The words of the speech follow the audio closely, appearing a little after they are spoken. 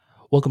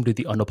Welcome to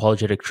the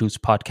Unapologetic Truths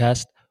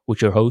podcast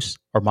with your hosts,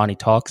 Armani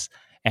Talks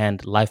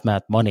and Life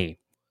Math Money.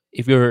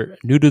 If you're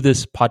new to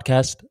this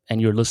podcast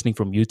and you're listening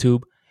from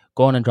YouTube,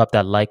 go on and drop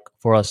that like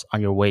for us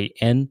on your way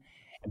in.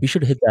 And be sure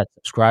to hit that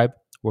subscribe.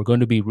 We're going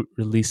to be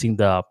releasing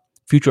the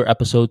future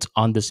episodes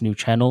on this new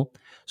channel.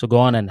 So go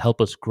on and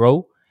help us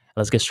grow.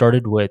 Let's get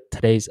started with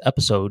today's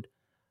episode.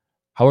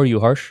 How are you,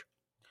 Harsh?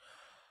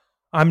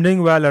 I'm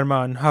doing well,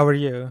 Arman. How are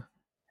you?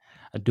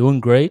 Doing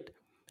great.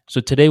 So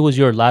today was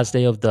your last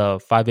day of the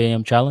 5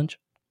 a.m. challenge?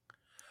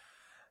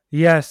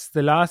 Yes,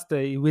 the last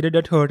day we did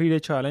a 30-day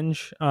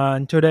challenge,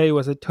 and today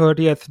was the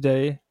 30th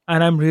day.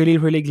 And I'm really,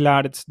 really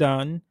glad it's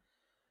done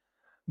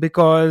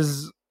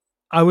because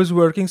I was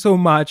working so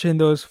much in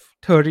those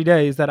 30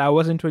 days that I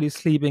wasn't really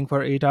sleeping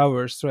for 8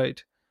 hours,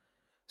 right?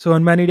 So,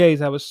 on many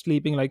days, I was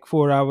sleeping like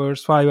 4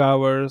 hours, 5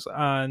 hours,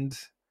 and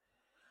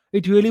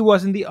it really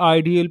wasn't the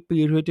ideal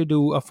period to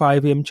do a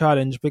 5 a.m.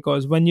 challenge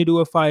because when you do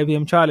a 5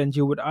 a.m. challenge,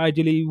 you would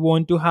ideally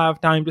want to have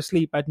time to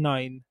sleep at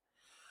 9.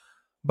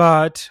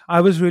 But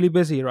I was really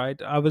busy, right?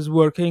 I was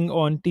working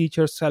on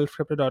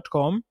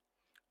teacherselfcrypto.com.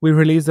 We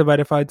released the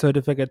verified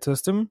certificate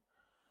system.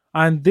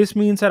 And this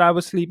means that I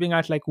was sleeping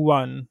at like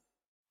 1.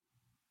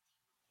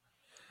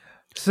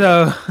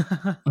 So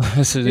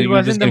So it you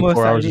were just wasn't the getting most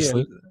 4 hours of ideal.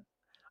 sleep?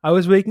 I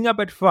was waking up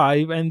at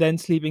 5 and then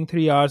sleeping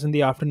 3 hours in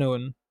the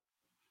afternoon.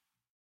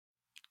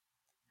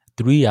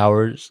 3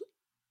 hours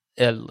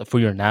for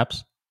your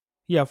naps?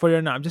 Yeah, for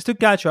your nap, just to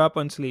catch up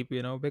on sleep,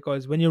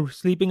 because when you're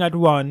sleeping at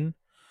 1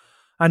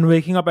 and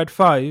waking up at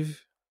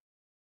 5,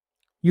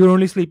 you're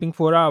only sleeping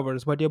 4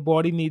 hours, but your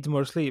body needs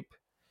more sleep.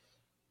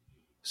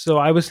 So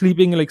I was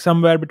sleeping like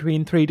somewhere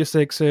between 3 to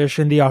 6 ish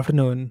in the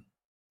afternoon.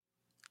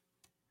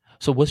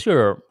 So, what's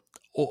your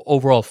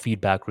overall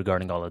feedback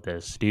regarding all of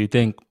this? Do you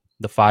think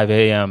the 5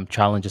 a.m.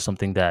 challenge is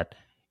something that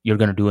you're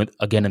going to do it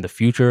again in the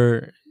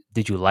future?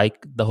 Did you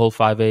like the whole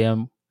 5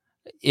 a.m.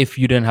 if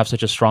you didn't have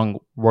such a strong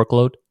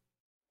workload?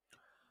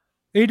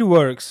 It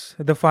works.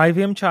 The 5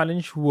 a.m.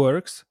 challenge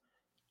works.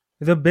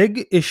 The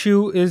big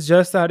issue is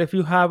just that if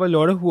you have a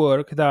lot of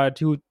work that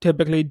you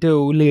typically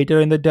do later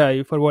in the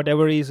day for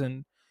whatever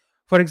reason.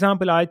 For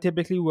example, I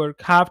typically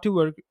have to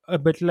work a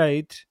bit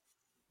late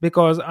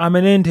because I'm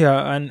in India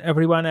and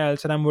everyone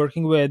else that I'm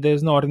working with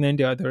is not in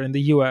India, they're in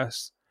the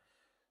US.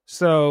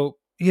 So,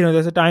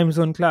 there's a time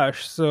zone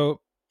clash.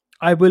 So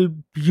I will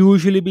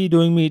usually be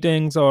doing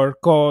meetings or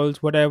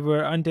calls,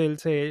 whatever, until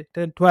say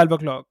 10, 12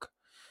 o'clock.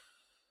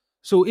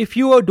 So if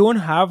you don't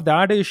have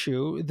that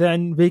issue,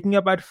 then waking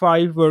up at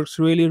 5 works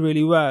really,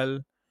 really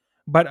well.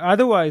 But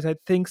otherwise, I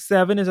think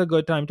 7 is a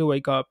good time to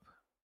wake up.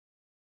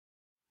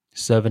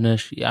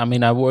 7ish? Yeah, I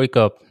mean, I wake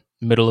up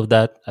middle of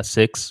that at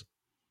 6.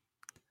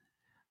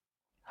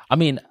 I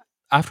mean,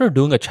 after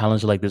doing a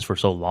challenge like this for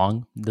so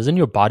long, doesn't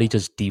your body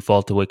just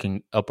default to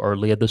waking up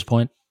early at this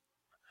point?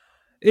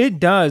 It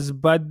does,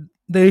 but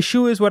the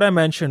issue is what I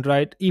mentioned,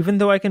 right? Even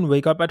though I can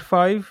wake up at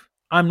 5,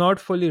 I'm not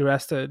fully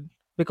rested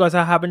because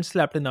I haven't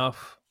slept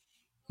enough.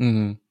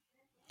 Hmm.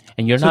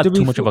 And you're So to not be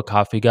too much of a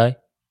coffee guy?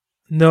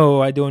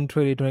 no, I don't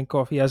really drink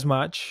coffee as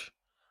much.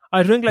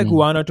 I drink like Mm.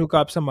 1 or 2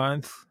 cups a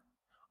month.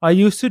 I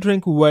used to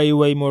drink way,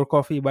 way more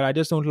coffee, but I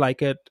just don't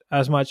like it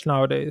as much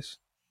nowadays.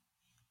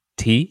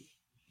 Tea?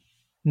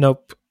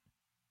 Nope.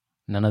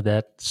 None of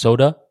that?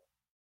 Soda?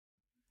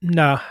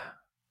 Nah.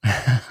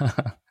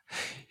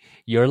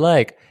 You're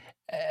like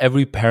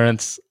every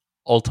parent's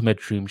ultimate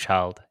dream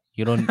child.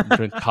 You don't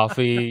drink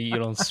coffee, you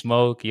don't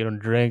smoke, you don't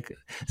drink.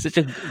 Such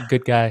a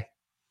good guy.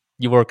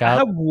 You work I out?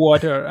 have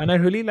water and I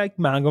really like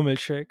mango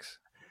milkshakes.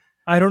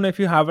 I don't know if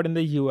you have it in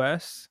the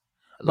US,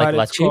 Like but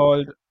it's latte?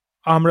 called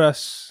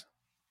Amras.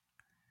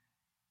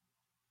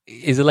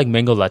 Is it like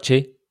mango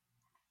latte?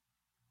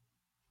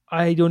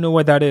 I don't know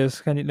what that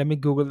is. Can you let me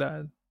Google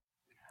that?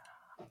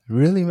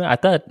 Really, man? I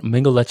thought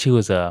mango latte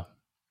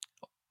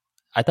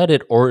I thought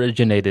it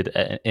originated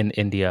in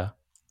India.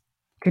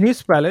 Can you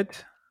spell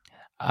it?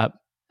 Uh,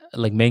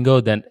 like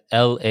mango, then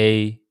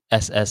Lassi,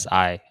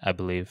 I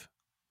believe.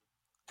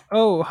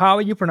 Oh, how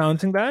are you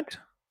pronouncing that?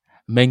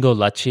 Mango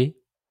latte.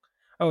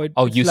 Oh,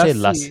 Oh, it's you say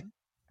las. lassi.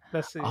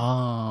 Lassi.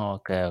 Oh,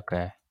 okay,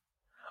 okay.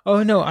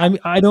 Oh no,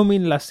 I don't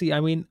mean lassi. I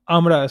mean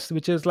amras,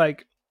 which is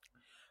like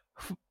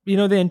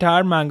the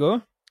entire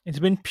mango. It's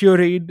been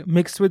pureed,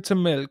 mixed with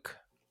some milk,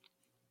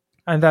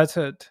 and that's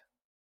it.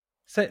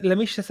 So let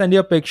me send you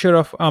a picture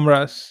of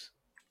amras.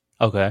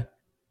 Okay.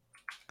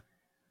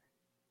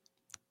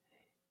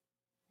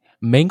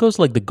 Mango's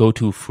like the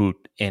go-to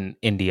fruit in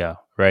India,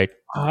 right?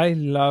 I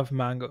love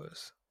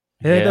mangoes.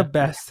 They're the Yeah.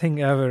 best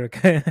thing ever.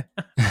 Okay.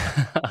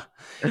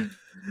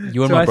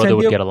 You and So my I brother sent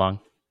would you get along.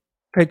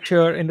 a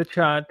picture in the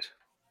chat.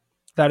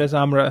 That is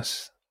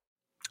amras.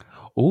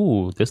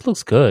 Ooh, this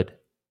looks good.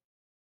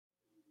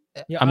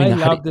 Yeah, I mean, I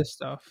love this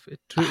stuff.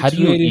 how It's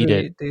do you really, eat it?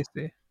 really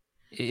tasty.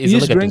 You Is it like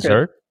just a drink it.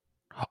 dessert?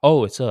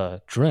 Oh, it's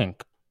a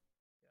drink.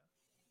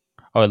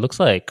 Oh, it looks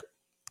like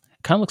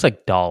kind of looks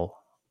like dal.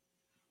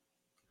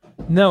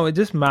 No, it's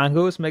just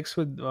mangoes mixed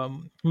with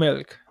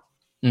milk.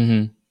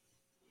 Mm-hmm.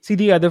 See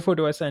the other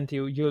photo I sent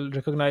you. You'll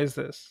recognize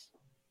this.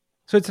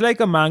 So it's like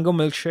a mango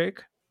milkshake,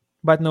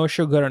 but no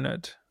sugar in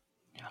it.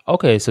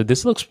 Okay, so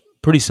this looks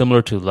pretty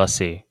similar to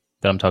lassi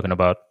that I'm talking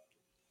about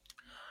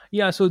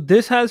Yeah, so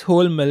this has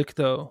whole milk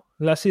though.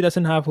 Lassi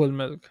doesn't have whole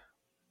milk.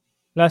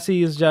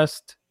 Lassi is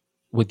just,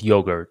 with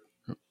yogurt.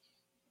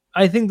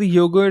 I think the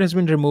yogurt has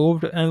been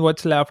removed and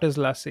what's left is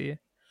lassi.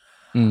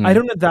 I Mm,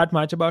 don't know that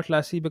much about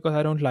lassi because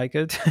I don't like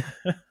it.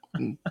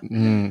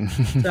 mm.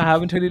 So I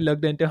haven't really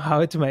looked into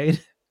how it's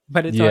made,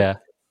 but it's not, Yeah.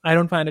 I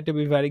don't find it to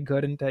be very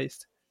good in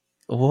taste.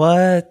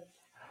 What?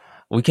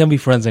 We can't be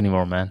friends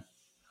anymore, man.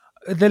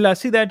 The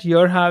lassi that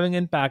you're having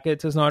in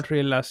packets is not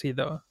real lassi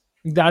though.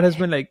 That has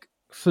been like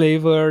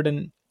flavored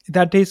and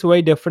that tastes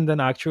way different than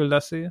actual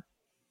lassi.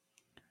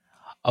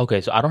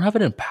 Okay, so I don't have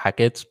it in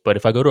packets, but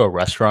if I go to a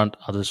restaurant,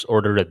 I'll just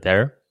order it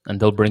there and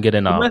they'll bring it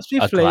in It must be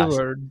a glass.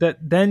 flavored. That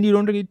then you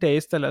don't really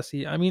taste the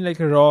lassi. I mean like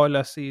raw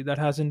lassi that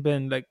hasn't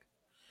been like,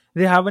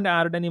 they haven't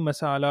added any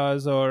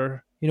masalas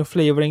or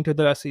flavoring to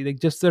the lassi, like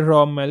just the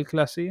raw milk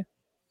lassi.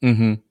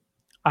 Hmm.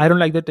 I don't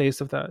like the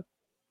taste of that.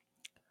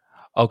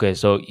 Okay,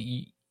 so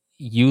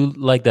you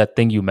like that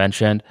thing you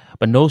mentioned,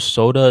 but no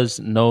sodas,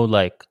 no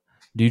like,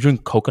 do you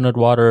drink coconut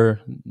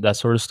water, that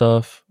sort of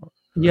stuff? Or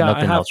Yeah, I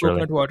nothing have else really?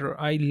 coconut water.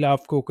 I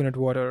love coconut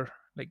water.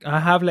 Like I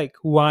have like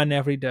one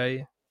every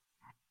day.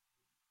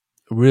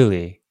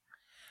 Really?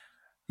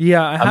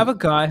 Yeah, I have a I'm,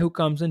 guy who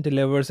comes and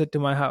delivers it to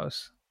my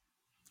house.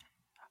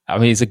 I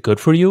mean, is it good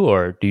for you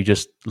or do you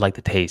just like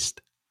the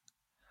taste?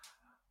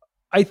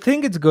 I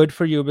think it's good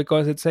for you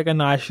because it's like a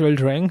natural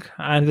drink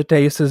and the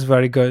taste is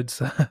very good.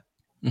 So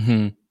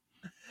Hmm.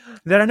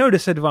 there are no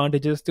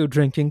disadvantages to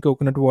drinking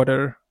coconut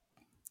water.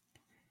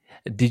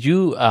 Did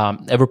you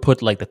ever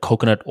put like the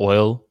coconut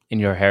oil in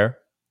your hair?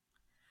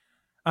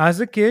 As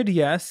a kid,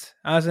 yes.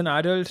 As an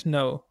adult,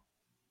 no.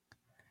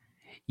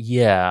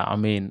 Yeah, I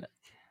mean,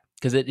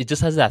 because it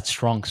just has that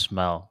strong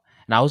smell.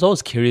 And I was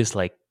always curious,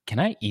 like, can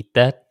I eat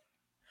that?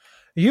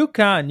 You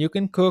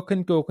can cook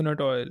in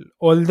coconut oil.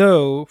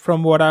 Although,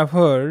 from what I've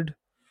heard,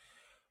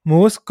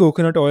 most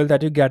coconut oil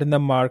that you get in the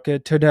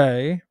market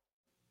today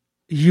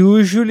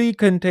usually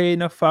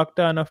contain a fuck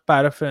ton of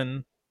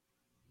paraffin.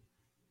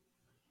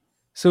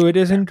 So it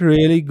isn't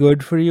really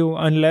good for you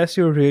unless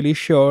you're really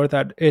sure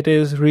that it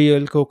is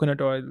real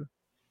coconut oil.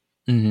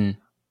 Hmm.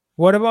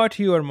 What about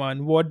you,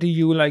 Arman? What do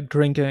you like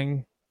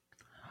drinking?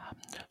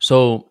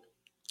 So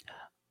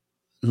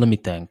let me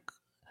think.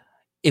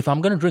 If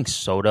I'm gonna drink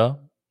soda,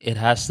 it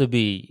has to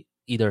be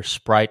either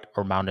Sprite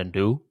or Mountain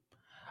Dew.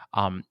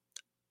 Um,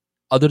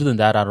 Other than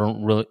that, I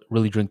don't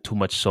really drink too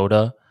much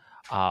soda.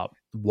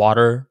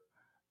 Water,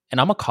 and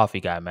I'm a coffee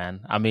guy,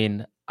 man. I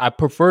mean, I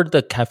prefer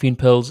the caffeine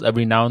pills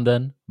every now and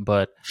then,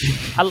 but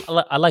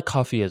I like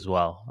coffee as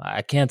well.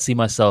 I can't see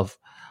myself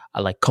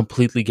like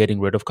completely getting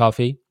rid of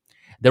coffee.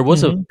 There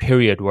was a Hmm.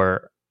 period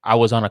where I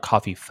was on a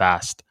coffee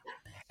fast,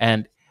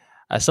 and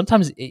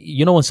sometimes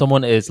when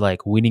someone is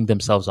like weaning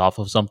themselves off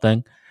of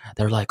something,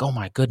 they're like, "Oh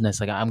my goodness,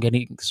 like I'm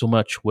getting so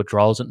much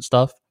withdrawals and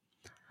stuff."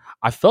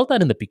 I felt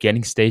that in the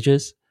beginning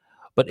stages,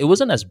 but it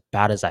wasn't as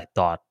bad as I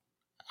thought.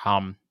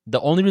 The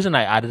only reason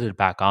I added it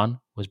back on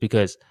was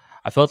because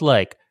I felt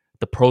like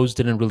the pros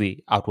didn't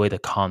really outweigh the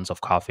cons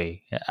of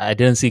coffee. I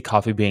didn't see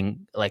coffee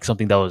being like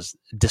something that was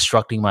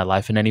destructing my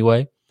life in any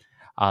way.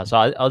 So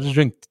I'll just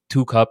drink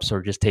 2 cups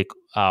or just take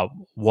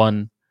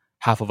one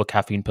half of a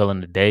caffeine pill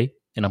in a day,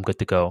 and I'm good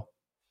to go.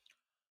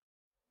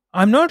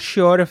 I'm not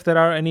sure if there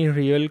are any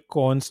real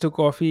cons to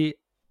coffee,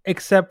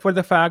 except for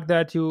the fact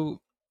that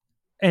you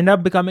end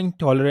up becoming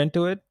tolerant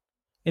to it.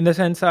 In the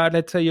sense that,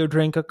 let's say you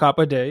drink a cup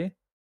a day.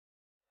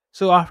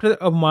 So after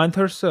a month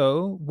or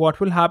so, what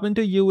will happen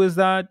to you is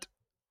that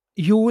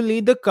you will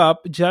need the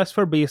cup just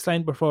for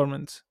baseline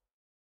performance.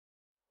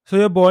 So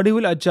your body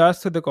will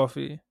adjust to the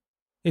coffee,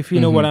 if you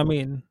know what Hmm. I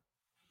mean.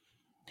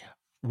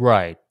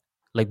 Right.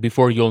 Like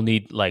before, you'll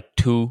need like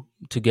two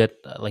to get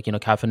like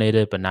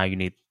caffeinated, but now you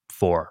need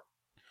four.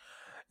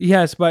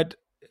 Yes, but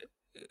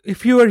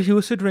if you are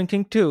used to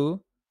drinking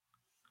two,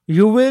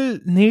 you will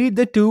need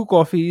the two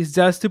coffees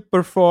just to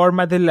perform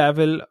at the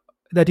level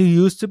that you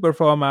used to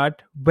perform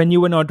at when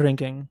you were not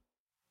drinking.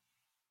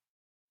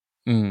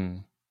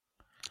 Mm.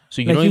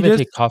 So you Like don't you even just,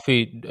 take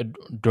coffee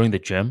during the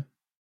gym?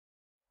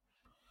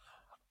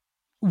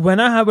 when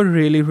I have a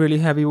really, really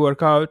heavy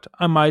workout,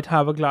 I might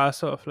have a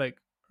glass of like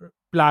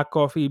black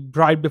coffee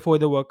right before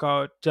the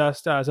workout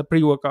just as a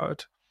pre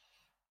workout.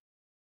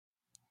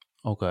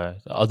 Okay.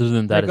 Other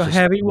than that, Like it's a just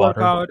heavy water.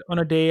 workout on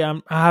a day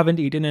I haven't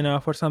eaten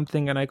enough or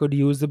something and I could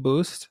use the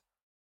boost,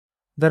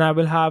 then I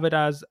will have it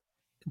as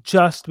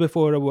just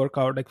before a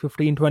workout, like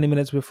 15-20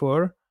 minutes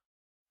before.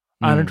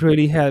 And it Mm.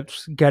 really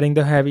helps getting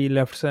the heavy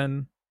lifts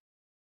in.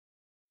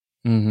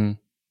 Hmm.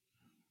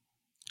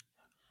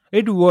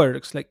 It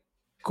works. Like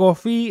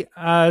coffee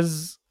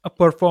as a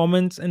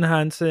performance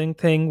enhancing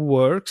thing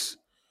works.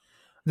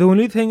 The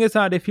only thing is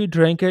that if you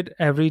drink it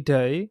every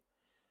day,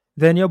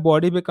 then your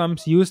body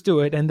becomes used to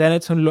it, and then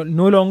it's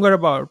no longer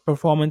about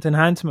performance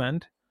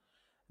enhancement.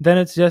 Then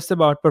it's just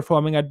about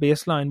performing at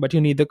baseline, but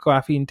you need the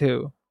caffeine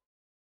too.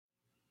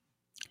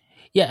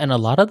 Yeah, and a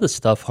lot of the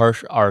stuff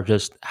harsh are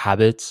just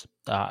habits.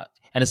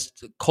 And it's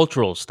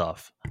cultural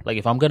stuff. Like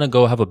if I'm gonna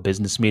go have a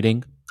business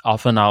meeting,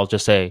 often I'll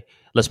just say,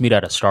 let's meet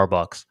at a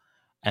Starbucks.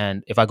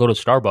 And if I go to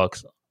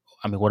Starbucks,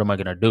 I mean, what am I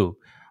gonna do?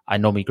 I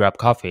normally grab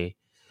coffee.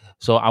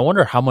 So I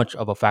wonder how much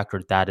of a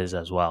factor that is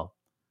as well.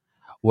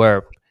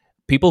 Where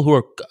people who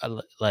are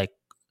like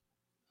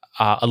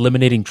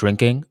eliminating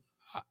drinking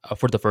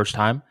for the first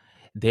time,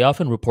 they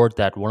often report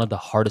that one of the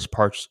hardest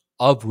parts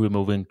of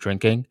removing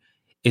drinking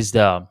is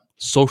the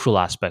social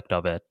aspect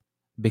of it.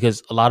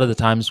 Because a lot of the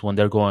times when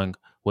they're going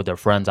with their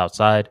friends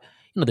outside,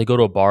 they go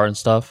to a bar and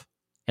stuff.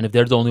 And if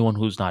they're the only one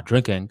who's not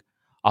drinking,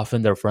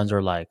 often their friends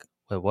are like,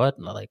 wait, what?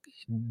 Like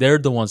they're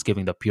the ones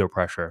giving the peer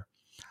pressure.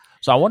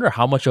 So I wonder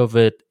how much of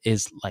it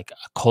is like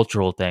a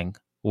cultural thing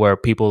where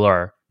people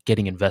are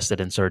getting invested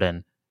in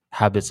certain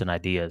habits and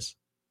ideas.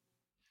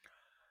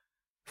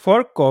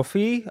 For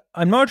coffee,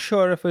 I'm not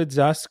sure if it's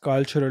just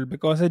cultural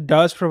because it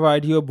does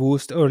provide you a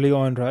boost early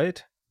on,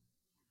 right?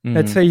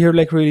 Let's Hmm. say you're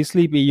like really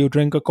sleepy, you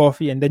drink a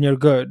coffee and then you're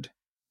good.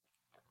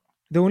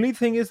 The only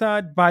thing is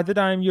that by the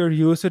time you're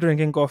used to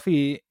drinking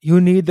coffee, you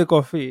need the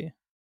coffee.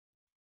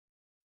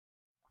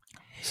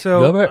 You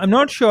So ever I'm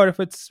not sure if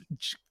it's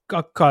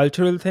a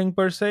cultural thing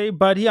per se,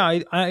 but yeah,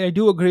 I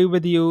do agree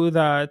with you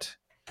that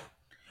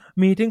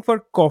meeting for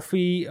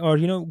coffee or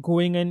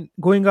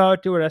going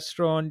out to a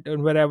restaurant or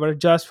wherever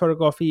just for a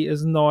coffee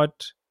is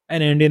not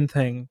an Indian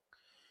thing.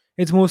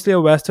 It's mostly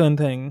a Western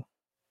thing.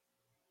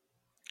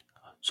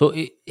 So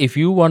if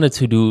you wanted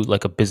to do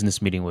like a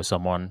business meeting with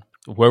someone,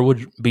 where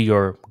would be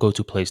your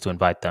go-to place to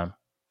invite them?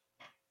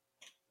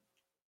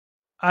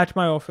 At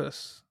my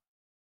office.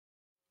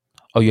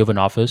 Oh, you have an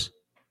office?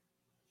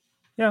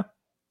 Yeah.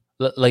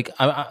 Like,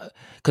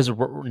 because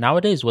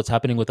nowadays, what's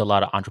happening with a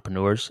lot of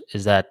entrepreneurs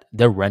is that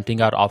they're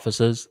renting out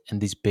offices in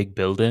these big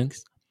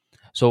buildings.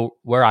 So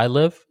where I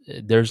live,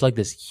 there's like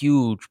this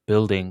huge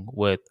building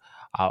with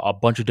a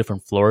bunch of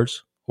different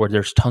floors where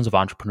there's tons of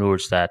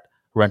entrepreneurs that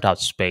rent out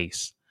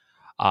space.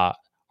 Uh,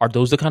 are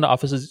those the kind of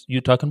offices you're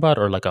talking about,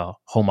 or like a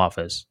home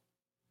office?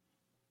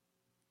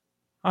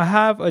 I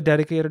have a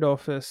dedicated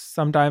office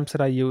sometimes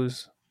that I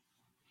use.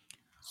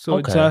 So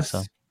Okay, so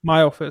just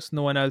my office,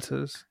 no one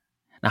else's.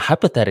 now,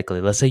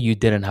 hypothetically, let's say you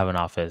didn't have an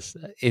office.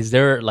 Is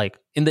there, like,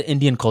 in the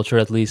Indian culture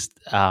at least,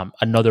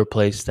 another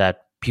place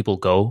that people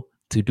go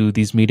to do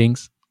these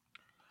meetings?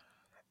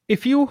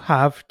 If you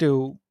have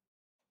to,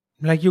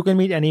 like, you can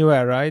meet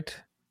anywhere, right?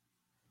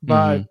 Hmm.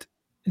 But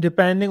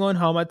depending on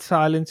how much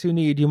silence you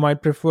need, you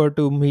might prefer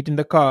to meet in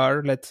the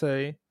car, let's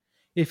say,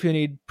 if you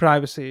need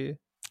privacy.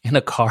 In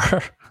a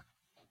car?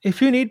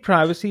 If you need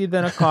privacy,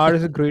 then a car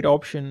is a great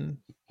option,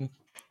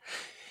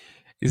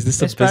 Is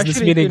this a business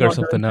especially if you're meeting or not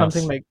doing something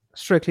something else? like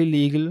strictly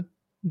legal.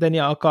 Then,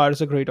 yeah, a car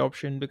is a great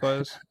option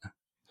because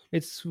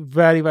it's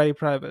very, very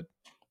private.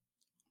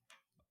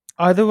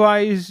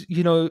 Otherwise,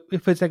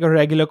 if it's like a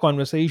regular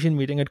conversation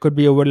meeting, it could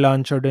be over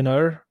lunch or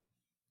dinner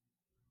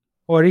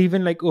or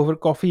even like over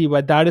coffee,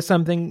 but that is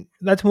something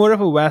that's more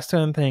of a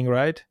Western thing,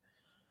 right?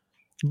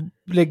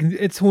 Like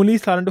it's only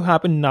starting to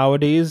happen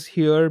nowadays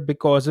here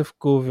because of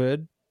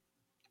COVID.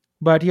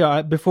 But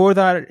yeah, before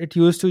that, it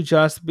used to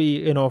just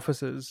be in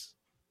offices.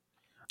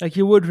 Like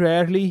you would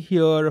rarely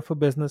hear of a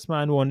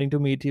businessman wanting to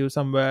meet you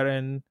somewhere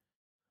in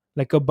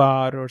like a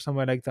bar or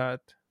somewhere like that.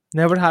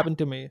 Never happened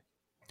to me.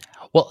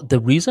 Well, the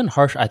reason,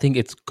 Harsh, I think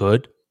it's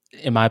good,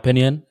 in my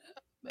opinion,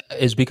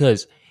 is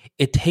because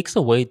it takes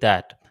away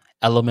that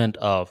element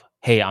of,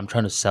 hey, I'm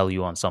trying to sell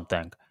you on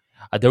something.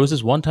 There was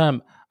this one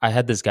time I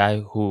had this guy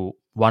who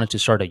wanted to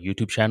start a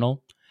YouTube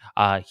channel.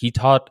 He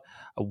taught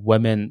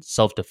women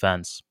self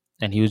defense.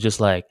 And he was just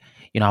like,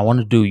 I want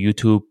to do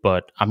YouTube,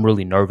 but I'm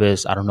really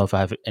nervous. I don't know if I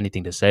have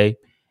anything to say.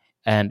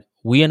 And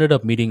we ended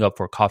up meeting up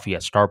for coffee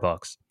at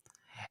Starbucks.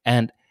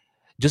 And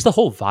just the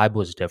whole vibe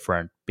was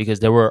different because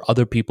there were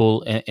other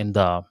people in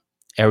the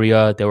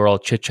area. They were all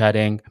chit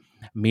chatting.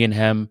 Me and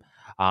him,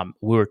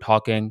 we were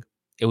talking.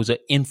 It was an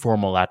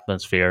informal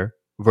atmosphere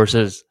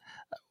versus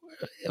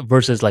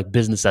like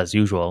business as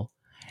usual.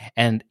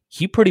 And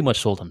he pretty much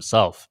sold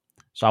himself.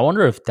 So I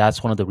wonder if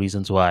that's one of the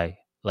reasons why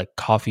like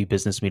coffee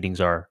business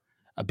meetings are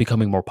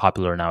becoming more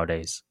popular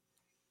nowadays.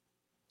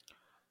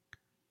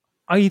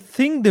 I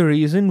think the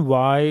reason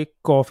why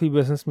coffee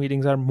business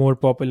meetings are more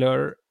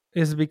popular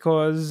is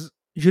because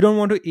you don't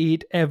want to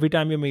eat every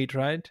time you meet,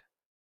 right?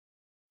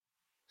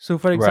 So,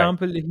 for Right.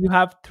 example, if you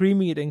have three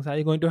meetings, are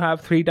you going to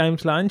have three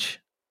times lunch?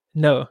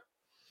 No.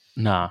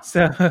 Nah.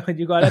 So,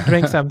 you got to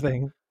drink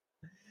something.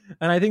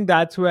 And I think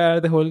that's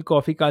where the whole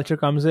coffee culture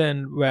comes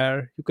in,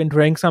 where you can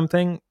drink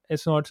something,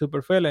 it's not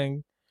super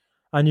filling,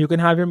 and you can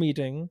have your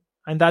meeting.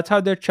 And that's how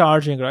they're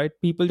charging, right?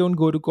 People don't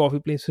go to coffee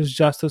places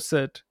just to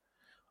sit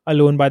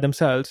alone by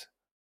themselves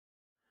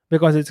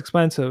because it's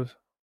expensive.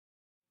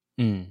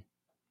 Mm.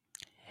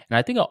 And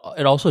I think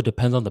it also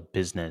depends on the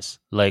business.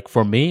 Like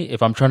for me,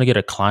 if I'm trying to get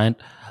a client,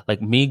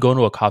 like me going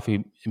to a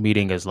coffee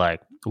meeting is like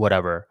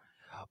whatever.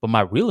 But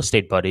my real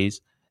estate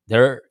buddies,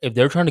 if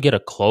they're trying to get a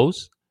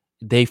close,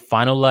 they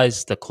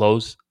finalize the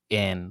close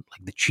in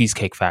like the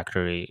Cheesecake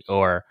Factory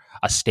or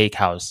a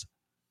steakhouse,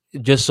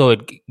 just so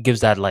it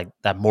gives that like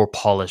that more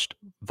polished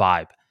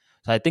vibe.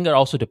 So I think it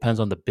also depends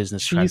on the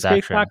business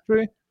Cheesecake transaction.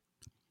 Factory?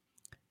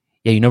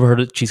 Yeah, you never heard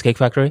of Cheesecake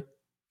Factory?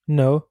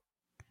 No.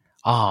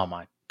 Oh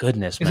my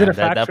goodness, Is it a man.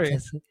 That factory?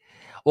 place.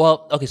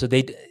 Well, okay, so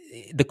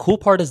the cool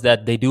part is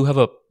that they do have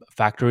a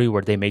factory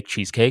where they make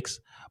cheesecakes,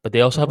 but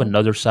they also have Uh-huh.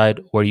 another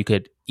side where you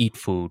could eat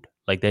food.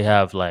 Like they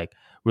have like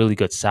really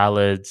good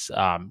salads,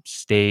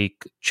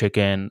 steak,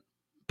 chicken,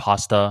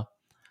 pasta,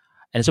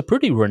 and it's a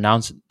pretty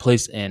renowned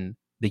place in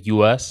the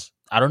US.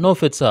 I don't know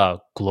if it's a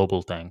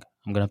global thing.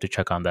 I'm gonna have to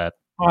check on that.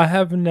 I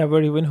have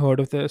never even heard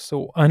of this,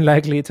 so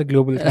unlikely it's a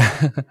global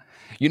thing.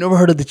 You never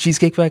heard of the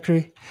Cheesecake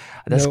Factory?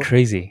 That's No.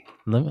 crazy.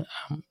 I'm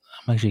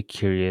actually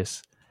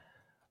curious.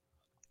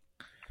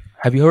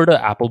 Have you heard of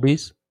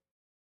Applebee's?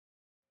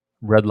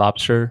 Red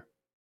Lobster?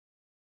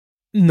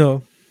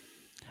 No.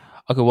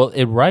 Okay, well,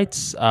 it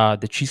writes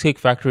the Cheesecake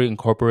Factory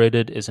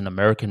Incorporated is an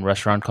American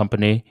restaurant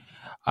company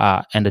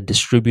and a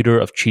distributor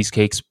of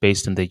cheesecakes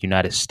based in the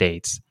United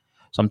States.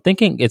 So I'm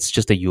thinking it's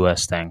just a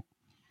US thing.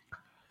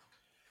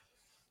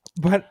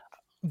 But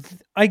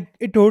I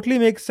it totally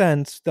makes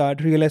sense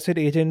that real estate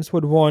agents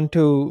would want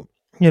to,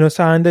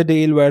 sign the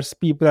deal where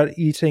people are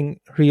eating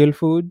real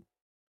food.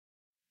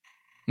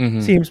 Hmm.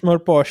 Seems more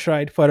posh,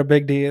 right, for a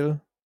big deal.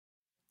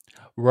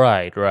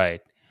 Right,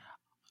 right.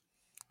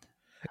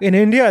 In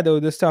India, though,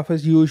 this stuff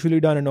is usually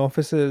done in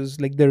offices.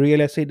 Like the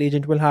real estate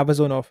agent will have his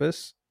own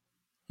office,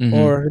 Hmm.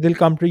 or they'll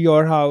come to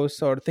your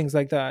house, or things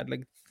like that.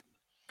 Like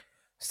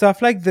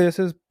stuff like this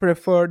is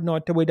preferred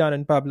not to be done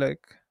in public.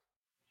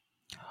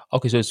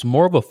 Okay, so it's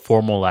more of a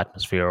formal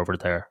atmosphere over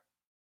there.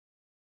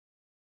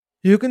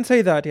 You can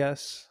say that,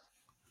 yes.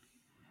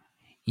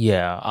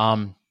 Yeah,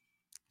 and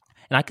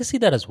I can see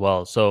that as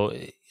well. So,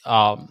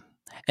 um,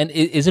 and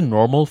is it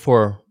normal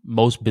for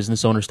most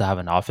business owners to have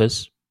an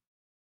office?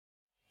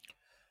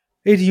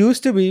 It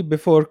used to be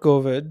before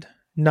COVID.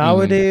 Hmm.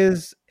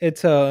 Nowadays,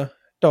 it's a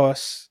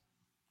toss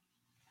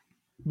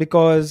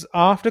because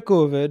after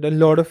COVID, a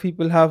lot of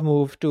people have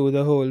moved to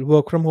the whole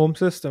work from home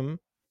system,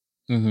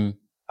 Hmm.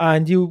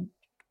 and you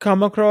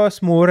come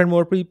across more and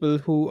more people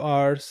who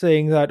are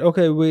saying that,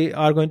 okay, we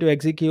are going to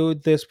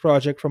execute this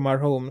project from our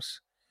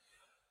homes.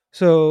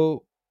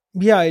 So,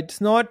 yeah,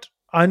 it's not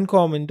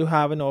uncommon to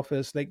have an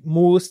office. Like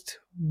most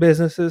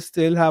businesses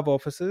still have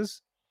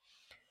offices,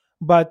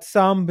 but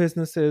some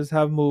businesses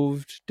have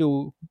moved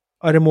to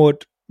a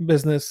remote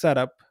business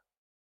setup.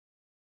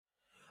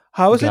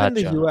 How is it in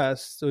the Gotcha.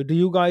 US? So, do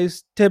you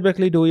guys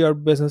typically do your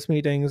business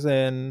meetings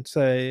in,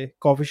 say,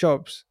 coffee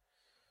shops?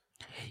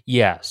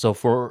 Yeah. So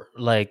for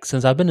like,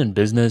 since I've been in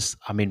business,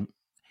 I mean,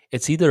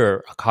 it's either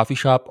a coffee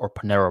shop or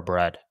Panera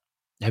Bread.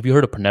 Have you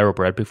heard of Panera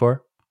Bread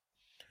before?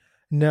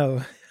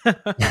 No.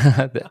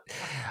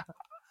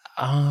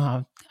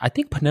 I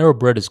think Panera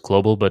Bread is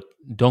global, but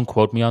don't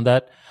quote me on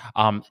that.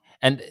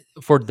 And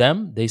for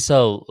them, they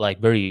sell like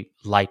very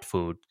light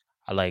food,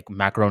 like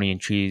macaroni and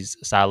cheese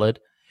salad.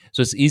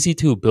 So it's easy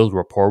to build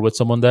rapport with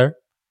someone there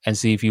and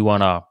see if you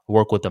want to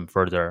work with them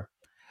further.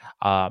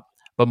 Uh,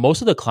 but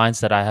most of the clients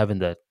that I have in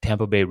the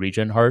Tampa Bay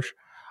region, Harsh,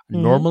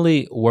 Hmm.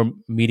 normally we're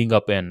meeting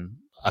up in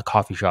a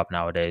coffee shop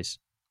nowadays.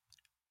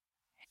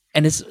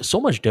 And it's so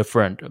much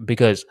different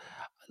because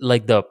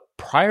like the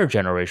prior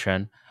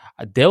generation,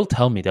 they'll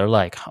tell me they're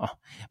like, oh,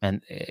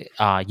 man,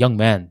 young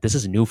man, this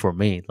is new for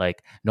me.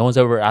 Like no one's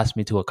ever asked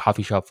me to a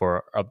coffee shop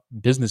for a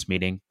business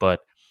meeting, but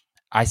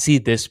I see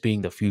this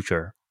being the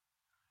future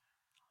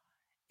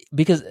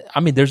because I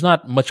mean, there's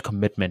not much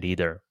commitment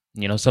either.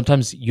 You know,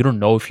 sometimes you don't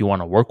know if you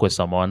want to work with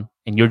someone,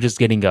 and you're just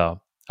getting a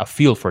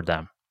feel for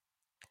them.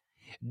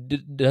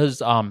 Does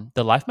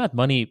the Life Math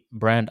Money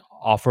brand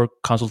offer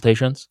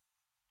consultations?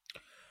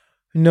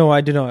 No,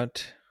 I do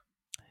not.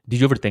 Did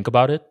you ever think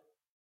about it?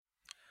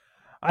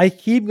 I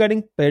keep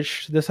getting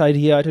pitched this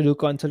idea to do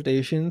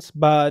consultations,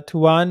 but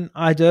one,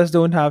 I just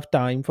don't have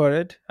time for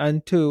it.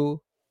 And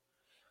two,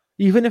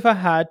 even if I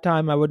had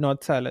time, I would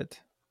not sell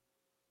it.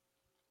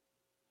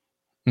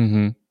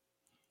 Mm-hmm.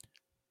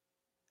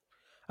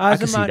 I As a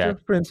can see matter that.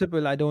 of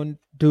principle, I don't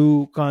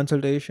do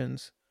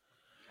consultations.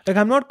 Like,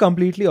 I'm not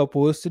completely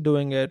opposed to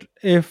doing it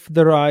if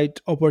the right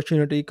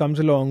opportunity comes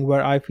along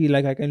where I feel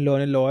like I can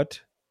learn a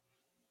lot.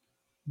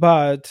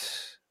 But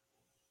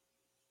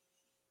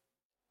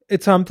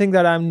it's something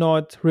that I'm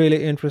not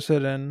really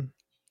interested in.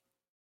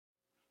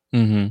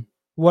 Mm-hmm.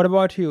 What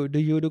about you? Do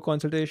you do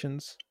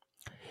consultations?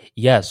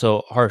 Yeah.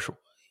 So Harsh,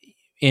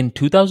 in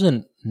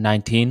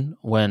 2019,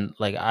 when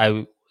like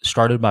I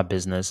started my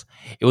business,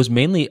 it was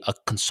mainly a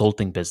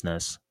consulting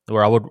business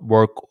where I would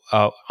work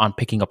on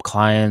picking up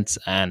clients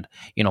and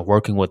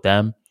working with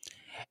them.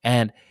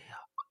 And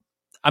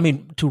I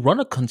mean, to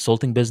run a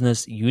consulting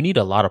business, you need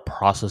a lot of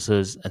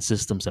processes and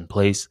systems in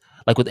place,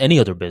 like with any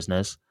other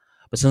business.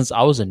 But since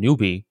I was a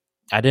newbie,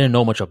 I didn't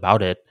know much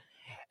about it.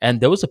 And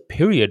there was a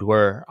period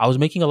where I was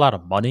making a lot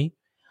of money,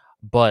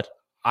 but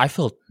I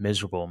felt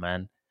miserable,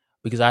 man,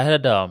 because I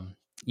had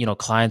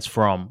clients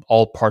from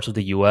all parts of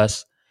the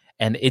US,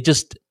 and it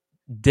just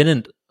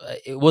didn't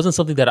it wasn't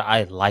something that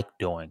I liked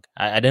doing.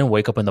 I didn't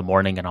wake up in the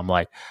morning and I'm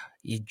like,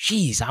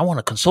 geez, I want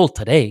to consult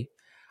today.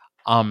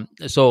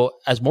 So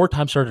as more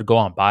time started to go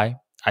on by,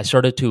 I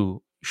started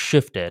to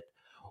shift it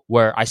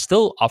where I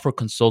still offer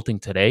consulting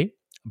today,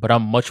 but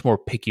I'm much more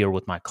pickier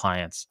with my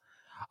clients.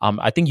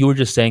 I think you were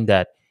just saying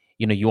that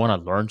you want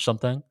to learn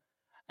something,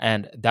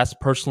 and that's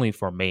personally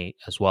for me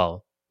as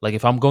well. Like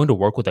if I'm going to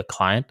work with a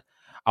client,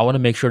 I want to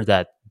make sure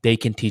that they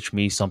can teach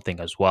me something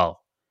as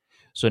well.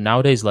 So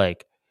nowadays,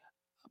 like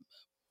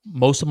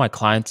most of my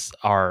clients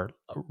are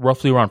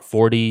roughly around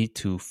 40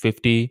 to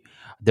 50.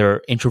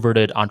 They're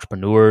introverted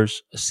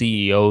entrepreneurs,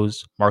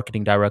 CEOs,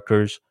 marketing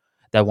directors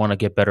that want to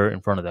get better in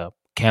front of the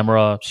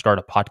camera, start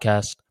a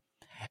podcast.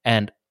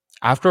 And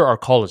after our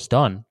call is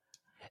done,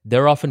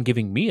 they're often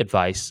giving me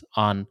advice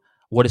on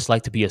what it's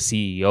like to be a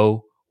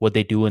CEO, what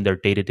they do in their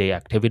day to day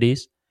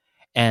activities,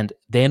 and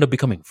they end up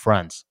becoming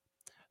friends.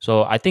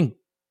 So I think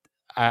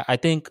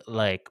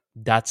like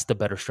that's the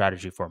better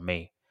strategy for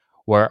me,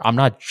 where I'm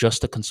not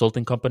just a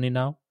consulting company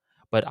now,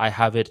 but I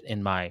have it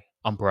in my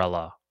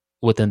umbrella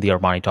within the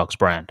Armani Talks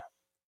brand.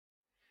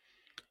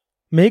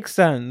 Makes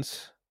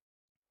sense.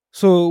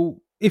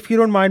 So, if you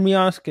don't mind me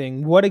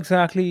asking, what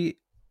exactly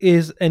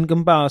is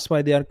encompassed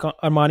by the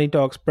Armani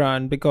Talks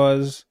brand?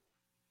 Because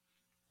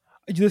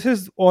this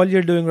is all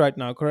you're doing right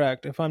now,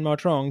 correct? If I'm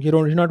not wrong,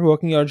 you're not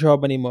working your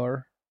job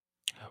anymore.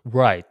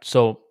 Right.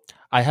 So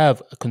I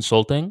have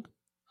consulting,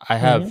 I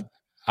have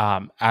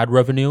Hmm. ad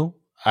revenue,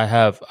 I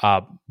have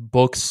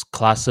books,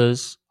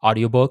 classes,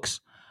 audiobooks,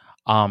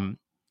 um,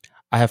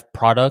 I have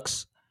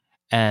products,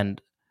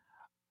 and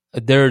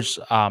there's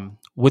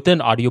within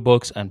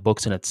audiobooks and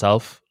books in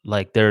itself,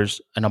 like there's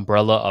an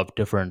umbrella of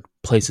different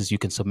places you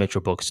can submit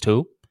your books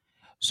to.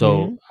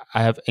 So Hmm.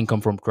 I have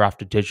income from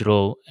Drafted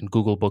Digital and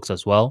Google Books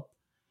as well.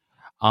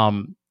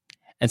 Um,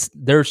 and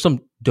there's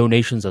some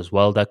donations as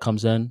well that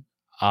comes in.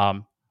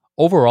 Um,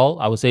 Overall,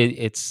 I would say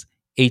it's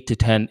 8 to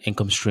 10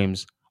 income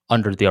streams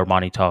under the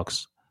Armani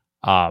Talks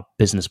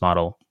business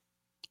model.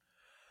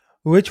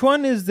 Which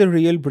one is the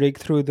real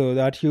breakthrough, though,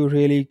 that you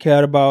really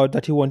care about,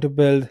 that you want to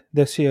build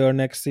this year,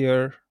 next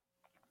year?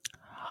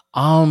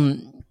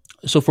 Um,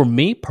 so for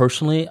me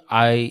personally,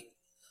 I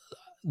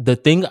the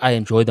thing I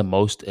enjoy the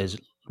most is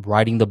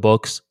writing the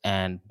books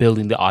and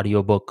building the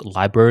audiobook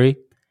library.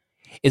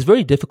 It's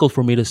very difficult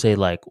for me to say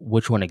like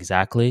which one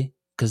exactly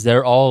because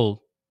they're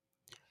all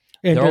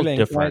Interlinked, right?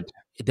 different.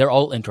 They're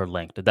all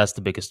interlinked. That's the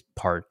biggest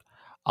part.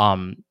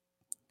 Um,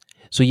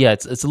 so yeah,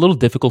 it's a little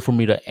difficult for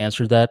me to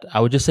answer that.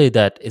 I would just say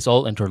that it's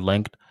all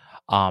interlinked.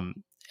 And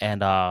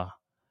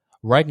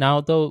right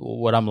now though,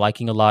 what I'm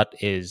liking a lot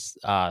is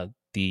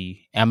the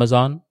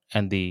Amazon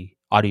and the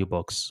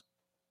audiobooks.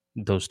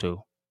 Those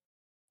two.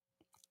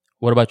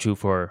 What about you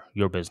for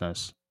your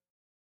business?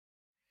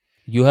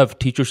 You have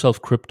Teach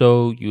Yourself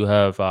Crypto. You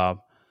have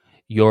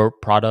your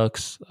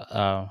products.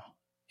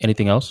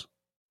 Anything else?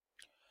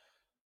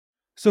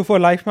 So for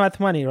Life Math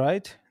Money,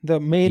 right? The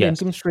main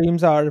Yes. income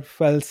streams are,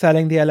 well,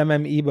 selling the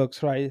LMM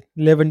ebooks, right?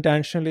 Live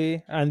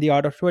Intentionally and The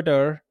Art of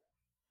Twitter.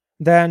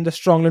 Then the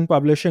Strongland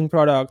Publishing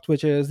product,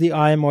 which is the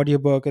I Am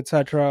audiobook,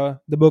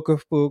 etc., the Book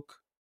of Book.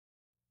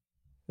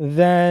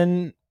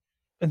 Then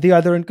the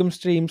other income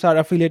streams are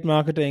affiliate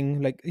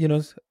marketing, like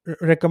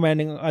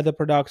recommending other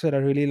products that I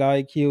really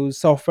like, use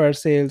software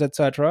sales,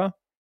 etc.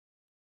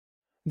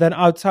 Then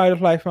outside of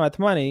Life Math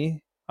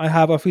Money, I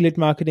have affiliate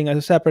marketing as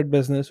a separate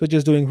business, which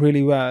is doing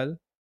really well.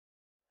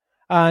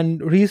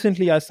 And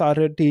recently, I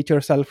started Teach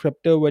Yourself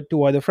Crypto with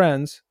two other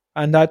friends,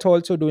 and that's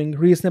also doing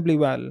reasonably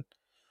well.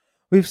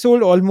 We've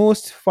sold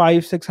almost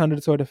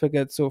 600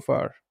 certificates so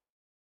far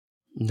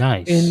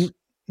Nice. in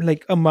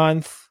like a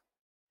month.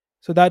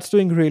 So that's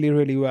doing really,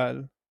 really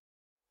well.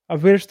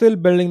 We're still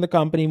building the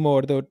company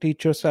more, though.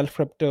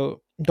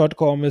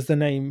 Teachyourselfcrypto.com is the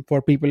name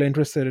for people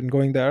interested in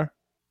going there.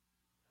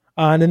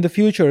 And in the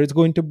future, it's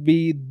going to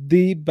be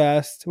the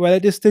best. Well,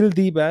 it is still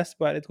the best,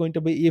 but it's going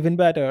to be even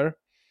better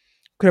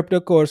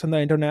crypto course on the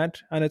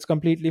internet, and it's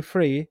completely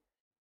free.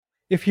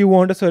 If you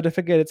want a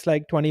certificate, it's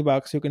like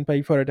 $20. You can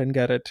pay for it and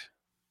get it.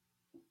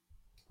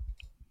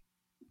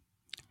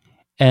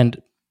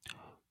 And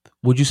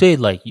would you say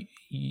like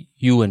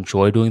you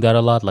enjoy doing that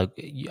a lot? Like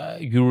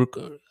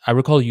I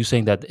recall you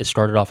saying that it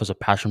started off as a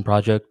passion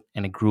project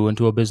and it grew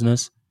into a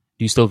business.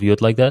 Do you still view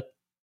it like that?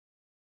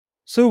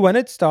 So when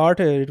it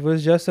started, it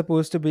was just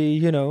supposed to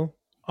be,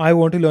 I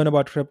want to learn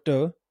about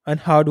crypto. And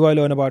how do I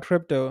learn about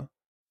crypto?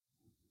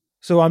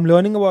 So I'm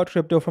learning about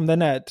crypto from the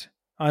net.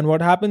 And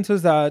what happens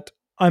is that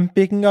I'm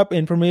picking up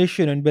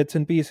information in bits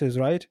and pieces,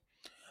 right?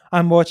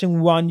 I'm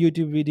watching one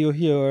YouTube video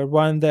here,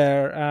 one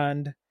there,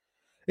 and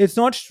it's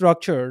not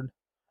structured.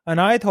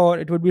 And I thought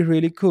it would be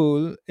really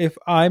cool if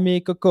I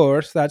make a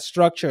course that's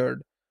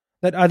structured,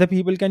 that other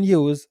people can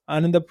use.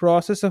 And in the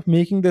process of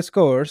making this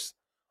course,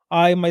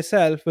 I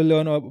myself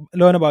will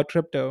learn about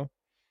crypto.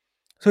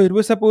 So it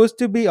was supposed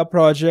to be a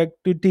project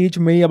to teach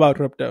me about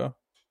crypto.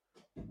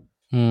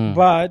 Hmm.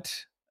 But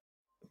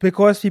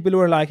because people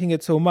were liking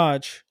it so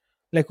much,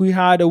 like we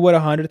had over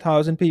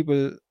 100,000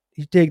 people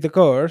take the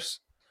course,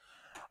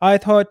 I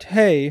thought,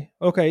 hey,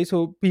 okay,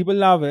 so people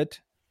love it.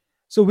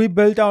 So we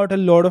built out a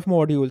lot of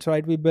modules,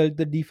 right? We built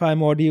the DeFi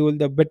module,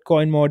 the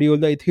Bitcoin module,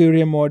 the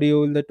Ethereum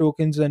module, the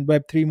tokens and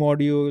Web3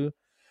 module,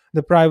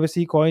 the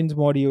privacy coins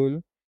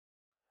module.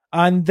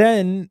 And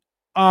then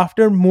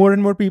after more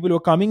and more people were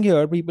coming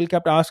here, people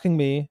kept asking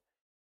me,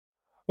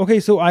 okay,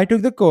 so I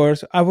took the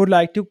course. I would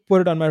like to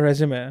put it on my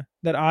resume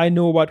that I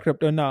know about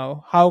crypto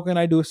now. How can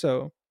I do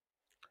so?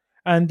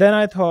 And then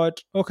I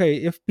thought, okay,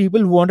 if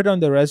people want it on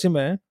the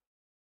resume,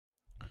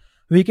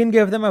 we can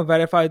give them a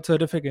verified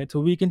certificate. So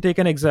we can take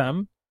an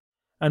exam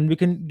and we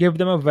can give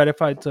them a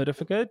verified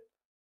certificate.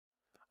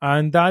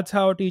 And that's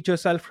how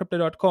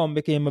teachyourselfcrypto.com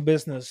became a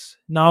business.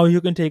 Now you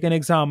can take an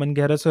exam and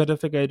get a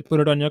certificate, put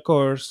it on your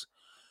course.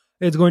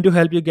 It's going to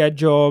help you get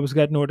jobs,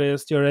 get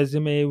noticed, your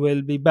resume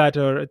will be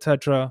better,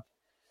 etc.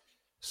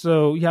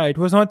 So, yeah, it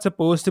was not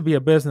supposed to be a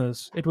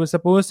business. It was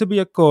supposed to be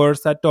a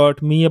course that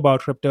taught me about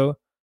crypto.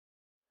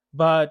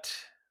 But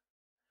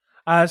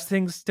as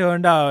things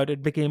turned out,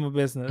 it became a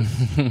business.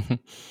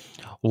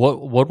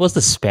 What was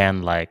the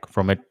span like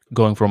from it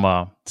going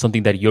from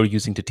something that you're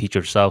using to teach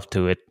yourself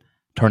to it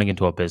turning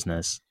into a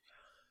business?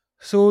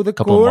 So, the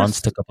Couple of months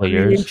course to a couple of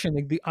years? creation,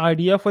 like the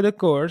idea for the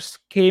course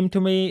came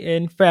to me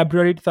in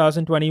February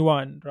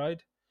 2021,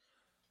 right?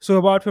 So,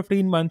 about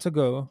 15 months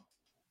ago.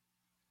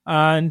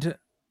 And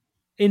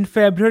in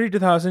February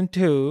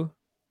 2002,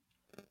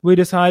 we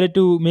decided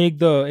to make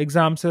the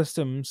exam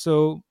system.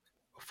 So,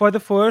 for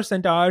the first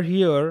entire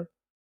year,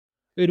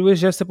 it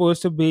was just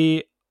supposed to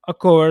be a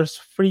course,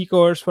 free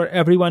course for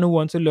everyone who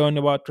wants to learn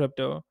about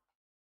crypto.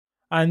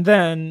 And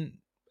then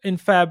in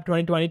Feb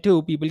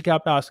 2022, people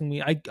kept asking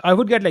me. I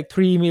would get like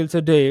 3 emails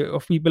a day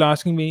of people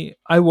asking me,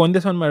 I want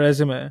this on my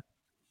resume.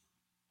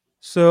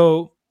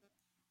 So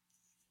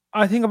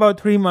I think about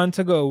 3 months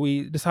ago,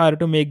 we decided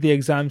to make the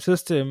exam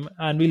system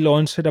and we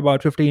launched it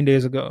about 15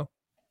 days ago.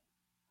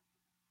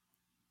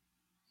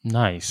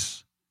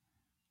 Nice.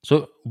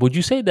 So, would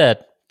you say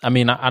that? I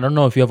mean, I don't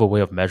know if you have a way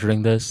of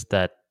measuring this.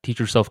 That Teach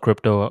Yourself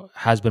Crypto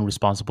has been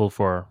responsible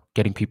for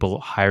getting people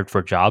hired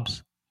for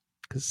jobs,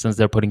 'cause since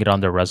they're putting it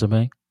on their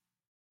resume.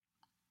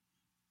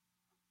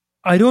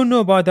 I don't know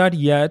about that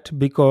yet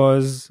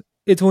because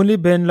it's only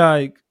been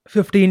like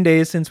 15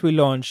 days since we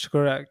launched,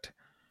 correct?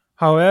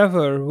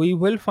 However, we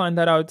will find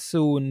that out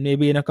soon,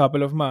 maybe in a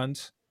couple of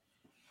months.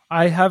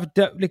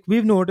 Like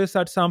we've noticed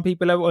that some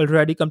people have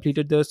already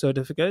completed their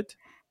certificate.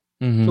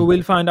 So Hmm.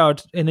 we'll find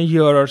out in a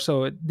year or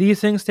so. These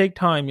things take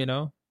time.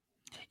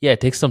 Yeah, it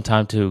takes some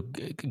time to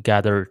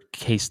gather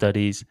case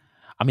studies.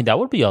 I mean, that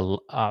would be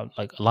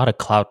like a lot of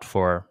clout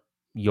for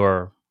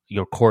your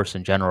course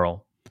in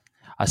general.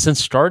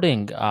 Since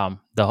starting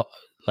the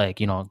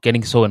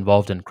getting so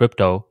involved in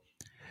crypto,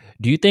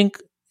 do you think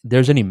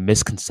there's any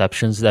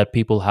misconceptions that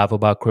people have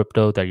about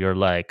crypto that you're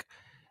like,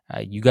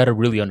 you got to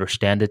really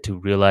understand it to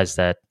realize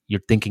that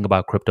you're thinking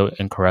about crypto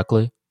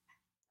incorrectly?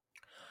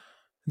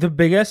 The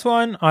biggest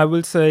one I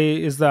will say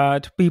is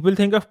that people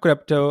think of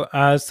crypto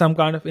as some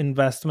kind of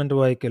investment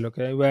vehicle,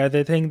 okay, where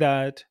they think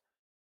that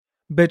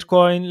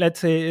Bitcoin, let's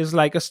say, is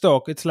like a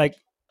stock. It's like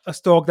a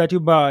stock that you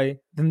buy,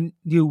 then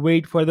you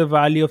wait for the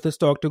value of the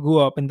stock to go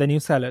up and then you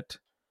sell it.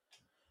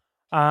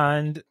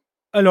 And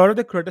a lot of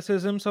the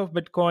criticisms of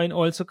Bitcoin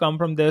also come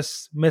from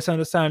this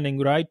misunderstanding,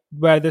 right?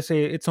 Where they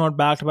say it's not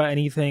backed by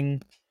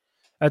anything,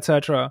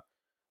 etc.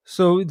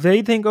 So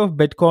they think of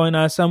Bitcoin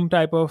as some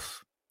type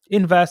of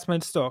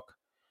investment stock.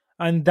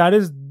 And that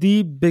is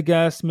the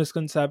biggest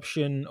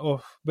misconception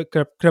of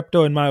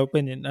crypto, in my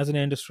opinion, as an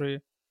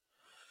industry.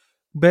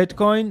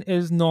 Bitcoin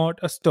is not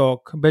a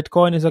stock,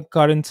 Bitcoin is a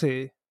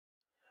currency.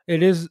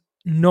 It is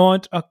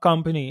not a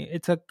company,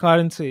 it's a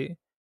currency.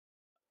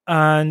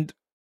 And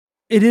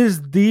it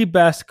is the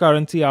best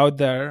currency out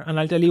there. And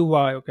I'll tell you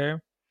why, okay?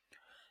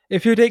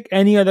 If you take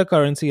any other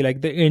currency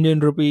like the Indian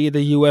rupee,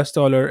 the US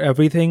dollar,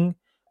 everything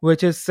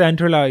which is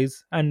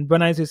centralized, and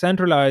when I say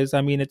centralized,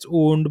 I mean it's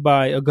owned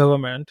by a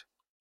government.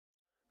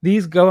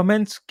 These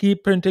governments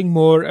keep printing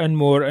more and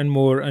more and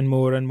more and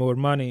more and more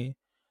money.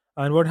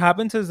 And what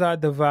happens is that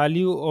the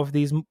value of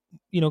these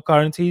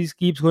currencies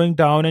keeps going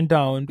down and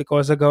down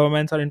because the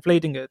governments are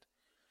inflating it.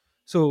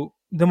 So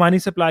the money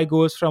supply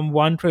goes from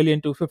 1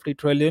 trillion to 50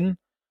 trillion,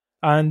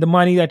 and the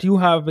money that you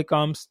have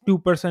becomes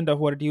 2% of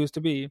what it used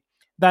to be.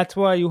 That's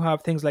why you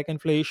have things like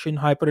inflation,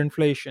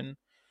 hyperinflation.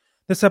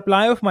 The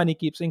supply of money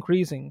keeps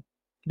increasing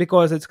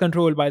because it's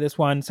controlled by this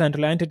one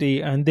central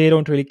entity and they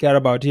don't really care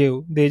about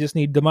you. They just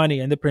need the money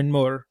and they print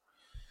more.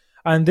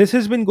 And this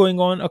has been going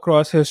on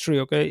across history,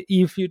 okay?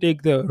 If you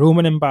take the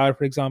Roman Empire,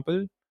 for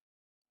example,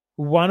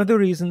 one of the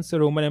reasons the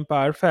Roman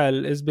Empire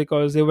fell is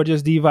because they were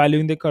just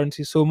devaluing the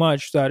currency so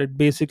much that it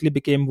basically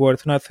became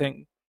worth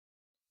nothing.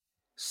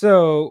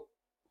 So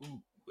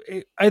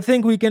I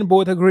think we can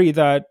both agree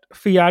that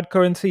fiat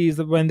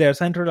currencies, when they're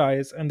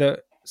centralized and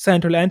the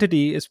central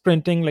entity is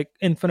printing like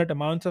infinite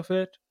amounts of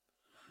it,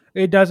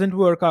 it doesn't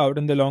work out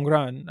in the long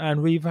run.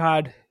 And we've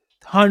had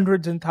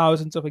hundreds and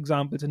thousands of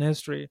examples in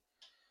history.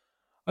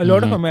 A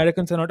lot of Hmm.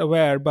 Americans are not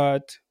aware,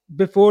 but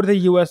before the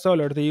US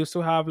dollar, they used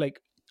to have like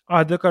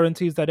other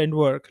currencies that didn't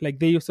work. Like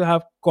they used to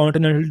have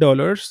continental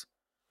dollars,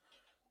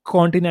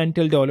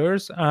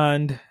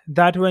 and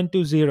that went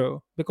to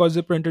zero because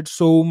they printed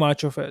so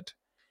much of it.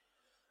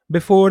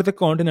 Before the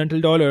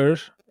continental dollar,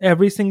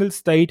 every single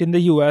state in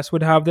the US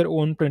would have their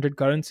own printed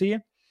currency,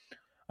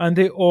 and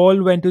they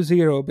all went to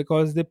zero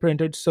because they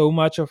printed so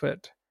much of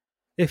it.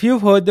 If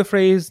you've heard the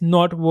phrase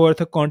not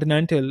worth a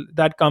continental,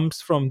 that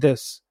comes from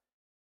this.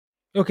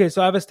 Okay,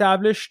 so I've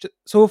established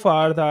so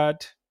far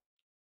that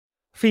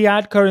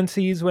fiat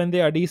currencies, when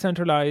they are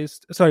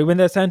when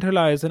they're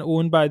centralized and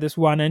owned by this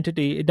one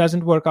entity, it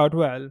doesn't work out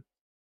well.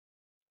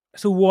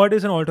 So, what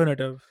is an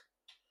alternative?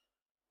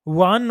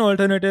 One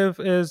alternative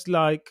is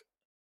like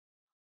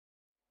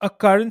a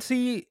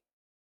currency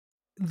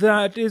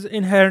that is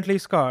inherently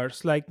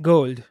scarce, like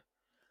gold.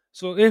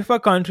 So, if a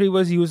country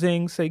was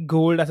using, say,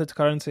 gold as its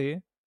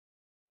currency,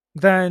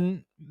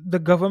 then the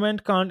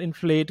government can't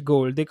inflate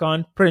gold, they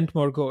can't print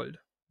more gold.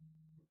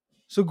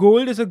 So,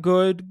 gold is a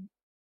good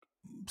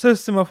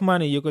system of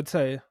money, you could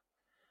say.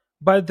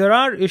 But there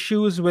are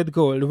issues with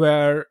gold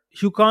where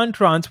you can't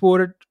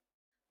transport it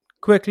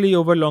quickly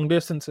over long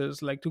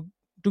distances. Like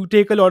to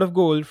take a lot of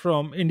gold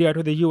from India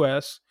to the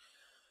US,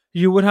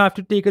 you would have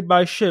to take it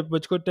by ship,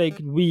 which could take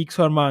weeks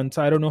or months.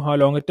 I don't know how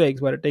long it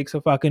takes, but it takes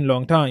a fucking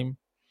long time.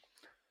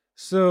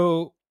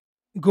 So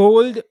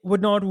gold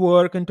would not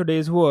work in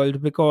today's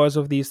world because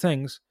of these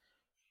things.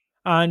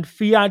 And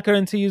fiat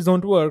currencies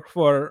don't work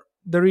for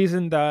the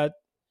reason that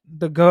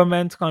the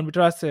governments can't be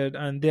trusted,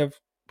 and they've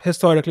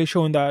historically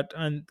shown that.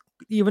 And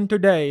even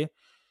today,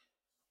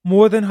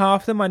 more than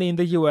half the money in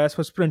the US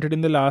was printed in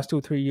the last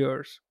 2, 3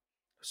 years.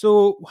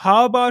 So,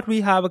 how about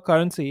we have a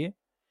currency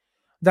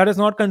that is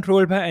not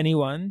controlled by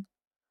anyone,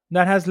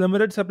 that has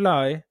limited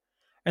supply,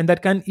 and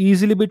that can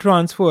easily be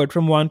transferred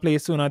from one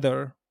place to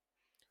another?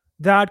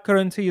 That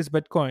currency is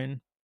Bitcoin.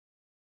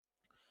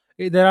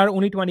 There are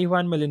only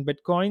 21 million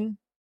Bitcoin.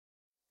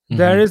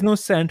 There Hmm. is no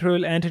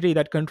central entity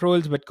that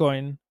controls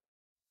Bitcoin.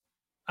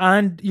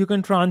 And you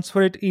can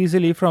transfer it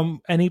easily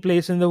from any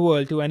place in the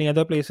world to any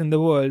other place in the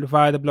world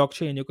via the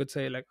blockchain, you could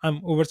say. Like,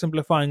 I'm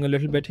oversimplifying a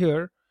little bit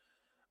here,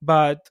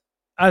 but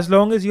as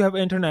long as you have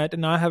internet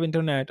and I have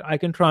internet, I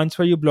can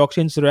transfer you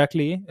blockchains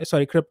directly,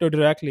 crypto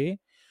directly,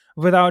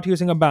 without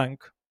using a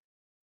bank.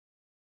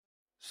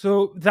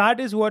 So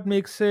that is what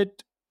makes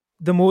it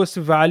the most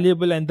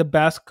valuable and the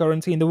best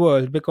currency in the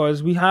world,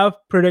 because we have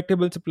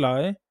predictable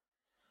supply.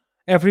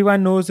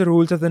 Everyone knows the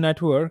rules of the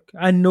network,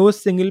 and no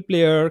single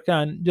player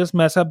can just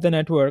mess up the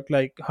network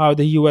like how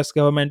the US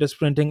government is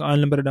printing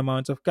unlimited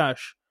amounts of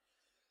cash.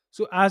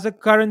 So, as a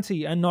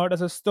currency and not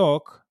as a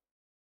stock,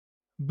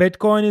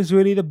 Bitcoin is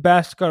really the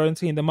best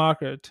currency in the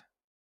market.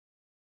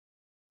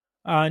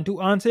 And to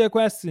answer your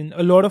question,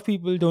 a lot of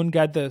people don't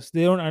get this.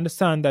 They don't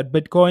understand that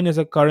Bitcoin is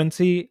a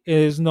currency, it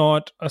is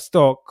not a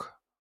stock.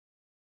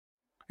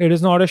 It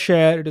is not a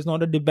share, it is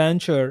not a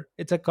debenture,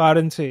 it's a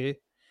currency.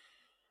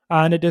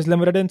 And it is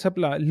limited in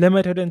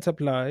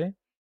supply,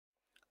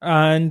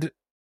 and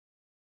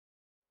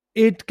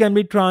it can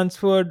be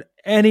transferred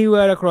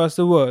anywhere across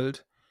the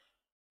world.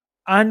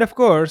 And of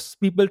course,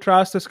 people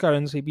trust this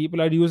currency.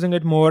 People are using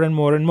it more and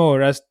more and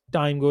more as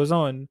time goes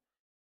on.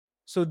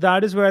 So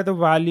that is where the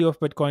value of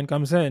Bitcoin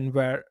comes in,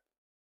 where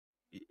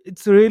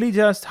it's really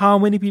just how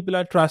many people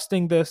are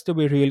trusting this to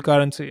be real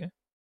currency.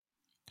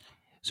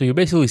 So you're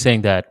basically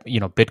saying that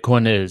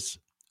Bitcoin is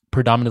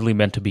predominantly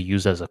meant to be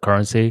used as a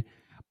currency,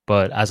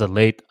 but as of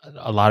late,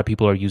 a lot of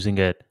people are using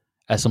it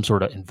as some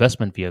sort of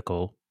investment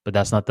vehicle. But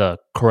that's not the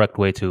correct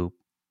way to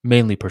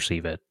mainly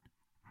perceive it.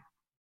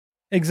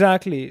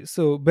 Exactly.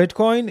 So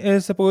Bitcoin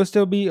is supposed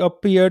to be a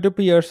peer to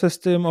peer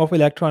system of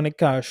electronic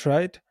cash,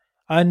 right?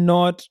 And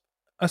not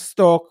a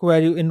stock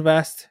where you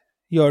invest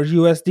your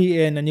USD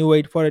in and you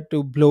wait for it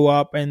to blow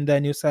up and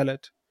then you sell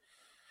it.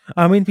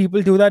 I mean,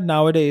 people do that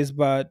nowadays,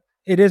 but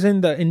it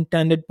isn't the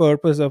intended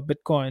purpose of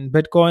Bitcoin.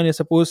 Bitcoin is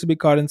supposed to be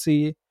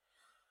currency,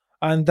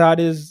 and that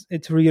is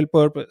its real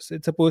purpose.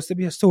 It's supposed to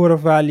be a store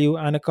of value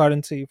and a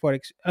currency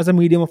as a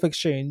medium of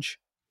exchange.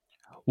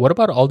 What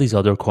about all these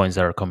other coins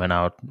that are coming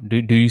out?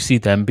 Do you see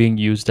them being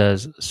used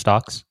as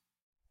stocks?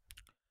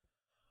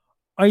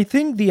 I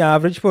think the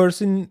average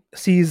person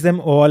sees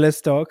them all as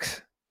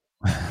stocks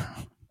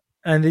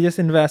and they just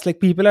invest. Like,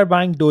 people are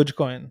buying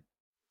Dogecoin,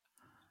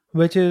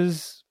 which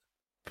is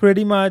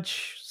pretty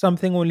much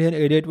something only an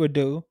idiot would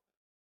do.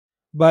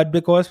 But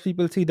because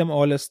people see them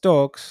all as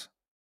stocks,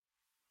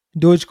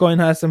 Dogecoin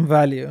has some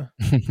value.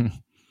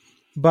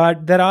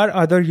 But there are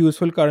other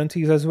useful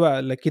currencies as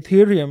well. Like,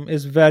 Ethereum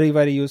is very,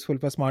 very useful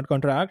for smart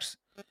contracts.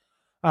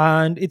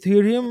 And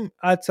Ethereum,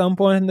 at some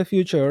point in the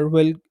future,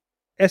 will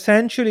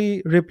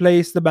essentially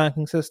replace the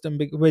banking system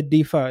with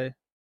DeFi.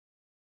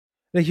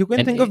 Like, you can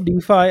and think of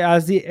DeFi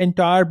as the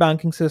entire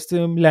banking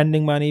system,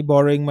 lending money,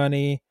 borrowing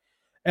money,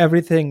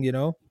 everything,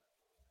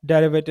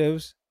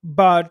 derivatives,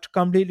 but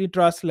completely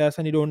trustless,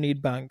 and you don't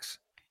need banks.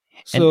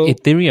 and So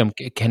Ethereum,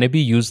 can it be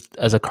used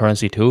as a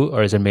currency too,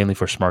 or is it mainly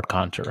for smart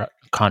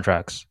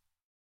contracts?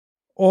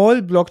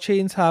 all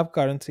blockchains have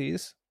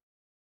currencies.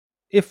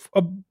 If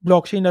a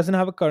blockchain doesn't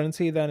have a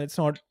currency, then it's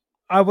not,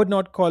 I would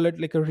not call it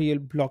like a real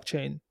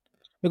blockchain.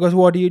 Because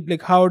what do you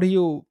like, how do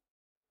you,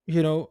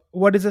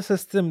 what is the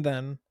system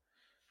then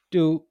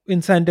to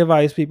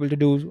incentivize people to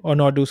do or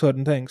not do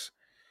certain things?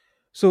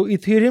 So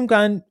Ethereum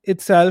can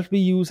itself be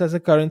used as a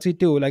currency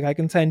too. Like I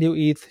can send you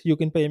ETH, you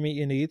can pay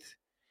me in ETH,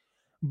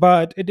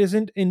 but it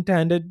isn't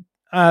intended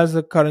as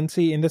a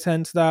currency in the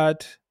sense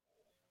that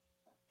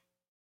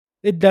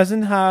it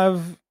doesn't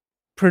have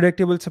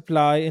predictable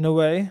supply in a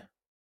way.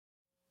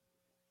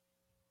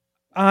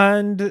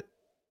 And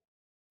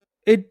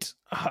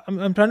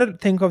I'm trying to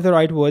think of the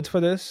right words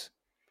for this.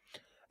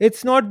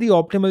 It's not the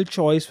optimal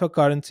choice for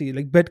currency.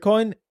 Like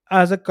Bitcoin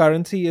as a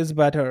currency is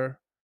better.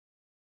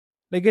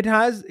 Like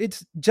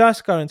it's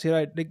just currency,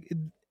 right?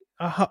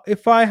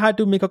 If I had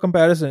to make a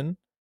comparison,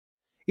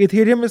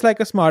 Ethereum is like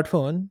a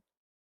smartphone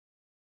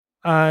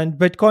and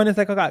Bitcoin is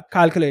like a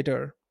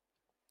calculator.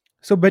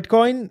 So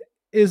Bitcoin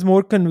is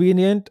more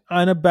convenient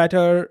and a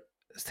better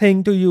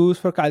thing to use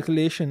for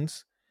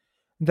calculations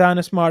than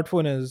a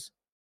smartphone is.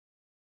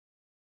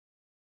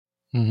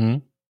 Hmm.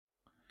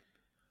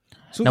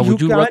 So Now, you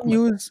would you can recommend?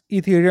 use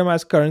Ethereum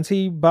as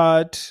currency,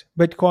 but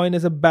Bitcoin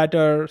is a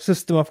better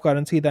system of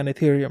currency than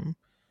Ethereum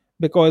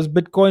because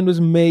Bitcoin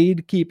was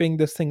made keeping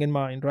this thing in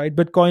mind, right?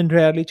 Bitcoin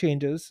rarely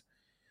changes.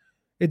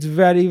 It's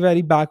very,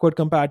 very backward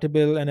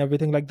compatible and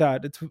everything like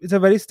that. It's a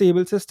very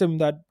stable system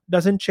that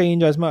doesn't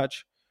change as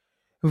much.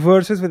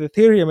 Versus with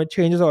Ethereum, it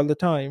changes all the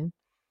time.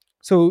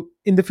 So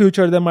in the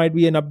future, there might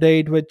be an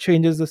update which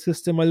changes the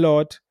system a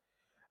lot,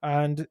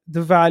 and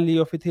the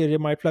value of Ethereum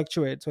might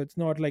fluctuate. So it's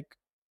not like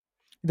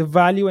the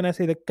value when I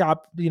say the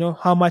cap,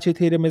 how much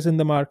Ethereum is in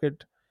the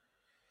market,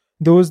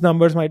 those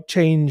numbers might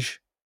change.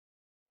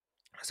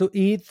 So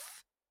ETH,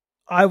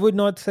 I would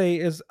not say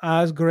is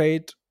as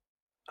great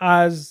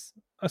as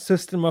a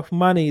system of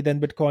money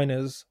than Bitcoin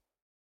is.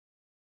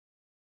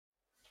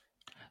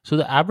 So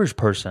the average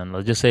person,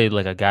 let's just say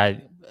like a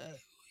guy.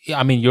 Yeah,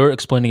 I mean, you're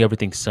explaining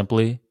everything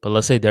simply, but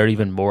let's say they're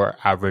even more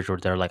average, or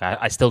they're like,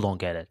 I still don't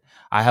get it.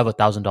 I have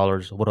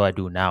 $1,000. What do I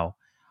do now?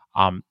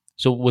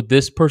 So would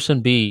this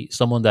person be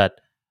someone that,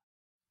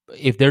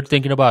 if they're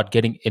thinking about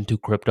getting into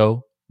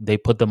crypto, they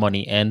put the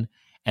money in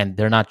and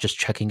they're not just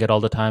checking it all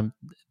the time?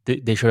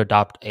 They should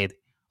adopt a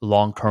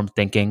long term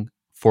thinking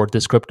for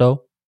this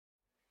crypto.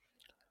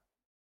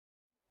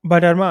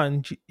 But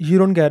Arman, you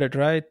don't get it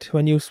right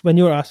when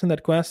you're asking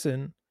that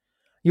question.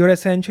 You're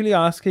essentially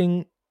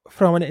asking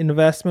from an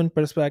investment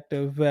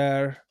perspective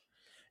where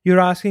you're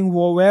asking,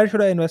 well, where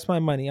should I invest my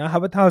money? I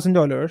have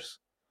 $1,000.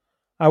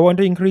 I want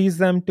to increase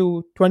them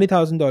to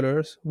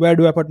 $20,000. Where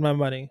do I put my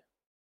money?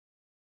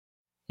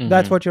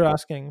 That's Hmm. what you're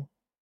asking.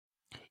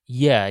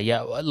 Yeah,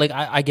 yeah. Like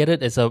I get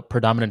it. It's a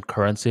predominant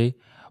currency,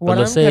 but What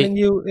let's I'm say. telling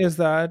you is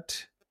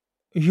that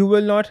you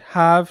will not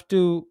have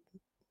to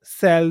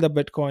sell the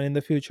Bitcoin in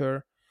the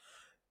future.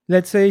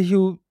 Let's say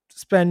you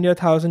spend your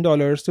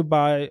 $1,000 to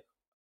buy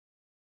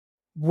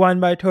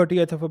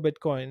 1/30th of a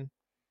Bitcoin.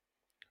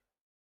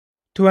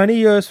 20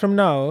 years from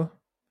now,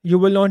 you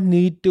will not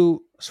need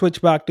to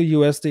switch back to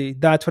USD.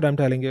 That's what I'm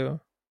telling you.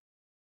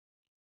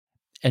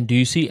 And do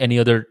you see any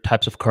other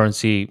types of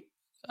currency,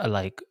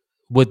 like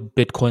with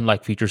Bitcoin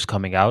like features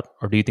coming out,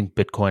 or do you think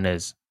Bitcoin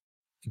is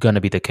going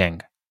to be the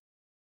king?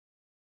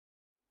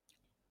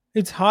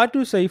 It's hard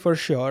to say for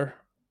sure.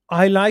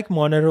 I like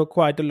Monero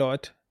quite a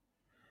lot.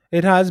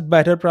 It has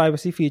better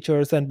privacy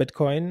features than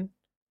Bitcoin,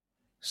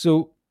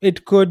 so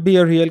it could be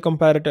a real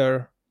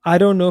competitor. I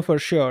don't know for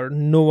sure.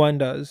 No one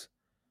does.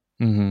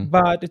 Hmm.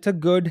 But it's a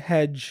good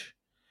hedge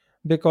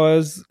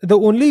because the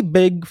only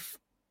big,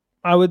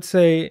 I would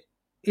say,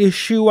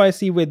 issue I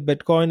see with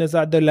Bitcoin is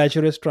that the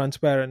ledger is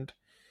transparent.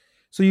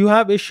 So you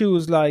have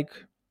issues like,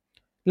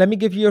 let me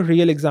give you a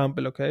real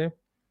example, okay?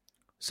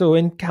 So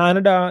in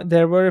Canada,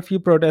 there were a few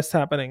protests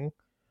happening,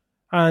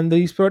 and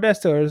these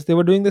protesters, they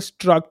were doing this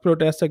truck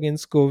protest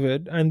against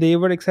COVID, and they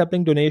were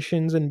accepting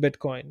donations in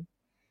Bitcoin.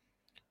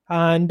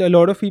 And a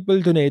lot of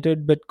people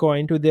donated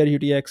Bitcoin to their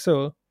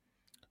UTXO,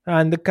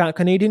 and the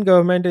Canadian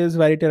government is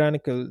very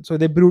tyrannical, so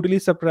they brutally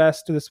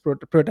suppressed this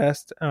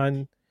protest,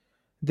 and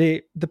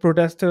the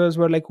protesters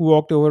were like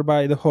walked over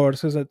by the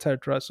horses,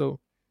 etc. So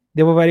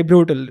they were very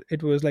brutal.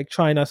 It was like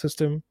China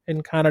system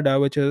in Canada,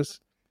 which is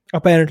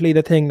apparently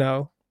the thing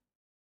now.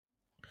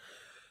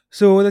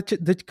 So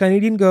the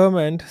Canadian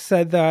government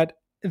said that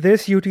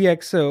this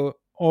UTXO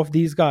of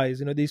these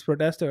guys, these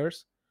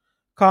protesters,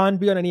 can't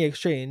be on any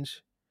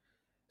exchange.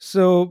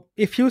 So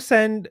if you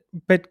send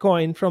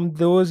Bitcoin from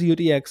those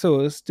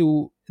UTXOs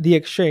to the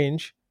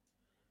exchange,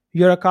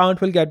 your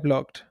account will get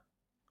blocked.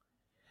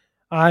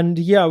 And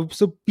yeah,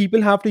 so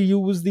people have to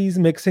use these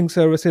mixing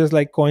services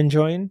like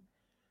CoinJoin.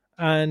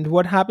 And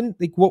what happened,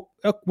 like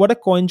what a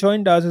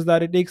CoinJoin does is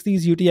that it takes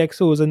these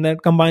UTXOs and then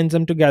combines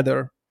them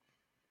together.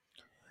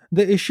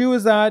 The issue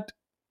is that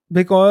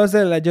because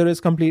the ledger is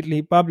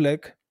completely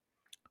public,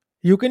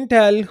 you can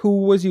tell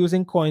who was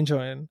using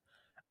CoinJoin.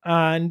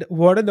 And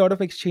what a lot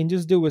of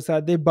exchanges do is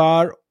that they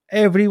bar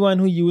everyone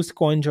who used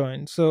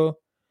CoinJoin. So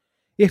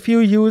if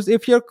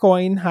your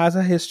coin has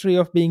a history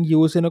of being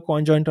used in a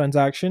CoinJoin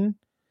transaction,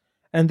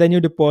 and then you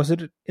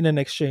deposit it in an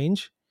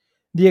exchange,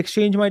 the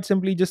exchange might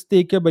simply just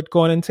take your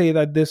Bitcoin and say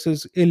that this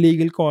is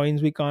illegal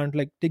coins. We can't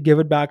like to give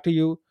it back to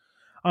you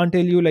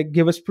until you like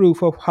give us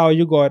proof of how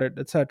you got it,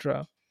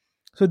 etc.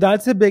 So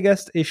that's the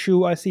biggest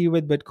issue I see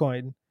with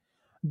Bitcoin,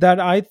 that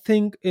I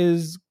think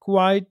is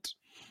quite,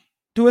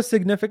 to a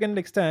significant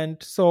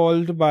extent,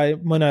 solved by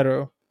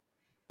Monero.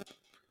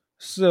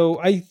 So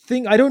I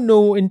think, I don't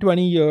know in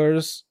 20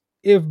 years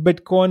if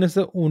Bitcoin is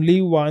the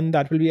only one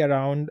that will be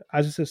around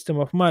as a system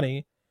of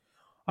money.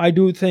 I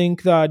do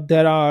think that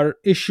there are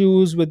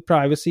issues with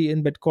privacy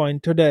in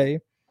Bitcoin today,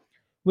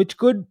 which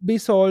could be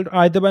solved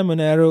either by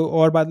Monero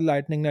or by the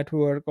Lightning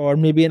Network, or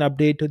maybe an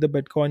update to the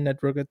Bitcoin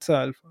network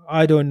itself.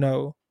 I don't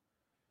know.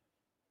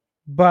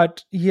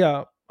 But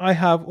yeah, I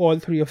have all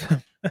three of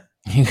them.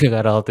 You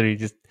got all three.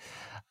 Just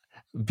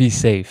be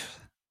safe.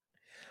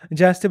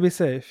 Just to be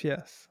safe,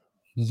 yes.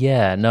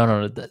 Yeah, no,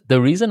 no. No.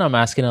 The reason I'm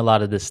asking a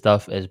lot of this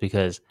stuff is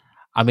because,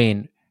 I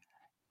mean,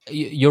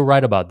 you're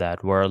right about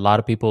that, where a lot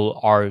of people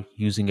are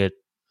using it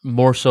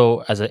more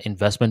so as an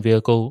investment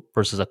vehicle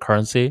versus a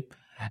currency.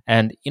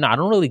 And, I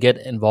don't really get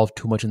involved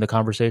too much in the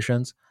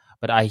conversations,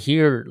 but I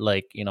hear,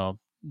 like,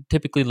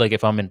 typically, like,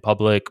 if I'm in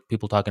public,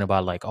 people talking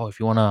about, like, oh, if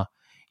you want to,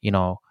 you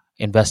know,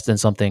 invest in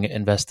something,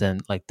 invest in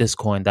like this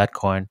coin, that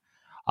coin.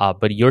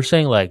 But you're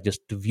saying, like,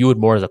 just to view it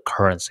more as a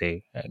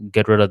currency, and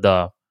get rid of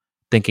the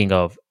thinking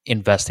of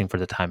investing for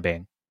the time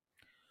being.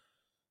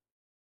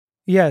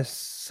 Yes,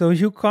 so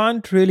you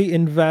can't really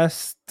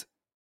invest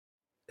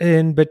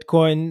in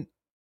Bitcoin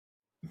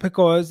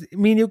because, I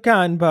mean, you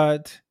can,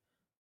 but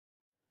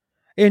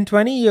in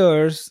 20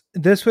 years,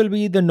 this will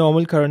be the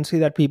normal currency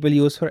that people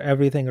use for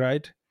everything,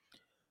 right?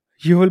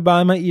 You will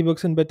buy my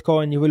ebooks in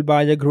Bitcoin, you will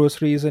buy your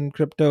groceries in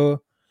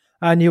crypto,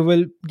 and you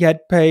will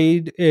get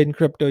paid in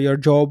crypto. Your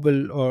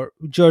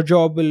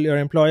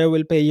employer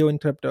will pay you in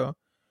crypto.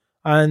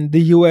 And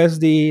the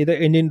USD,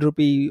 the Indian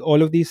rupee,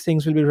 all of these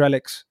things will be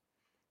relics.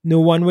 No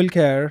one will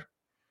care.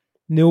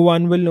 No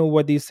one will know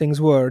what these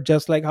things were,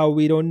 just like how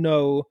we don't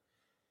know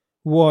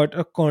what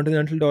a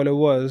continental dollar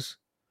was.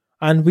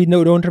 And we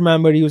don't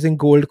remember using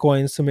gold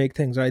coins to make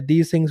things, right?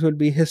 These things will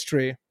be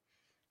history.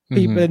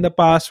 People Hmm. in the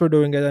past were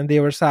doing it and they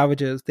were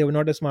savages. They were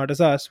not as smart as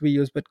us. We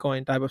use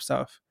Bitcoin type of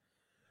stuff.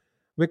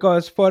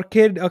 Because for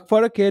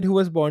a kid who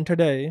was born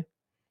today,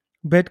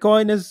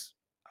 Bitcoin is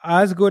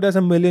as good as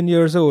 1,000,000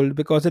 years old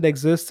because it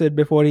existed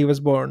before he was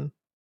born.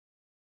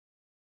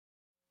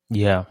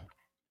 Yeah.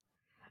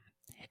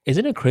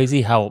 Isn't it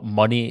crazy how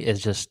money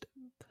is just,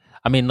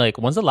 I mean, like,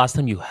 when's the last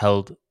time you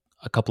held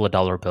a couple of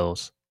dollar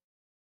bills?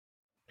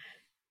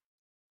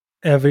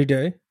 Every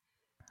day.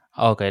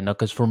 Okay, no,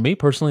 because for me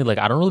personally, like,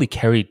 I don't really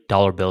carry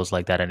dollar bills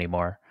like that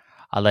anymore.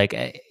 I like,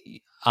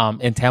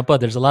 in Tampa,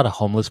 there's a lot of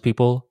homeless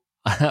people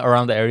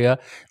around the area.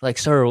 Like,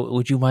 sir,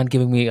 would you mind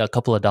giving me a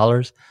couple of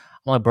dollars?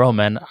 I'm like, bro,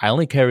 man, I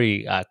only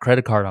carry a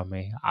credit card on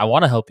me. I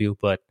want to help you,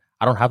 but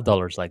I don't have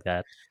dollars like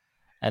that.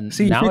 And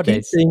See, if you keep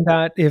nowadays, saying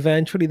that,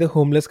 eventually the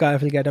homeless guy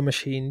will get a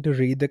machine to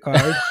read the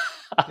card.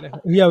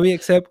 Yeah, we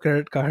accept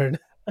credit card.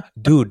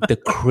 dude, the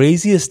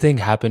craziest thing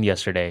happened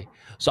yesterday.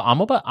 So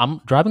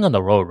I'm driving on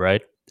the road,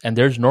 right? And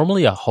there's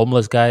normally a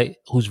homeless guy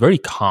who's very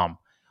calm,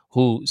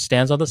 who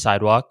stands on the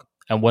sidewalk,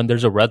 and when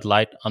there's a red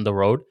light on the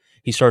road,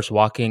 he starts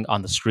walking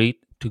on the street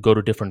to go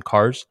to different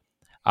cars,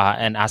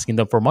 and asking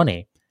them for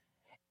money.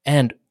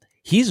 And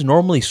he's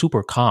normally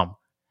super calm.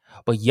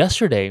 But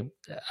yesterday,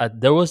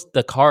 there was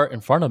the car in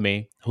front of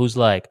me who's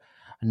like,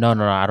 no,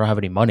 no, no, I don't have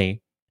any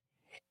money.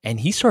 And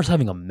he starts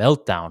having a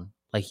meltdown.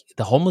 Like,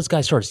 the homeless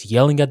guy starts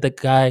yelling at the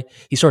guy.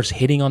 He starts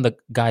hitting on the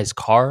guy's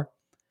car.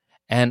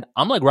 And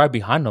I'm like right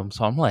behind him.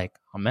 So I'm like,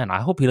 oh man,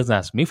 I hope he doesn't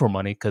ask me for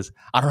money because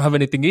I don't have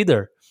anything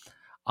either.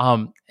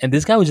 And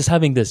this guy was just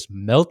having this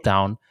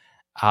meltdown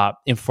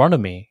in front of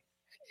me.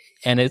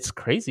 And it's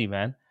crazy,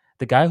 man.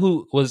 The guy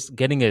who was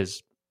getting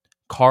his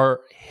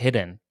car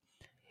hidden,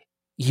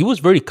 he was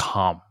very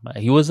calm.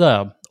 He was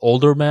a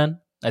older man.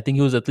 I think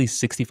he was at least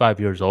 65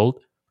 years old.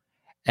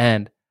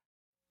 And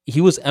he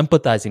was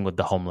empathizing with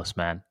the homeless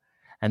man.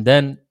 And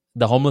then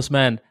the homeless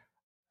man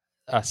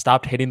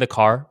stopped hitting the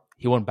car.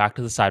 He went back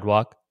to the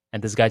sidewalk,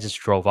 and this guy just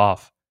drove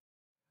off.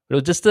 It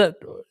was just a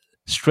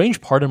strange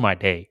part of my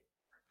day.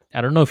 I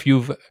don't know if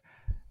you've,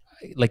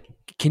 like,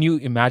 can you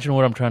imagine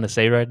what I'm trying to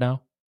say right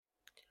now?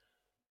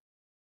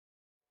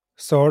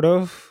 Sort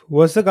of.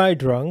 Was the guy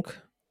drunk?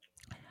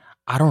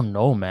 I don't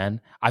know, man.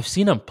 I've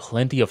seen him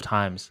plenty of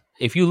times.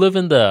 If you live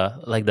in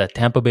the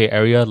Tampa Bay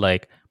area,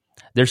 like,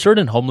 there's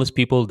certain homeless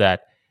people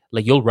that,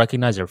 like, you'll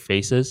recognize their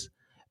faces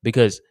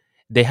because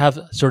they have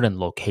certain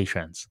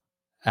locations.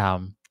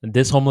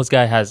 This homeless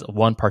guy has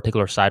one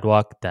particular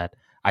sidewalk that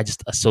I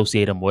just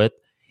associate him with.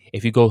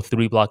 If you go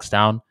 3 blocks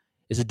down,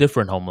 it's a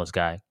different homeless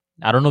guy.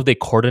 I don't know if they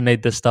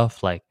coordinate this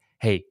stuff. Like,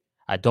 hey,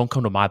 don't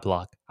come to my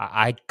block.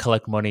 I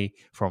collect money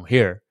from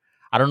here.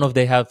 I don't know if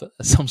they have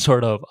some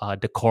sort of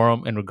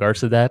decorum in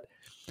regards to that.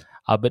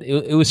 But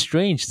it was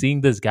strange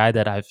seeing this guy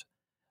that I've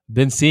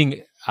been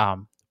seeing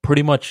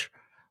pretty much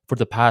for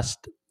the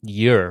past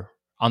year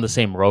on the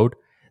same road,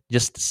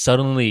 just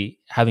suddenly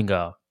having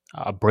a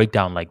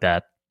breakdown like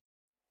that.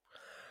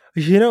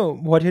 You know,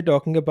 what you're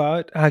talking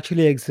about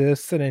actually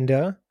exists in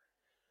India,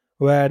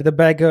 where the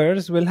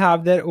beggars will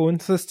have their own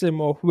system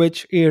of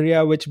which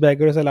area which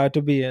beggar is allowed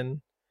to be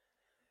in.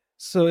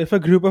 So if a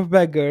group of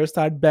beggars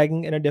start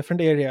begging in a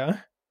different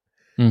area,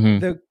 Hmm.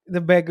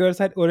 the beggars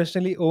that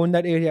originally owned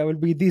that area will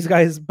beat these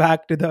guys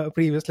back to the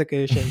previous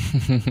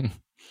location.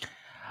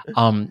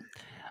 um,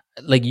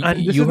 like And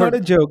this you is not heard. a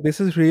joke. This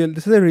is real.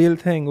 This is a real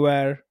thing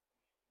where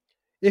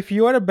if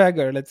you are a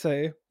beggar, let's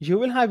say, you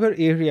will have your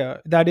area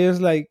that is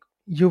like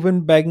you've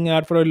been begging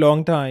at for a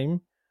long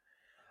time.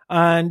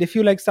 And if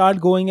you like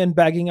start going and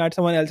begging at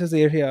someone else's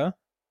area,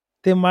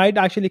 they might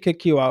actually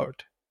kick you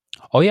out.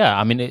 Oh yeah,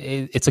 I mean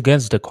it's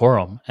against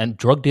decorum, and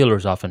drug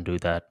dealers often do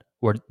that,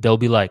 where they'll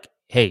be like,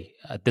 "Hey,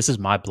 this is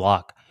my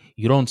block.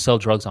 You don't sell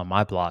drugs on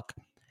my block."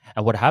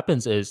 And what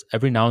happens is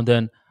every now and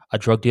then a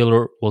drug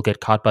dealer will get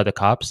caught by the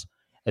cops,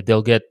 and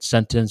they'll get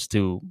sentenced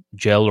to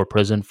jail or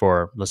prison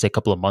for, let's say, a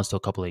couple of months to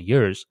a couple of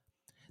years.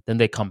 Then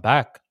they come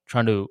back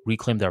trying to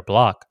reclaim their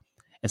block,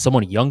 and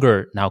someone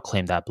younger now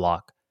claim that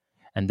block.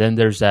 And then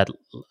there's that,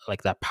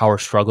 like, that power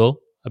struggle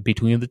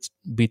between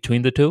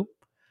the two,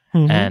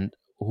 Hmm. and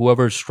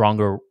whoever's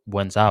stronger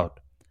wins out.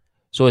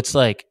 So it's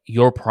like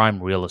your prime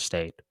real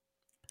estate.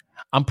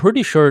 I'm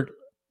pretty sure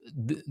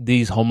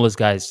these homeless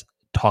guys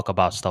talk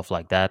about stuff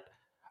like that,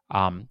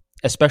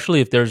 especially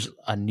if there's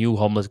a new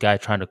homeless guy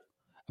trying to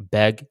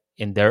beg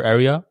in their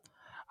area.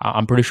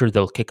 I'm pretty sure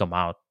they'll kick him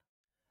out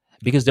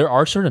because there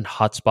are certain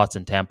hotspots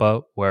in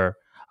Tampa where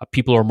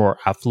people are more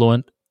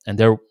affluent and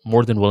they're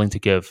more than willing to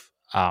give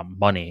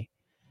money.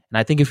 And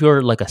I think if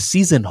you're like a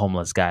seasoned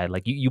homeless guy,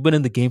 like you've been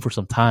in the game for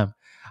some time,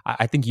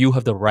 I think you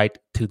have the right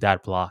to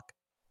that block.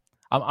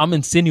 I'm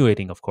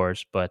insinuating, of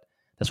course, but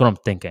that's what I'm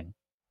thinking.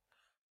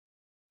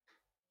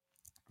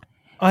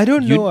 I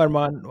don't know, You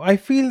Arman. I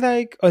feel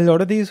like a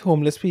lot of these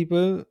homeless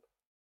people,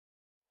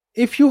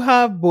 if you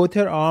have both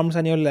your arms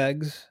and your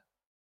legs,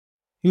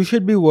 you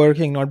should be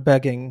working, not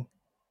begging.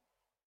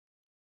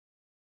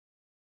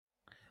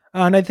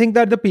 And I think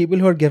that the people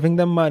who are giving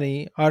them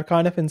money are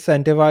kind of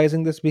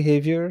incentivizing this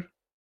behavior.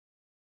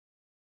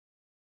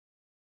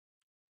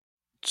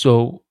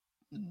 so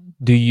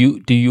do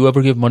you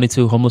ever give money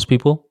to homeless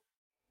people?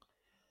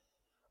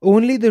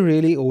 Only the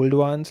really old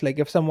ones, like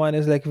if someone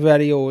is like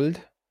very old,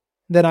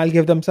 then I'll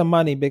give them some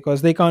money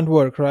because they can't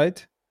work,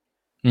 right?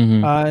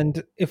 Hmm.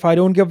 And if I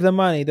don't give them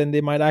money, then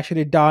they might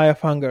actually die of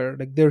hunger.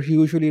 Like they're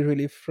usually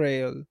really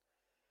frail.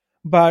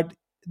 But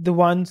the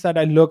ones that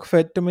I look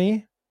fit to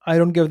me, I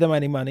don't give them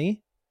any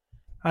money.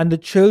 And the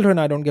children,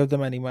 I don't give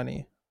them any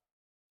money.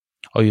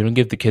 Oh, you don't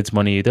give the kids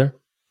money either?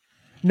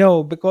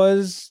 No,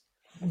 because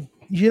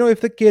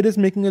if the kid is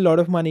making a lot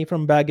of money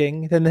from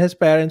begging, then his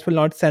parents will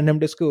not send him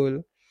to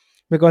school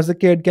because the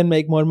kid can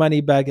make more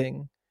money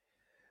begging.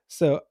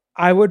 So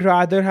I would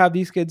rather have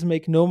these kids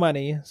make no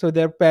money. So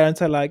their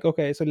parents are like,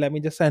 okay, so let me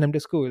just send him to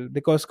school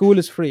because school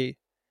is free.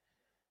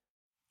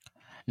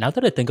 Now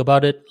that I think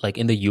about it, like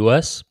in the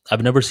US,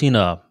 I've never seen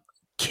a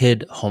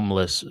kid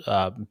homeless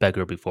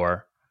beggar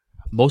before.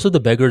 Most of the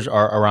beggars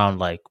are around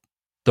like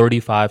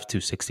 35 to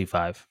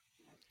 65.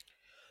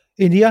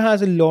 India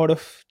has a lot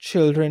of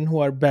children who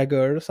are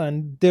beggars,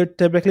 and they're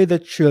typically the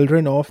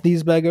children of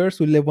these beggars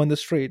who live on the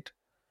street.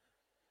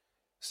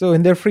 So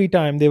in their free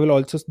time, they will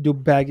also do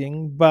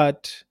begging.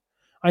 But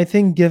I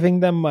think giving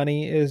them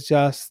money is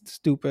just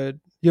stupid.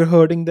 You're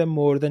hurting them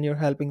more than you're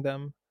helping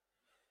them.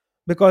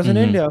 Because in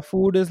Hmm. India,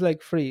 food is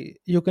like free.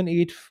 You can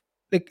eat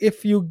like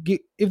if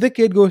the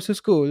kid goes to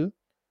school,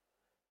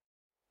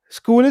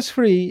 school is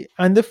free,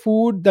 and the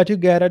food that you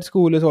get at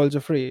school is also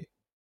free.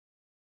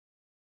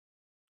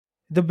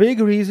 The big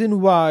reason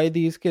why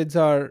these kids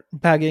are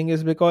begging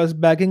is because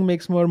begging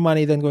makes more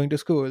money than going to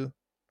school.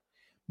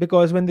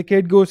 Because when the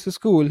kid goes to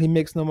school, he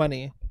makes no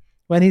money.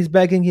 When he's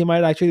begging, he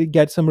might actually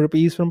get some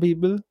rupees from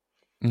people,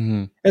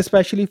 Hmm.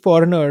 especially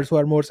foreigners who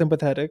are more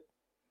sympathetic.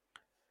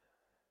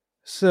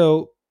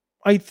 So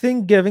I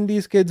think giving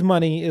these kids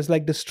money is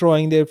like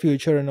destroying their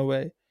future in a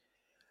way.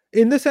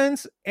 In the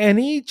sense,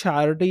 any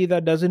charity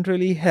that doesn't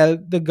really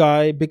help the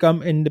guy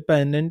become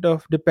independent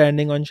of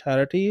depending on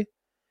charity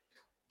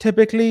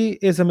typically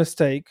is a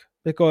mistake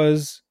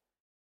because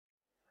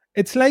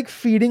it's like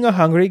feeding a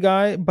hungry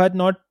guy but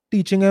not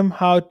teaching him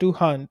how to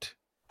hunt.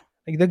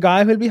 Like the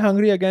guy will be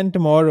hungry again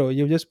tomorrow.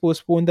 You just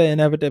postpone the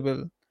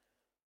inevitable.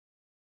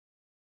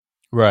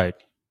 Right.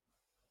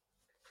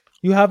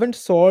 You haven't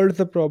solved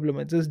the problem,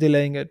 it's just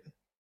delaying it.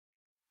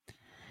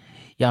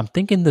 Yeah, I'm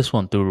thinking this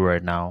one through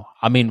right now.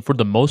 I mean, for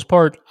the most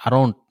part, I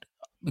don't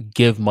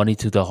give money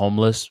to the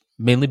homeless,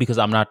 mainly because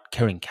I'm not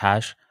carrying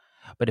cash.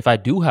 But if I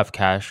do have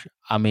cash,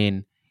 I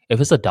mean,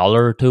 if it's a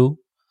dollar or two,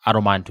 I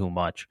don't mind too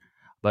much.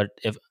 But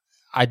if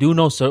I do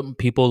know certain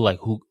people like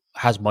who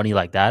has money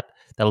like that,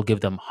 that'll give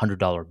them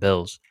 $100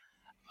 bills.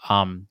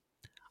 Um,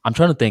 I'm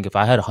trying to think if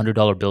I had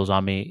 $100 bills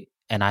on me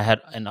and I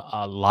had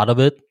a lot of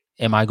it,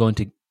 am I going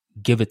to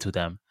give it to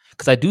them?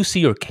 Because I do see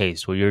your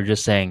case where you're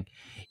just saying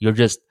you're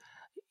just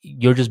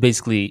you're just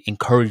basically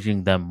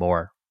encouraging them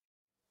more.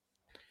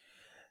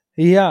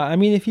 Yeah, I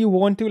mean, if you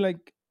want to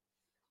like,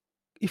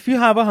 if you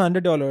have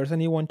 $100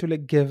 and you want to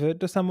like give it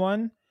to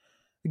someone,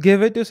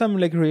 give it to some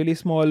like really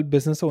small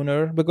business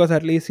owner because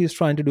at least he's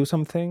trying to do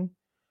something,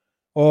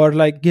 or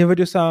like give it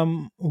to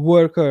some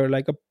worker,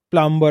 like a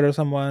plumber or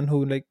someone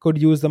who like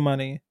could use the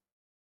money,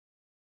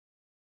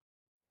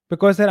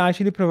 because they're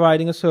actually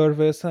providing a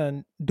service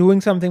and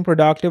doing something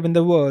productive in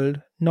the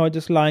world, not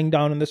just lying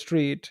down on the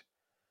street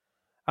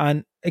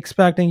and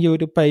expecting you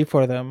to pay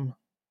for them.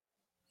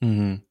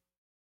 Hmm.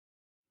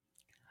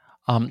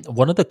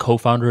 One of the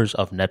co-founders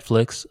of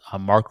Netflix,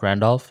 Mark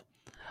Randolph,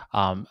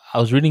 I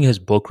was reading his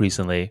book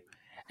recently,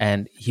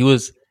 and he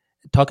was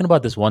talking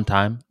about this one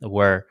time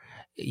where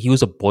he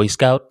was a Boy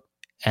Scout,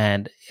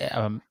 and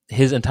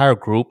his entire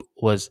group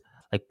was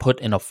like put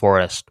in a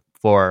forest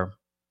for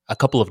a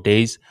couple of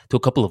days to a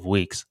couple of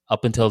weeks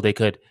up until they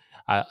could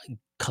uh,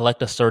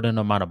 collect a certain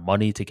amount of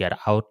money to get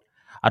out.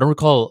 I don't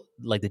recall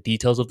like the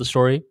details of the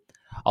story.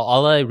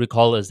 All I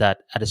recall is that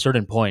at a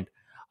certain point,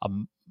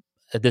 um,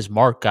 this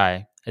Mark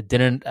guy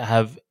didn't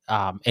have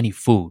any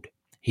food.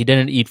 He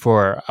didn't eat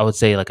for, I would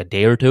say, like a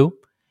day or two.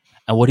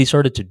 And what he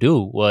started to do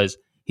was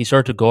he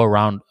started to go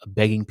around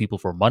begging people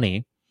for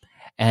money,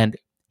 and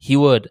he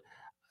would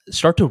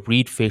start to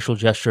read facial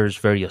gestures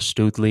very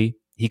astutely.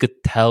 He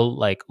could tell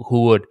like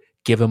who would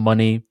give him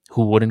money,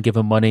 who wouldn't give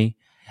him money,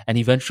 and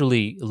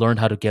eventually learned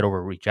how to get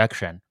over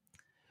rejection.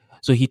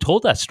 So he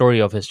told that story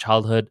of his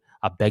childhood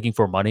begging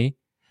for money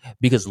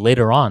because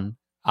later on,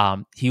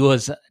 he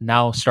was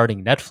now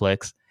starting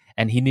Netflix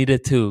and he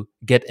needed to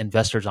get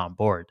investors on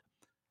board.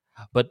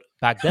 But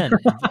back then,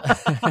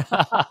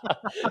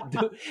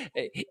 dude,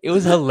 it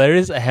was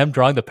hilarious him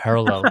drawing the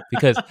parallel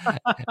because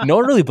no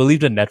one really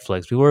believed in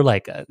Netflix. We were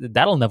like,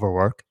 that'll never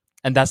work.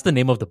 And that's the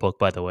name of the book,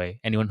 by the way.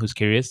 Anyone who's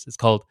curious, it's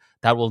called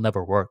That Will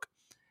Never Work.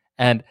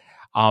 And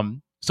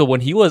so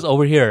when he was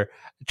over here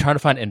trying to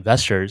find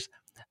investors,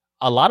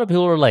 a lot of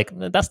people were like,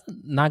 that's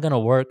not gonna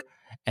work.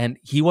 And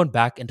he went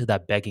back into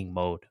that begging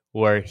mode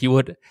where he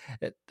would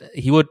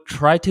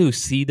try to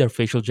see their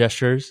facial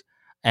gestures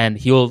and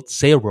he'll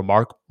say a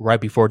remark right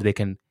before they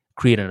can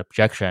create an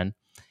objection.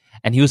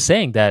 And he was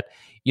saying that,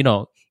 you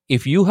know,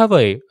 if you have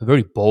a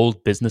very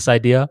bold business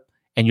idea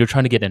and you're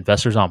trying to get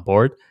investors on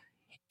board,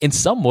 in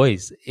some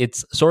ways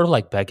it's sort of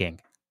like begging.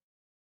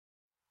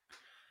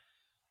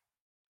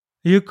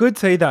 You could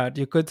say that.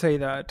 You could say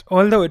that.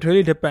 Although it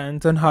really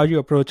depends on how you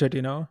approach it.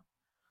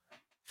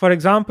 For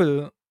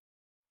example,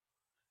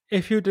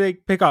 if you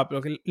take pick up,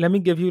 okay, let me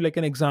give you like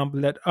an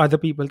example that other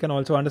people can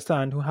also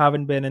understand who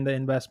haven't been in the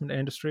investment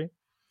industry.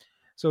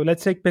 So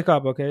let's take pick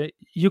up, okay?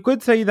 You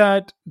could say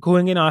that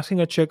going and asking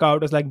a chick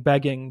out is like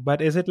begging,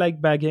 but is it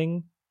like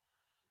begging?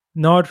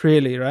 Not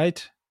really,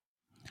 right?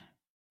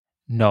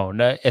 No,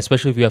 no,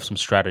 especially if you have some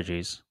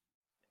strategies.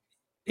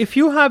 If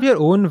you have your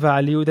own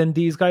value, then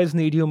these guys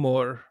need you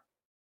more.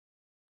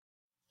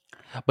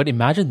 But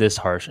imagine this,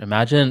 Harsh.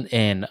 Imagine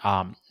in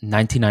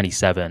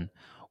 1997,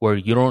 where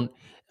you don't,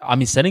 I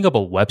mean, setting up a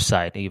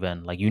website,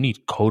 even like you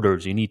need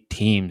coders, you need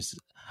teams.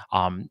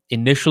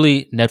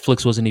 Initially,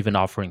 Netflix wasn't even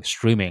offering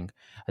streaming,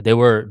 they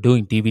were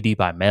doing DVD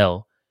by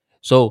mail.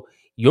 So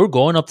you're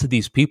going up to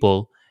these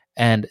people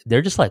and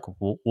they're just like,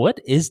 What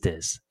is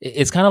this?"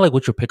 It's kind of like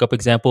with your pickup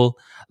example.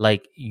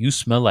 Like, you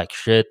smell like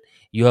shit,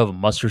 you have a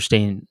mustard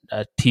stain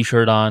t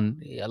shirt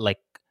on, like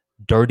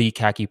dirty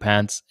khaki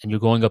pants, and you're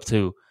going up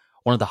to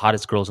one of the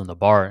hottest girls in the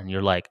bar and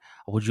you're like,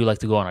 would you like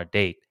to go on a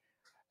date?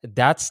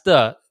 That's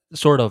the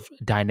sort of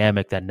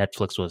dynamic that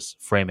Netflix was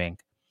framing.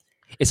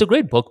 It's a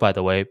great book, by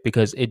the way,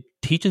 because it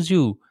teaches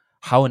you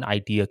how an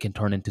idea can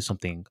turn into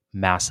something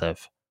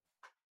massive.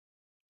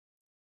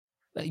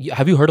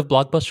 Have you heard of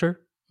Blockbuster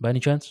by any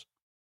chance?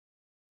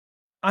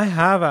 I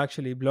have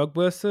actually.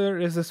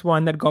 Blockbuster is this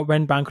one that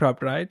went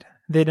bankrupt, right?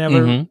 They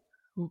never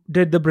Hmm.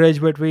 did the bridge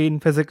between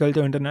physical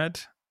to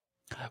internet.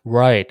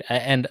 Right.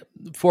 And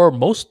for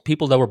most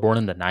people that were born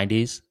in the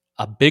 90s,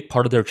 a big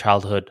part of their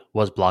childhood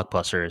was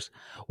blockbusters,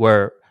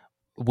 where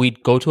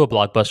we'd go to a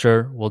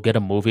blockbuster, we'll get a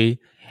movie,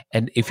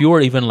 and if you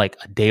were even like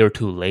a day or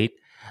two late,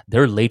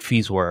 their late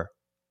fees were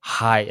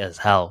high as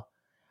hell.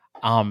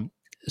 Um,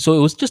 so it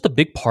was just a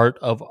big part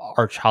of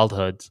our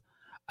childhoods.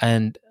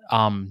 And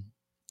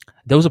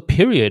there was a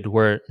period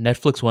where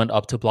Netflix went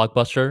up to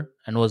Blockbuster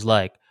and was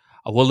like,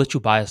 we'll let you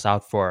buy us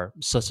out for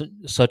such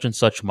and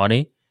such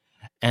money,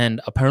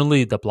 and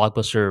apparently the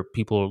Blockbuster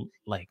people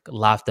like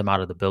laughed them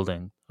out of the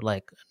building.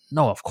 Like,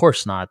 no, of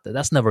course not.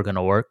 That's never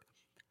gonna work.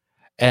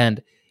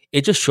 And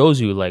it just shows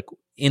you like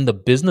in the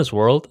business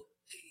world,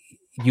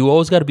 you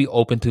always got to be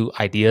open to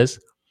ideas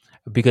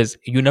because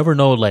you never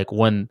know like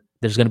when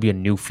there's gonna be a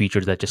new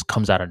feature that just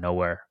comes out of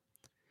nowhere.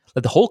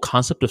 Like the whole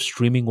concept of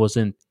streaming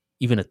wasn't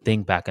even a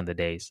thing back in the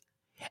days.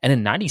 And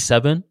in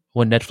 '97,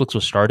 when Netflix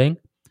was starting,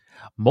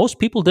 most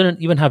people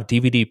didn't even have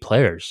DVD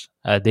players.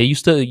 They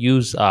used to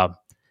use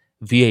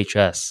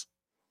VHS.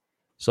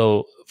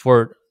 So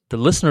for the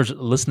listeners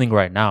listening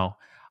right now,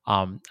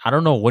 I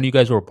don't know when you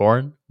guys were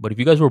born, but if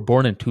you guys were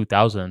born in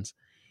 2000s,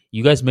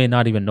 you guys may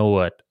not even know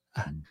what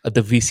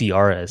the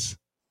VCR is.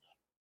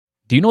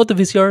 Do you know what the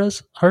VCR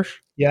is, Harsh?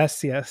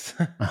 Yes, yes.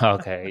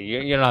 Okay,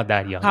 you're not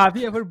that young. Have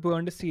you ever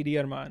burned a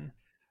CD, man?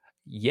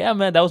 Yeah,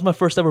 man, that was my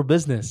first ever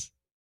business.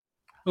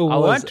 Oh, I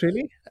was, what?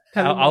 Really?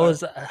 Tell I, me I more.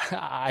 was,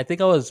 I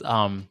think I was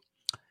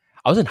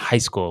in high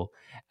school,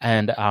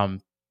 and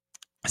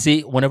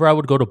See, whenever I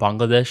would go to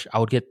Bangladesh, I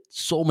would get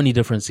so many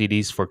different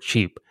CDs for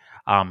cheap,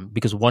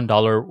 because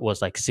 $1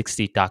 was like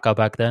 60 taka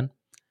back then,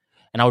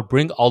 and I would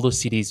bring all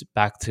those CDs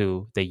back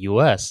to the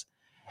US.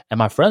 And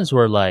my friends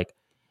were like,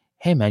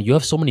 "Hey, man, you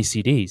have so many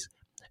CDs.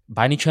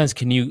 By any chance,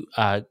 can you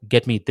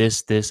get me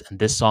this, and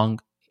this song,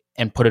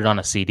 and put it on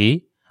a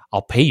CD?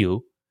 I'll pay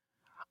you."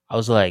 I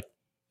was like,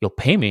 "You'll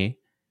pay me?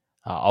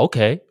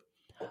 Okay."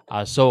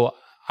 So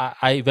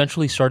I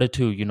eventually started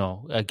to,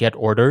 get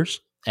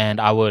orders, and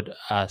I would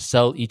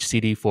sell each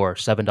CD for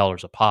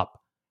 $7 a pop.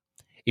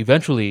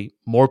 Eventually,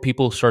 more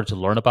people started to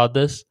learn about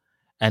this,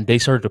 and they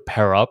started to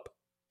pair up,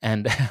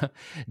 and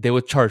they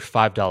would charge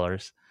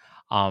 $5.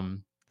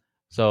 Um,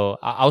 so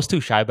I was too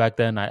shy back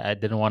then. I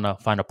didn't want to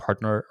find a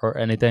partner or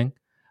anything.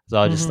 So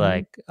I was just Mm-hmm.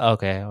 like,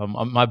 okay,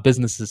 my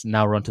business is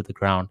now run to the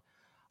ground.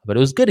 But it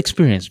was a good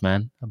experience,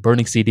 man.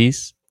 Burning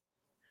CDs.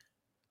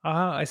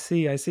 Ah, I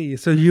see, I see.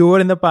 So you were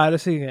in the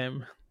piracy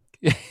game.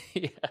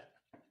 Yeah.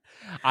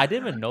 I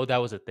didn't even know that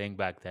was a thing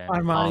back then.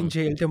 Arman in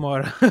jail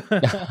tomorrow.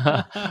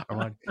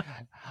 Around-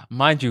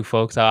 mind you,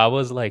 folks, I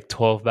was like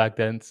 12 back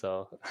then.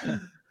 So,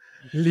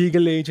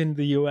 Legal age in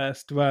the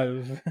US,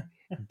 12.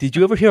 did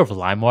you ever hear of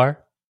LimeWire?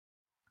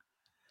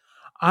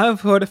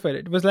 I've heard of it.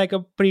 It was like a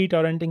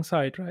pre-torrenting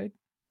site, right?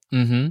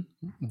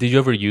 Mm-hmm. Did you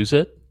ever use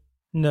it?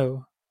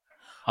 No.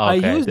 I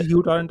Okay. used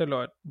uTorrent a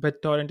lot,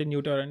 BitTorrent and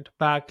uTorrent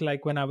back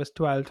like when I was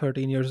 12,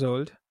 13 years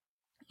old,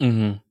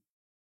 Mm-hmm.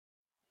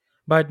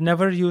 but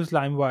never used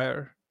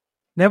LimeWire.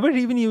 Never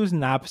even used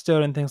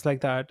Napster and things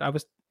like that. I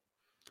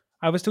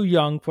was too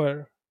young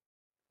for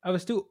I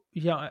was too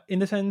young in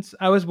the sense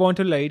I was born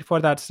too late for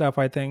that stuff,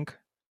 I think.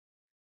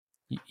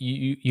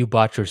 You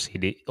bought your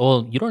CD.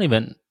 Well, you don't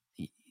even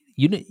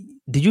you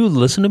did you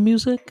listen to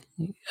music?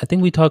 I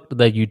think we talked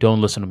that you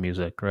don't listen to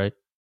music, right?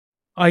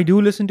 I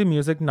do listen to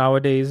music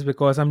nowadays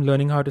because I'm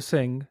learning how to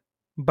sing,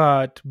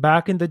 but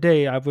back in the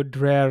day I would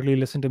rarely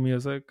listen to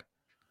music.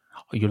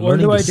 You're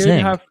learning Although to I did sing.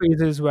 have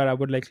phases where I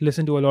would like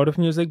listen to a lot of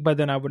music, but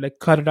then I would like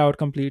cut it out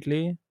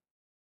completely.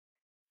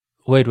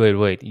 Wait.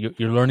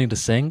 You're learning to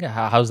sing?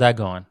 How's that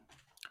going?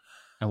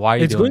 And why are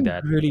you It's doing going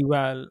that? really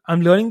well.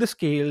 I'm learning the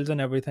scales and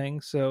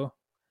everything. So,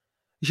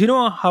 you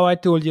know how I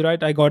told you,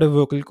 right? I got a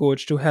vocal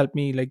coach to help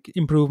me like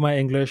improve my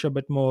English a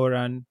bit more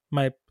and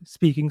my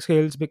speaking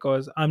skills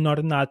because I'm not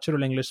a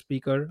natural English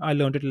speaker. I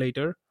learned it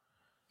later.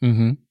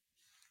 Mm-hmm.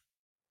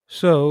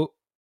 So,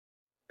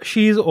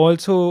 she's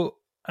also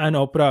an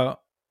opera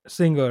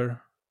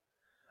singer.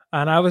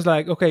 And I was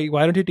like, okay,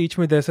 why don't you teach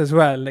me this as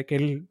well? Like,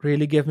 it'll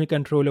really give me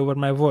control over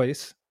my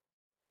voice.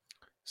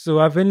 So,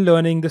 I've been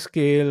learning the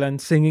scale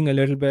and singing a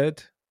little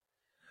bit.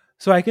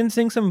 So, I can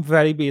sing some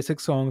very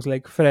basic songs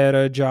like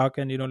Frere, Jack,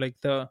 and like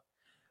the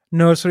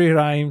nursery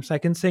rhymes. I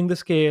can sing the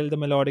scale, the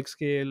melodic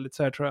scale,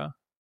 etc.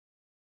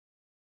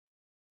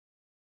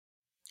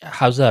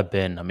 How's that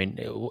been? I mean,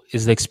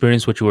 is the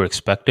experience what you were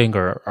expecting,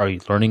 or are you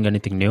learning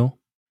anything new?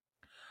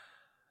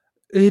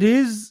 It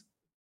is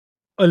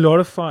a lot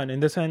of fun in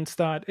the sense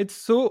that it's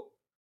so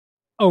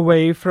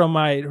away from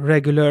my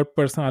regular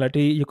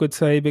personality, you could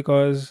say,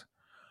 because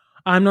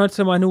I'm not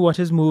someone who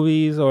watches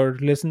movies or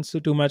listens to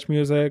too much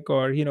music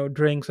or,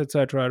 drinks,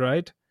 etc.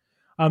 Right?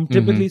 I'm Mm-hmm.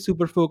 typically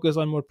super focused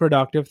on more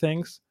productive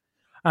things.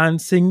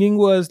 And singing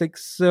was like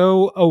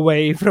so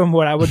away from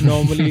what I would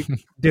normally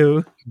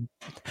do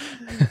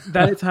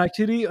that it's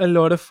actually a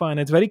lot of fun.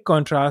 It's very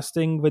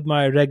contrasting with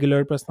my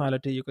regular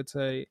personality, you could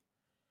say.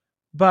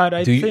 But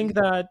I Do think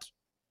you that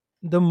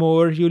the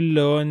more you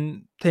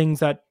learn things,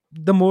 that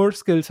the more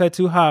skill sets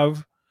you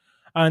have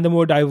and the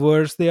more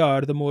diverse they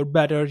are, the more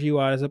better you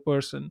are as a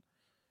person.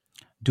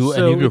 do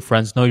any of So your it's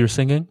friends know you're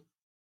singing?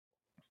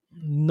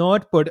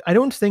 not put, I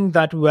don't sing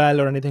that well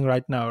or anything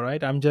right now,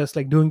 right? I'm just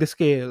like doing the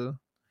scale.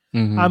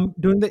 Mm-hmm. I'm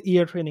doing the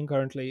ear training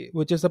currently,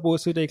 which is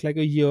supposed to take like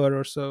a year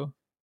or so.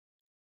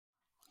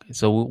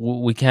 So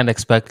we can't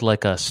expect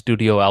like a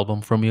studio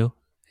album from you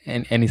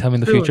anytime in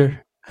the Soon.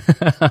 future.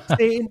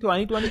 Say in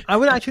 2020, I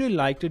would actually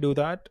like to do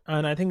that.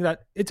 And I think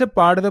that it's a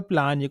part of the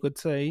plan, you could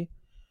say,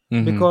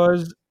 Mm-hmm.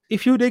 because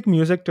if you take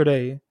music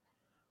today,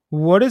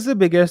 what is the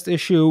biggest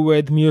issue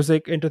with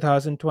music in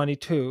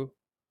 2022?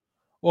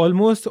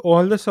 Almost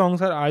all the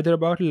songs are either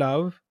about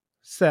love,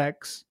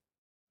 sex,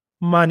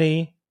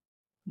 money,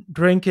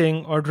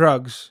 drinking, or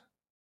drugs.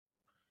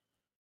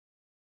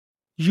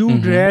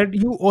 Mm-hmm.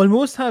 You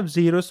almost have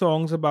zero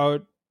songs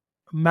about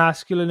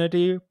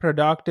masculinity,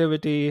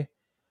 productivity,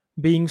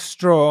 being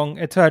strong,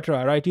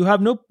 etc. Right? You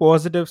have no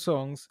positive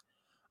songs.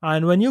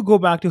 And when you go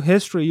back to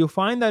history, you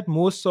find that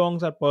most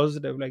songs are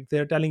positive. Like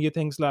they're telling you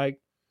things like,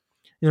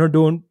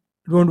 don't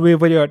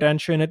waver your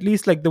attention. At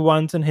least like the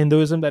ones in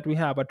Hinduism that we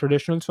have, our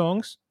traditional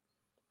songs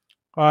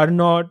are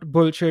not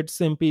bullshit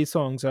simpy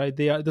songs, right?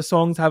 The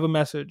songs have a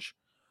message.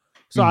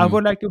 So I Mm-hmm.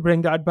 would like to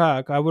bring that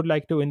back. I would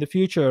like to in the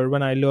future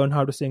when I learn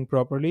how to sing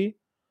properly,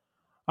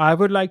 I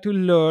would like to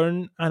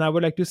learn and I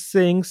would like to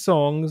sing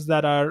songs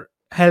that are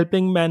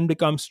helping men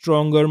become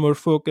stronger, more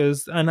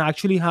focused, and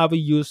actually have a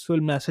useful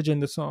message in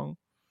the song.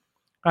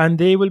 And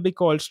they will be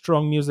called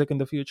strong music in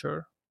the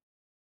future.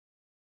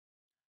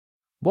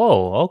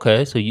 Whoa,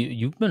 okay. So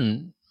you've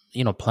been,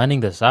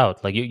 planning this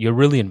out. Like you're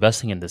really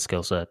investing in this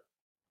skill set.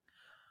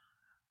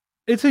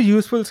 It's a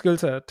useful skill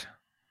set.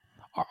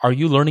 Are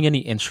you learning any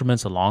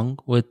instruments along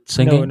with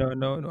No, singing? no,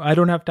 no, no. I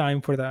don't have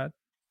time for that.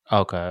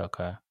 Okay,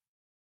 okay.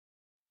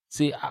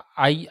 See,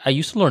 I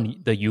used to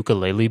learn the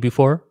ukulele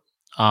before.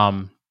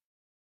 Um,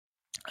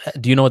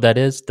 do you know what that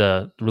is?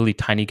 The really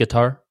tiny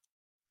guitar.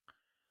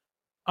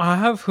 I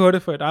have heard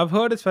of it. I've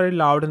heard it's very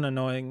loud and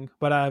annoying,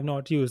 but I have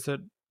not used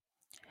it.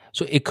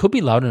 So it could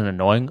be loud and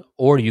annoying,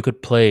 or you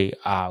could play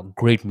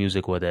great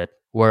music with it.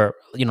 Where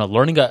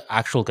learning an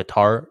actual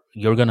guitar,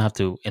 you're gonna have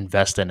to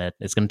invest in it.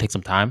 It's gonna take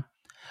some time.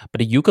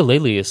 But a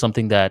ukulele is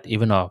something that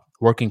even a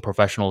working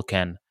professional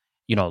can,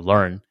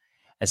 learn.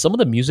 And some of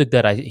the music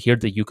that I hear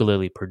the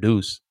ukulele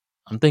produce,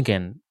 I'm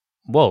thinking,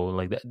 whoa,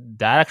 like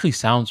that actually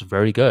sounds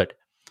very good.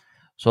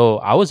 So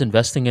I was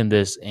investing in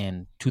this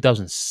in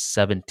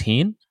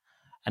 2017,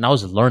 and I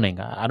was learning.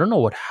 I don't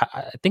know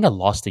I think I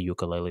lost the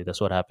ukulele.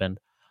 That's what happened.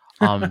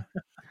 Um,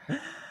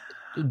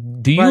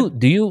 do But you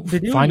do you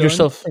did you find learn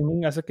yourself?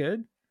 singing as a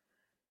kid?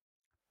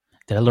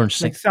 Did I learn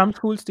Like sing? some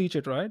schools teach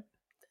it, right?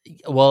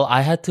 Well,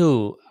 I had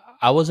to.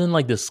 I was in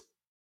like this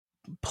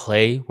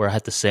play where I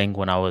had to sing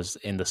when I was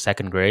in the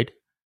second grade.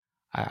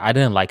 I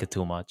didn't like it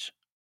too much.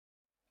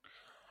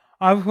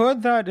 I've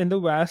heard that in the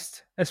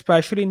West,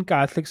 especially in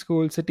Catholic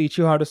schools, they teach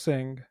you how to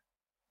sing.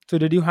 So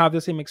did you have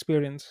the same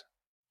experience?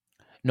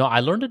 No, I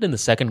learned it in the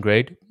second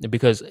grade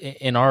because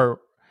in our,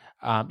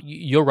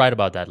 you're right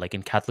about that. Like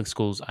in Catholic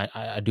schools,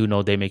 I do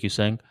know they make you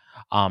sing.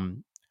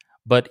 Um,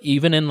 but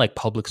even in like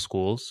public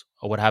schools,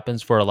 what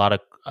happens for a lot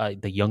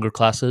of the younger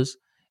classes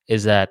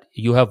is that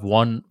you have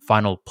one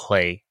final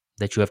play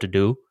that you have to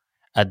do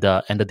at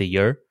the end of the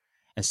year,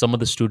 and some of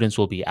the students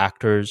will be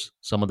actors,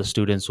 some of the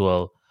students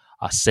will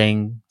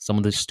sing, some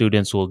of the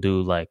students will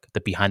do like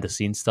the behind the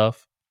scenes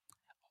stuff,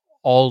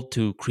 all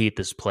to create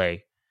this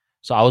play.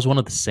 So I was one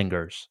of the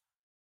singers.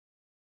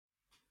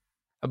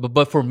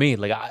 But for me,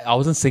 like I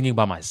wasn't singing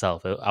by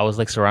myself. I was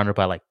like surrounded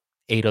by like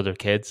eight other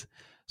kids,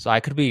 so I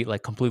could be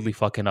like completely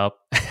fucking up,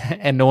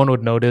 and no one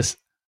would notice.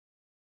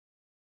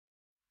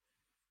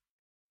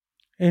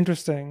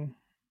 Interesting.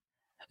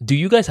 Do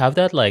you guys have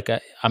that? Like,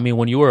 I mean,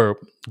 when you were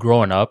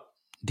growing up,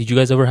 did you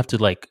guys ever have to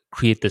like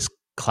create this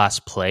class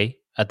play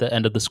at the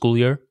end of the school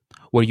year,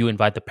 where you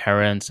invite the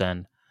parents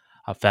and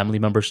family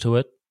members to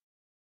it?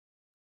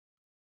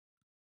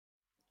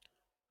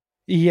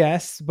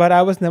 Yes, but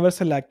I was never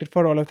selected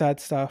for all of that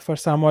stuff for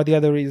some or the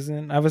other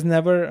reason. I was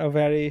never a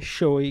very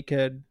showy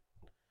kid.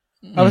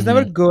 I was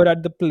never Hmm. good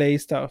at the play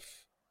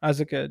stuff as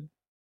a kid.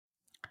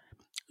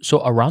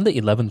 So around the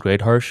 11th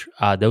grade, Harsh,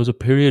 there was a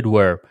period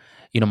where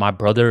my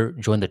brother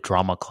joined the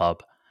drama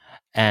club,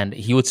 and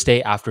he would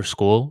stay after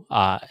school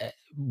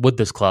with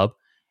this club.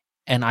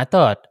 And I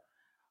thought,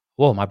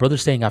 whoa, my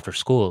brother's staying after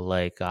school.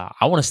 Like,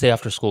 I want to stay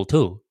after school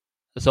too.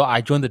 So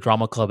I joined the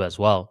drama club as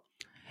well.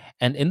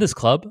 And in this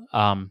club,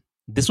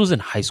 this was in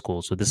high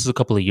school. So this is a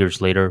couple of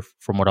years later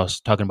from what I was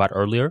talking about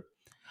earlier.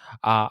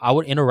 I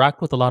would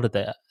interact with a lot of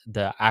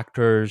the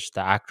actors,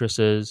 the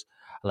actresses,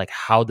 like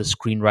how the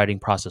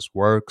screenwriting process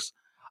works.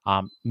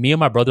 Me and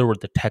my brother were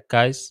the tech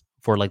guys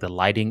for like the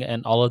lighting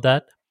and all of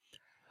that.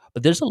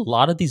 But there's a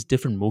lot of these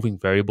different moving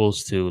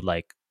variables to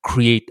like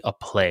create a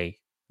play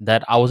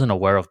that I wasn't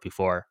aware of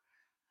before.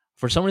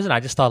 For some reason, I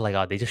just thought like,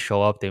 oh, they just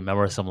show up, they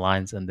memorize some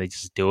lines, and they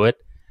just do it.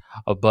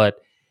 But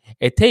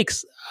it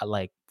takes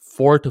like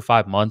 4 to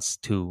 5 months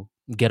to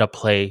get a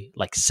play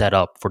like set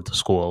up for the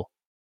school.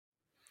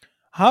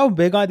 How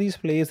big are these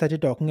plays that you're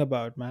talking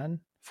about,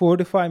 man? 4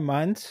 to 5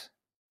 months?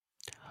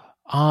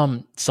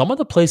 Some of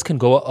the plays can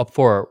go up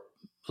for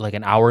like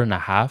an hour and a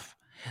half.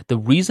 The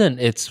reason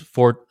it's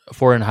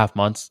 4.5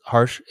 months,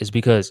 Harsh, is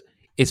because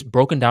it's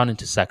broken down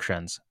into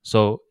sections.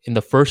 So in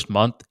the first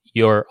month,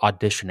 you're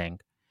auditioning.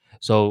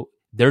 So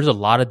there's a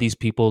lot of these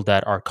people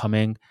that are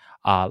coming.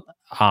 Uh,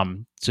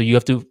 so you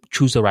have to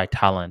choose the right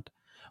talent.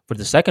 For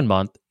the second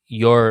month,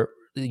 you're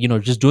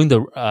just doing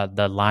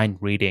the line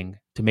reading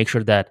to make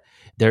sure that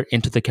they're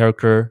into the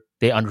character,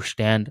 they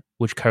understand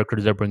which character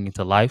they're bringing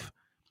to life.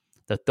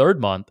 The third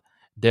month,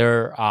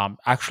 they're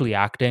actually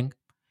acting.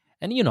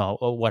 And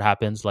what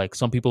happens, like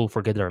some people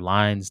forget their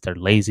lines, they're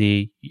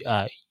lazy.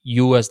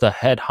 You as the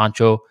head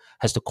honcho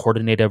has to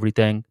coordinate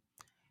everything,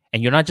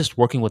 and you're not just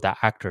working with the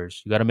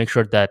actors. You got to make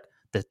sure that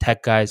the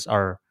tech guys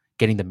are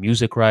getting the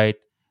music right,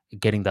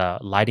 getting the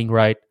lighting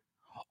right.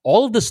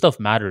 All of this stuff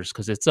matters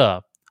because it's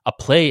a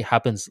play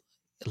happens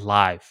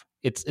live.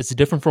 It's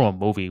different from a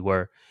movie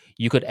where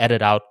you could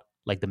edit out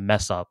like the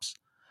mess ups.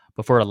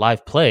 But for a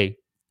live play,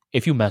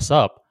 if you mess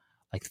up,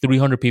 like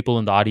 300 people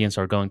in the audience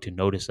are going to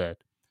notice it.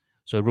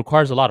 So it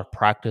requires a lot of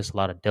practice, a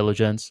lot of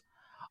diligence.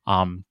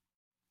 um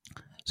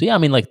so yeah, I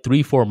mean, like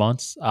 3 4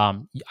 months.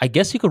 I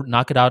guess you could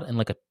knock it out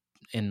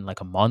in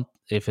like a month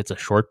if it's a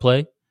short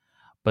play,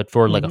 but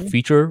for like a Hmm.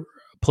 feature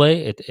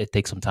play, it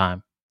takes some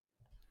time.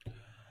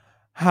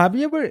 Have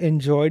you ever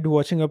enjoyed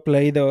watching a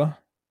play though?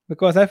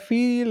 Because I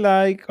feel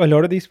like a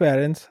lot of these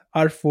parents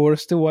are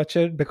forced to watch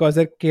it because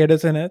their kid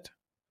is in it.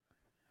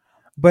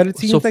 But it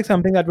So seems like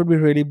something that would be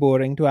really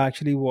boring to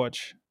actually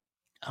watch.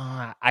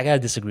 I gotta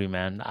disagree,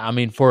 man. I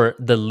mean, for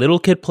the little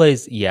kid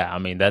plays, yeah, I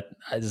mean that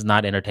is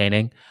not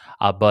entertaining.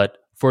 But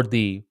for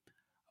the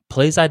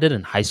plays I did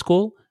in high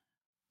school,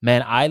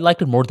 man, I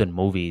liked it more than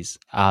movies.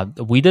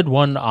 We did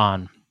one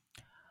on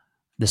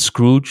the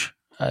Scrooge.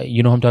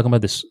 You know what I'm talking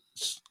about?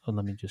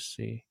 Let me just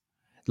see.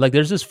 Like,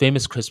 there's this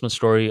famous Christmas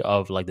story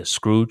of like the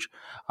Scrooge,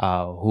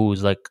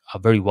 who's like a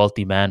very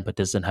wealthy man but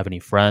doesn't have any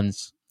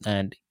friends,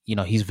 and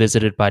he's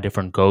visited by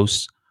different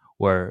ghosts.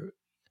 Where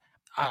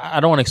I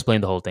don't want to explain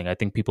the whole thing. I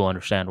think people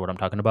understand what I'm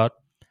talking about.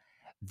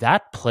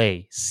 That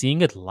play,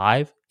 seeing it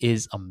live,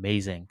 is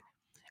amazing.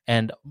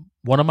 And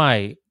one of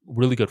my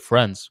really good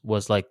friends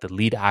was like the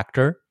lead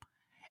actor,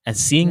 and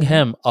seeing Mhm.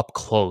 him up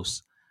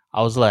close,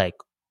 I was like,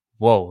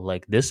 whoa,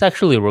 like this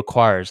actually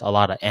requires a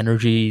lot of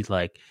energy.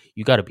 Like,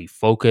 you got to be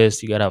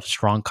focused, you got to have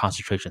strong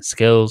concentration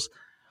skills.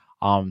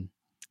 um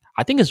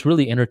I think it's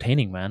really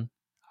entertaining, man.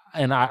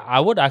 And I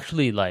would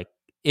actually, like,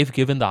 if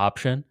given the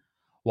option,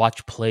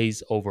 watch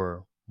plays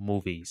over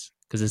movies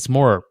because it's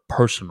more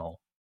personal.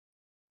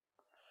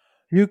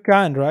 You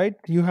can, right?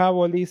 You have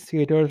all these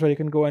theaters where you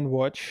can go and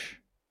watch.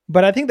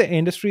 But I think the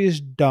industry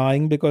is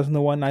dying because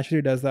no one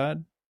actually does that.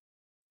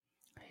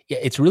 Yeah,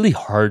 it's really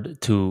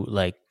hard to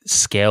like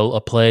scale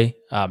a play,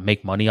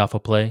 make money off a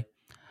play.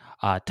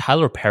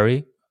 Tyler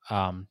Perry,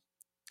 um,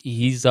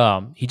 he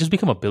just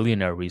became a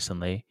billionaire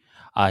recently.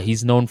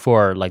 He's known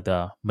for like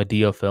the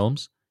Medea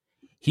films.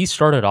 He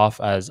started off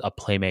as a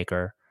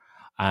playmaker,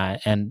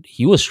 and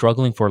he was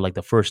struggling for like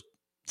the first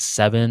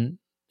 7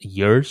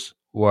 years,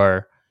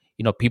 where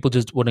people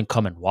just wouldn't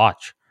come and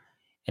watch.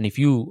 And if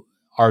you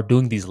are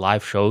doing these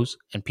live shows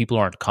and people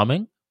aren't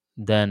coming,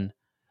 then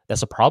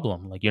that's a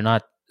problem. Like, you're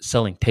not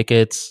selling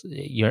tickets,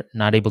 you're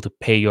not able to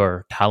pay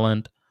your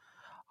talent.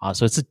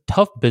 So it's a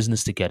tough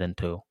business to get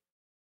into.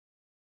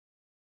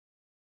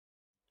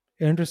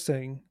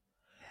 Interesting.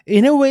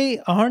 In a way,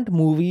 aren't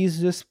movies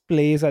just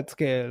plays at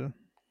scale?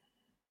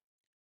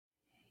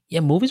 Yeah,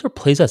 movies are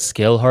plays at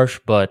scale, Harsh,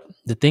 but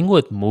the thing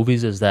with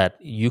movies is that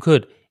you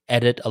could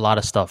edit a lot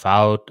of stuff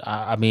out.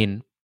 I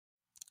mean,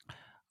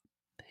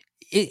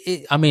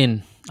 I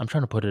mean, I'm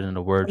trying to put it into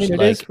I words. mean,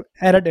 it is Like,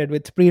 edited,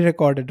 it's pre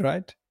recorded,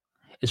 right?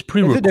 it's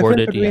There's a difference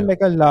pre-recorded, between yeah. like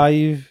a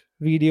live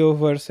video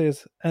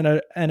versus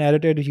an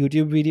edited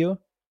YouTube video.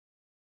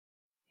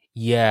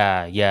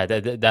 Yeah,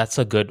 that's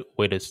a good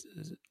way to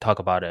talk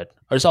about it.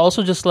 Or it's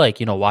also just like,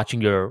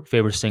 watching your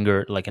favorite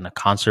singer like in a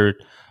concert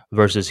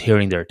versus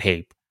hearing their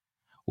tape,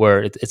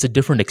 where it's a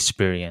different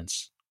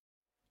experience.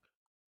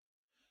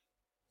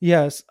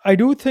 Yes, I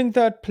do think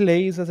that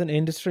plays as an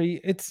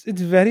industry, it's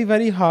very,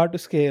 very hard to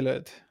scale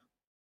it.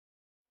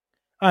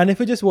 And if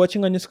you're just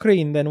watching on your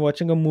screen, then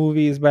watching a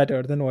movie is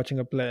better than watching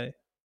a play.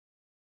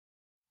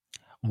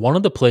 One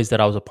of the plays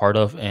that I was a part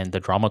of in the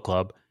drama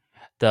club,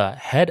 the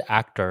head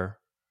actor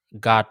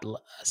got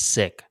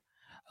sick,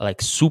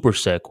 like super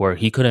sick, where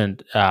he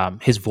couldn't,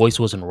 his voice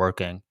wasn't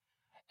working.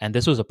 And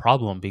this was a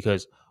problem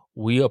because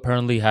we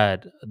apparently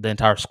had the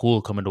entire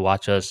school coming to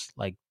watch us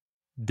like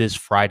this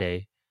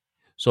Friday.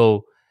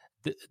 So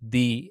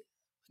the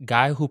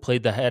guy who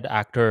played the head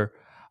actor,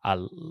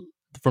 uh,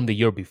 from the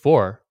year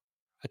before,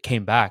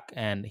 came back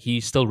and he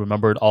still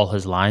remembered all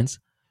his lines.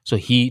 So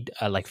he,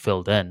 like,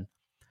 filled in.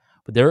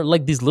 But there are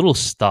like these little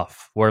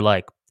stuff where,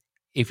 like,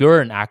 if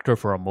you're an actor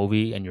for a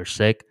movie and you're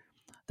sick,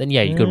 then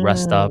yeah, you could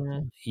rest up,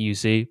 Mm. you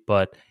see.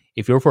 But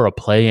if you're for a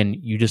play and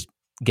you just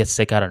get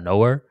sick out of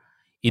nowhere,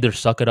 either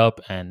suck it up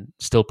and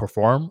still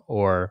perform,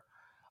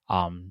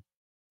 um,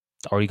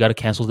 or you got to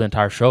cancel the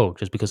entire show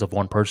just because of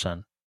one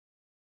person.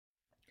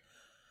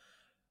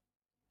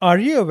 Are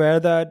you aware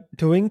that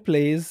doing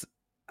plays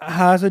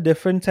has a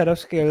different set of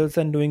skills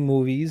than doing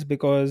movies?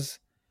 Because,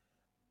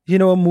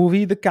 a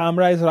movie, the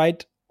camera is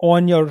right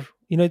on your,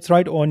 it's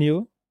right on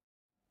you,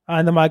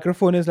 and the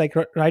microphone is like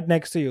right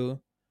next to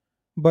you.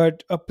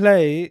 But a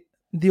play,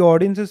 the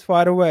audience is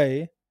far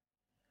away.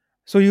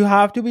 So you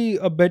have to be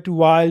a bit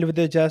wild with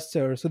the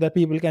gesture so that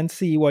people can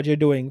see what you're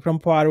doing from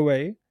far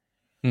away.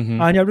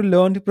 Mm-hmm. And you have to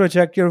learn to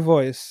project your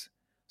voice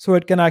so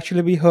it can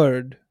actually be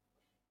heard.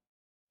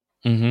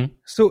 Mm-hmm.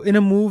 So in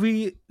a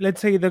movie, let's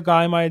say the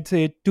guy might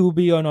say to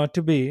be or not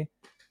to be,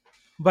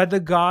 but the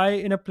guy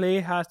in a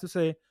play has to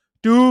say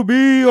to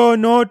be or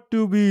not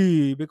to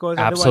be because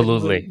otherwise it will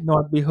Absolutely.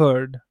 not be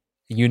heard.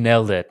 You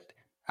nailed it.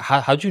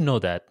 How'd you know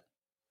that?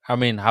 I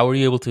mean, how were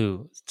you able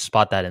to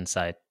spot that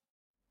insight?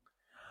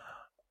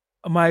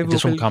 My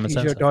Just from vocal common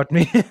teacher sense? taught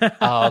me.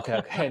 Oh, okay,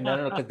 okay.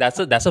 No, 'cause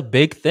that's a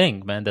big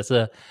thing, man. That's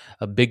a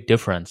big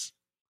difference.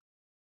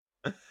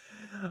 Are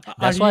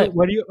That's why, you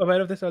were you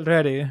aware of this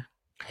already?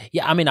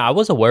 yeah, I mean, I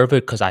was aware of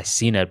it because I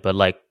seen it, but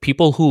like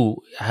people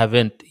who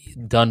haven't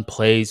done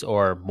plays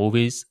or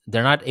movies,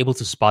 they're not able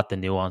to spot the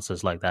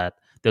nuances like that.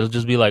 They'll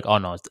just be like, "Oh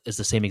no, it's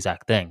the same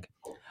exact thing."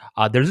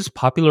 There's this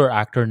popular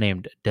actor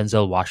named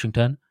Denzel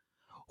Washington,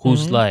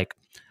 who's Hmm. like,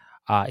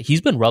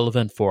 he's been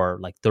relevant for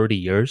like 30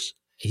 years.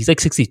 He's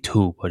like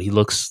 62, but he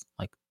looks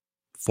like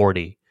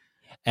 40.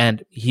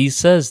 And he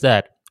says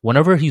that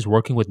whenever he's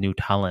working with new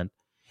talent,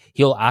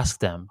 he'll ask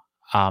them,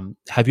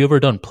 have you ever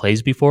done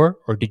plays before,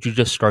 or did you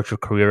just start your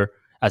career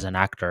as an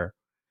actor?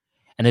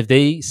 And if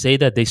they say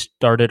that they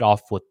started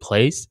off with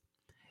plays,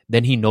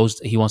 then he knows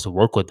he wants to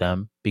work with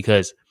them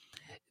because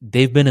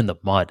they've been in the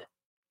mud.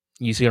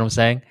 You see what I'm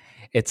saying?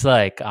 It's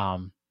like,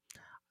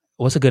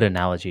 what's a good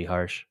analogy,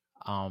 Harsh?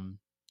 Um,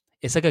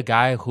 it's like a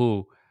guy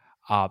who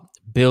uh,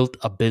 built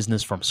a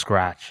business from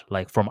scratch,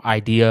 like from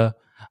idea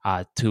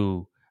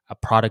to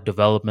product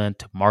development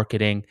to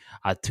marketing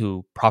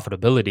to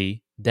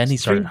profitability. Then he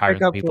started Street hiring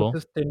pickup people.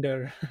 versus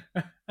Tinder.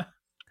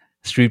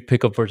 Street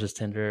pickup versus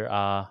Tinder.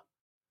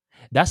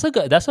 That's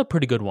a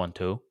pretty good one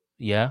too.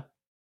 Yeah.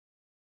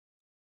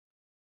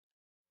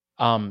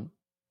 Um,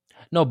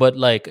 no, but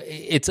like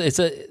it's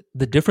a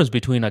the difference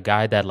between a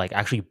guy that like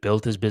actually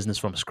built his business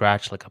from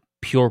scratch, like a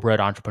purebred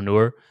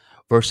entrepreneur,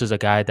 versus a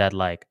guy that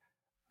like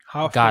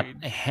Half got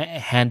read.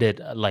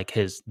 handed like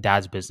his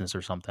dad's business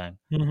or something.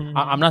 I'm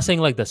Mm-hmm. not saying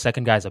like the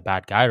second guy's a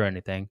bad guy or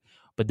anything,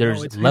 but No,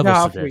 there's it's he's a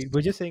levels to half this. read.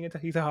 We're just saying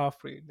he's a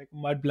half read, like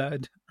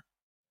mudblood.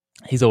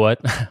 He's a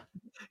what?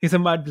 He's a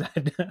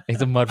mudblood.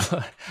 He's a mud.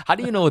 How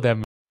do you know that?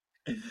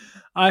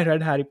 I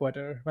read Harry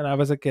Potter when I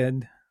was a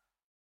kid.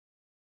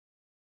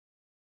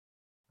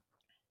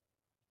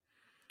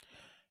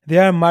 They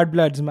are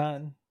mudbloods,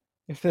 man.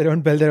 If they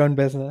don't build their own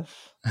business.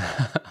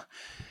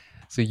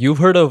 So you've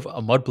heard of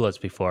Mudbloods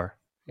before?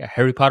 Yeah,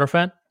 Harry Potter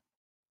fan?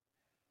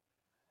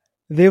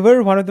 They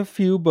were one of the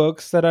few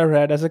books that I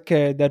read as a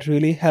kid that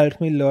really helped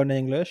me learn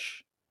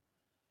English.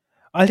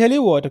 I'll tell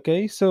you what,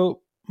 okay?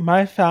 So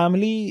my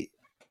family,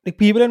 like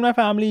people in my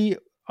family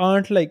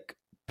aren't like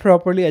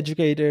properly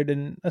educated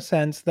in a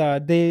sense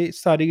that they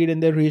studied in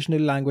their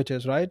regional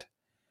languages, right?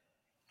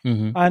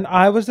 Mm-hmm. And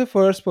I was the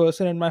first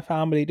person in my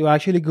family to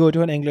actually go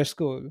to an English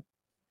school.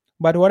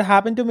 But what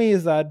happened to me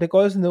is that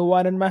because no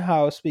one in my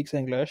house speaks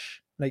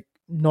English, like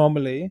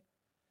normally,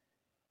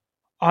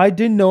 I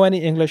didn't know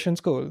any English in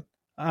school.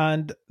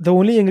 And the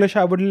only English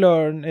I would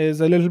learn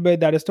is a little bit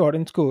that is taught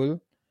in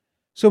school.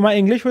 So my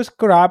English was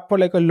crap for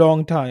like a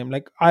long time.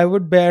 Like I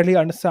would barely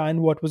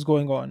understand what was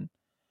going on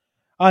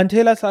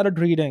until I started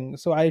reading.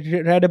 So I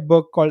read a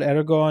book called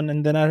Aragon,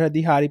 and then I read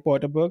the Harry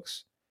Potter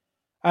books.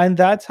 And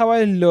that's how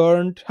I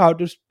learned how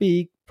to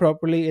speak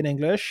properly in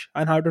English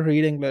and how to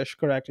read English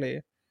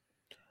correctly.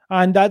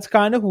 And that's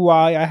kind of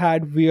why I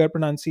had weird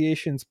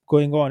pronunciations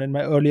going on in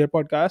my earlier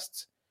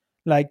podcasts,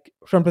 like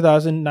from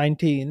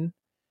 2019,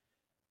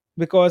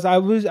 because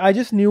I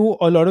just knew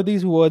a lot of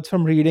these words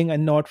from reading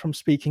and not from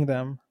speaking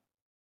them.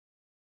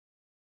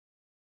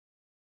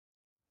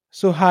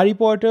 So Harry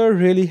Potter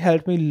really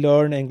helped me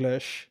learn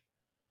English.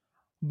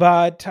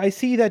 But I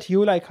see that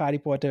you like Harry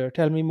Potter.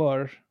 Tell me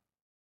more.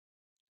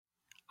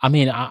 I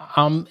mean,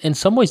 I'm in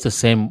some ways the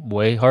same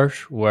way,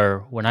 Harsh. Where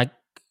when I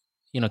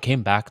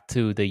came back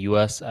to the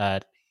U.S.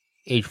 at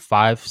age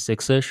 5,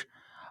 6 ish,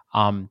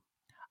 um,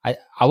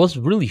 I was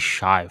really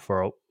shy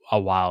for a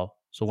while.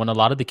 So when a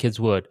lot of the kids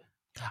would,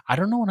 I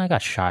don't know when I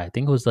got shy. I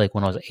think it was like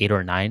when I was 8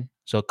 or 9.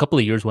 So a couple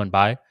of years went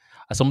by.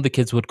 Some of the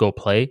kids would go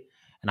play,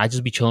 and I'd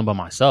just be chilling by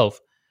myself.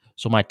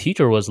 So my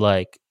teacher was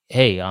like,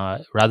 "Hey,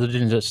 rather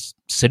than just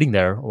sitting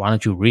there, why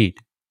don't you read?"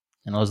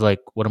 And I was like,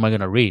 "What am I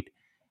gonna read?"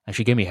 And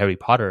she gave me Harry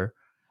Potter.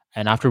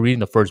 And after reading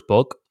the first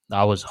book,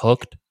 I was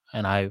hooked.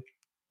 And I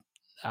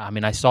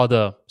mean, I saw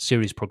the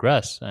series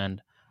progress,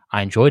 and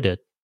I enjoyed it.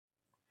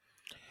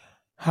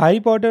 Harry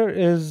Potter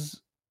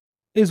is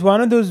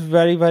one of those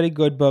very very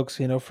good books,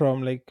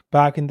 from like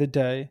back in the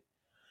day.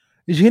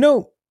 You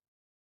know,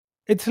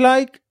 it's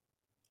like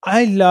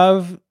I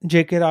love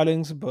J.K.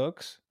 Rowling's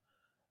books,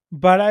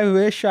 but I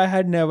wish I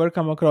had never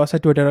come across a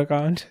Twitter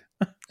account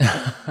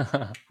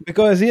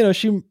because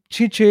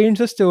she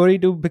changed the story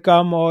to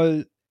become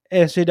all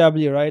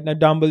SJW, right? Now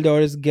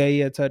Dumbledore is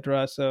gay,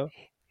 etc. So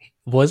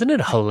Wasn't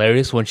it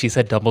hilarious when she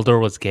said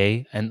Dumbledore was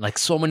gay? And like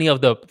so many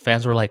of the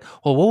fans were like,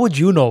 "Well, what would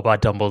you know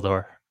about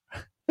Dumbledore?"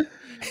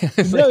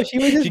 It's no, like she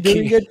was she just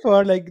doing can't. it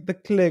for like the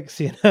clicks.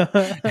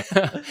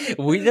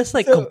 We just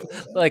like So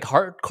like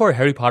hardcore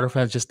Harry Potter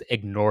fans just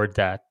ignored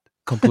that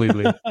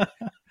completely.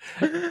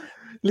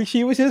 like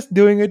she was just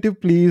doing it to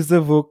please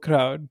the woke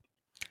crowd.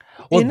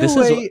 Well, In a this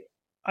is way,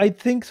 I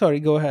think. Sorry,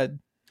 go ahead.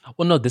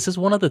 well, no, this is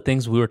one of the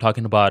things we were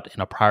talking about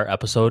in a prior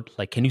episode.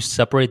 Like, can you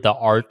separate the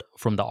art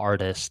from the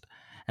artist?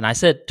 And I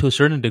said to a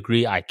certain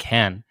degree, I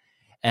can.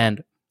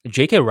 And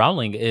J.K.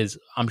 Rowling is,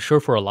 I'm sure,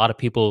 for a lot of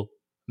people,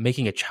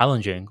 making it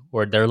challenging.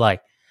 Where they're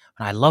like,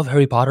 I love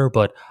Harry Potter,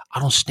 but I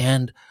don't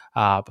stand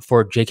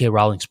for J.K.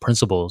 Rowling's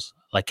principles.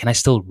 Like, can I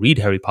still read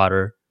Harry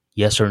Potter?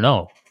 Yes or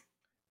no?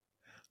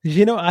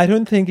 I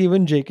don't think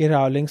even J.K.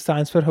 Rowling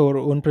stands for her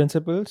own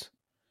principles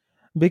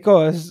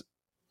because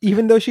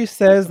even though she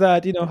says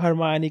that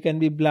Hermione can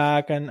be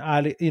black and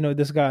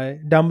this guy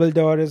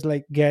Dumbledore is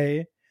like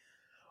gay,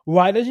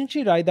 why doesn't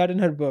she write that in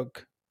her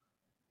book?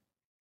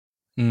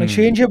 Like Mm,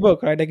 change your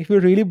book, right? Like if you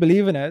really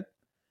believe in it,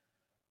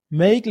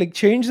 make like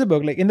change the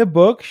book. Like in the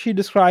book, she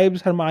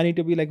describes Hermione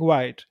to be like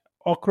white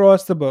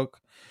across the book.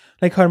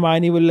 Like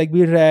Hermione will like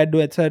be red,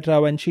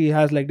 etc. when she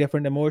has like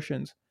different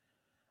emotions.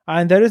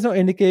 And there is no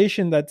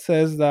indication that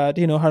says that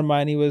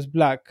Hermione was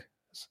black.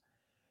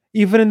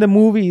 Even in the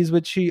movies,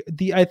 which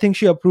I think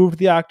she approved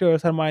the actor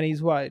as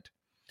Hermione's white.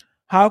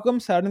 How come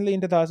suddenly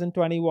in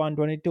 2021,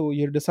 22,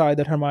 you decide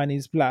that Hermione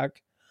is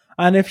black?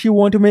 And if you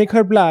want to make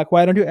her black,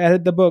 why don't you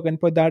edit the book and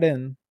put that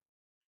in?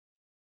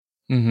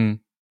 Mm-hmm.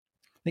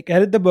 Like,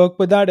 edit the book,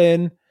 put that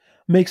in,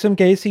 make some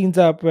case scenes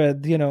up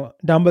with,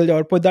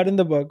 Dumbledore, put that in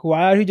the book.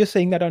 Why are you just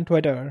saying that on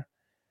Twitter?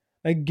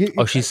 Like,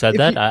 Oh, she said if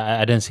that? you,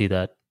 I didn't see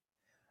that.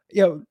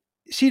 yeah,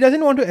 she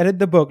doesn't want to edit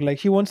the book. Like,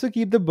 she wants to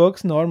keep the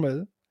books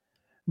normal,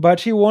 but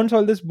she wants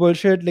all this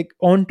bullshit, like,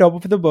 on top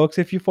of the books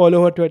if you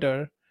follow her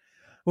Twitter,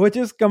 which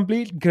is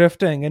complete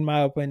grifting, in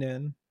my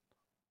opinion.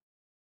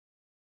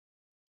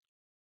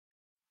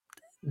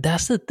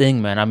 That's the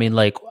thing, man. I mean,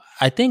 like,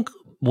 I think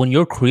when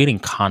you're creating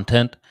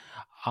content,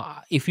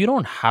 if you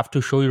don't have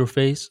to show your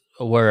face,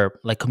 where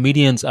like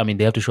comedians, I mean,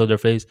 they have to show their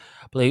face,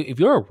 but like, if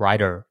you're a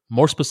writer,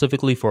 more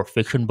specifically for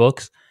fiction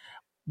books,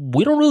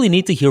 we don't really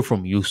need to hear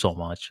from you so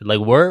much. Like,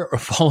 we're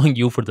following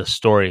you for the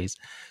stories.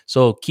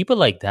 So keep it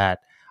like that.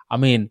 I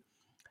mean,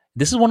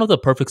 this is one of the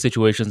perfect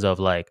situations of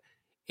like,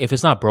 if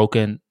it's not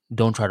broken,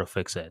 don't try to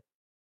fix it.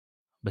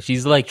 But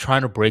she's like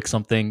trying to break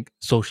something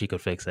so she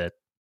could fix it.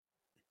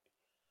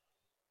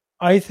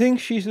 I think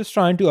she's just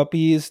trying to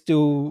appease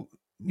to,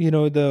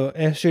 the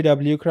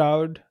SJW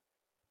crowd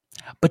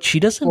But she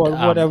doesn't. for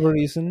whatever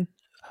reason.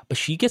 But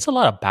she gets a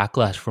lot of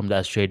backlash from the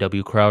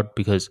SJW crowd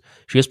because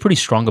she has pretty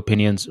strong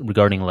opinions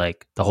regarding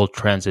like the whole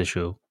trans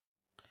issue.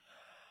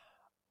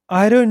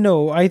 I don't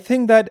know. I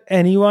think that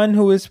anyone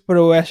who is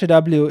pro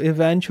SJW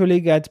eventually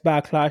gets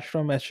backlash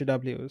from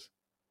SJWs.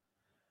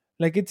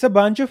 Like, it's a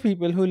bunch of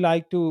people who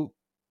like to,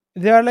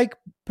 they are like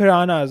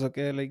piranhas,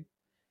 okay? Like,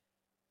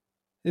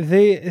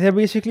 they're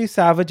basically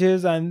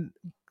savages, and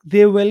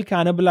they will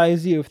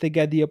cannibalize you if they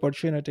get the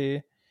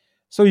opportunity.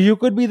 So you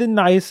could be the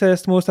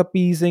nicest, most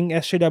appeasing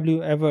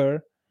SJW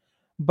ever,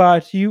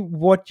 but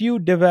what you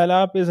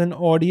develop is an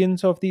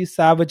audience of these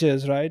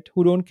savages, right?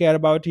 Who don't care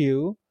about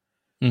you,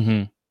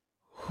 Mm-hmm.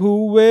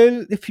 who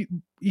will, if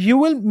you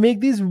will make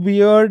these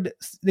weird,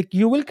 like,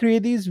 you will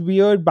create these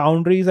weird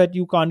boundaries that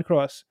you can't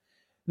cross.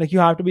 Like, you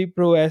have to be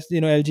pro s,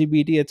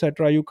 LGBT,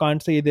 etc. You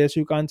can't say this,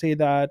 you can't say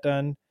that,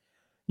 and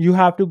you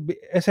have to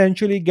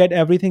essentially get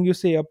everything you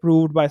say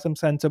approved by some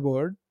censor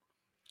board.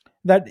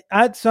 That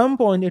at some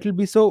point it'll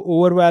be so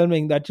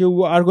overwhelming that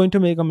you are going to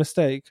make a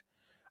mistake,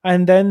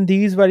 and then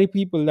these very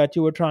people that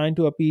you were trying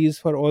to appease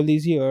for all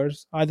these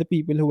years are the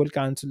people who will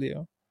cancel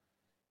you.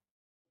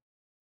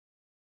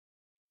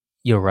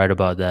 You're right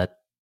about that.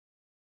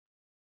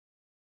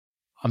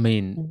 I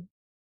mean,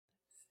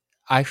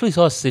 I actually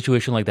saw a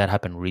situation like that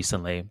happen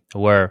recently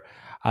where,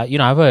 I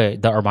have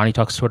the Armani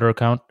Talks Twitter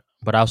account,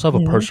 but I also have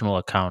a Mhm. personal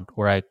account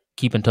where I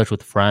keep in touch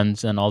with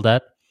friends and all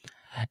that.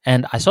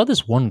 And I saw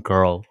this one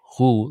girl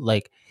who,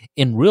 like,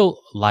 in real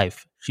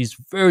life, she's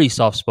very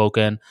soft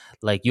spoken.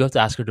 Like, you have to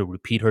ask her to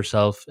repeat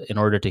herself in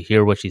order to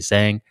hear what she's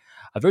saying.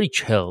 Very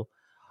chill.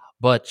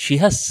 But she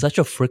has such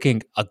a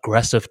freaking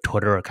aggressive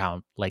Twitter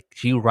account. Like,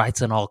 she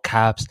writes in all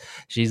caps.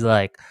 She's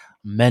like,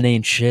 men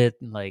ain't shit.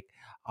 Like,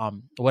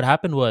 what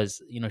happened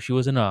was, she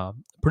was in a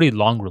pretty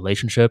long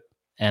relationship,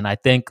 and I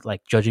think,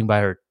 like, judging by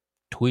her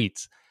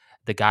tweets,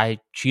 the guy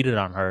cheated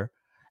on her,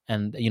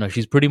 and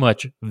she's pretty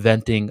much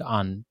venting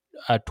on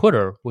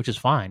Twitter, which is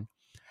fine.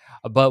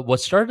 But what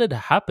started to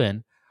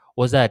happen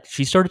was that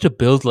she started to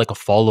build like a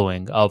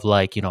following of,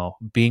 like,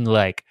 being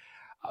like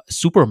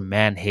super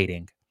man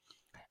hating,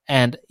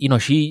 and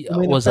she I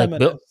mean, a was like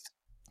built. feminist,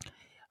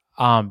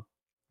 um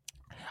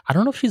I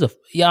don't know if she's a,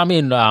 yeah, I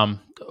mean,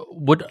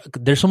 what,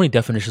 there's so many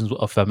definitions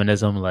of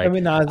feminism, like,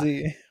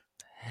 feminazi.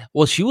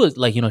 well, she was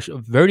like,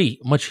 very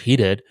much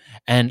heated,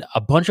 and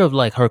a bunch of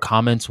like her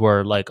comments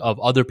were like of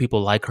other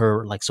people like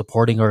her, like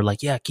supporting her,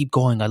 like, yeah, keep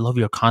going, I love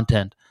your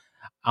content.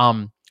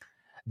 um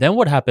then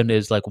what happened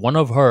is, like, one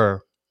of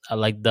her,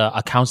 like, the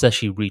accounts that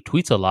she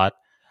retweets a lot,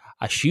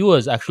 she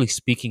was actually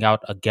speaking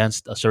out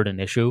against a certain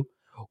issue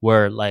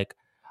where, like,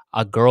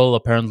 a girl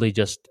apparently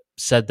just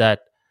said that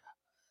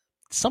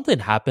something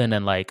happened,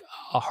 and like,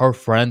 her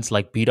friends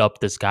like beat up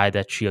this guy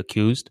that she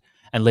accused,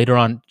 and later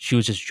on she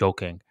was just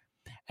joking.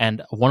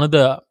 And one of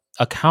the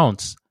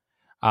accounts,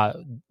 uh,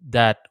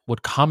 that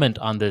would comment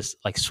on this,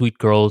 like, sweet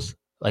girls,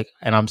 like,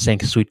 and I'm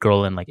saying sweet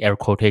girl in like air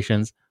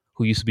quotations,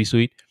 who used to be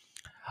sweet,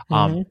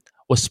 um Hmm.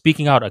 was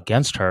speaking out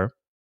against her.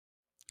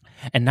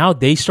 And now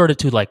they started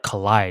to like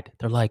collide.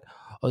 They're like,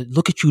 "Oh,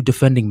 look at you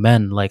defending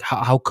men, like,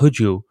 how could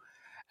you?"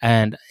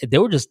 And they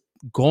were just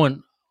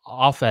going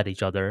off at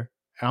each other,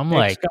 and I'm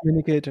like,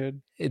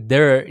 Excommunicated.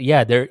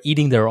 they're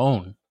eating their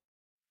own.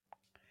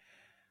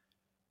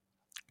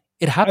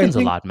 It I happens a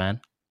think lot, man.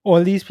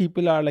 all these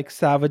people are like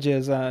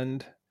savages,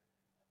 and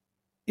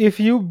if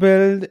you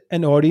build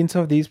an audience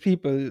of these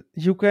people,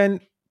 you can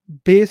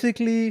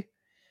basically,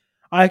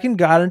 I can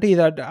guarantee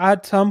that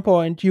at some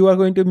point you are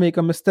going to make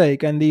a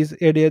mistake and these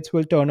idiots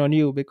will turn on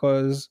you,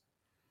 because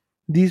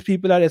these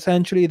people are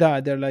essentially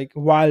that. They're like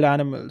wild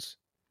animals.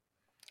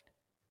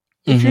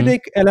 If you Mm-hmm.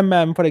 take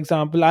LMM, for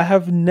example, I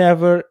have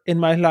never in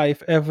my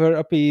life ever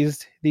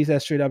appeased these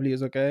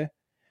SJWs, okay?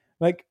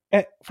 Like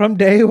from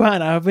day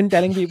one, I've been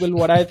telling people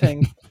what I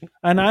think,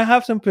 and I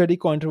have some pretty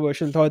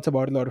controversial thoughts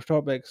about a lot of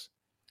topics.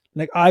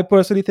 Like I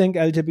personally think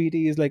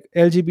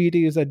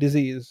LGBT is a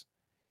disease.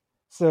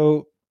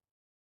 So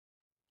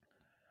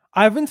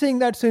I've been saying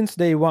that since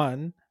day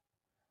one,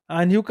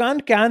 and you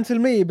can't cancel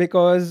me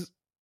because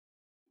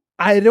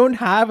I don't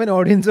have an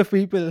audience of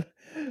people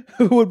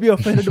who would be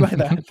offended by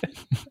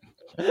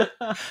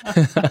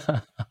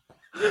that.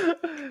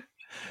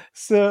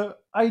 So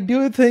I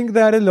do think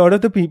that a lot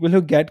of the people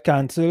who get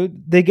cancelled,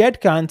 they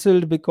get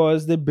cancelled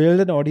because they build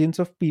an audience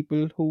of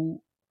people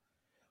who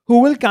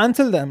will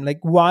cancel them. Like,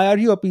 why are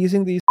you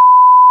appeasing these?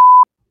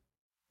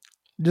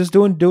 Just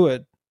don't do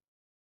it.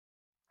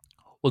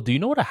 Well, do you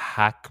know what a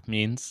hack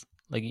means?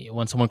 Like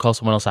when someone calls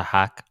someone else a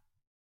hack?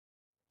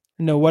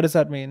 No, what does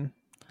that mean?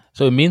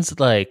 So it means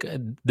like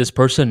this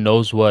person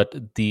knows what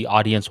the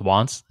audience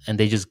wants and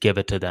they just give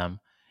it to them.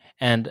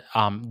 And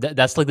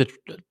that's like the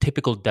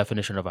typical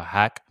definition of a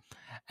hack.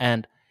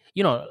 And,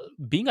 you know,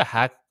 being a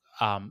hack,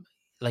 um,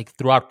 like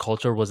throughout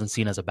culture wasn't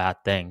seen as a bad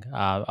thing.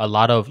 A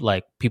lot of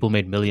like people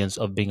made millions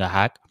of being a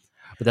hack,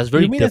 but that's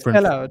very You mean a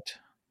different. sellout?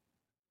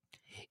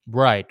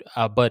 Right.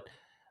 But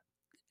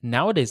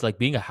nowadays, like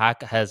being a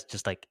hack has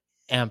just like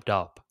amped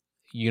up.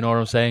 You know what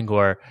I'm saying?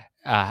 Or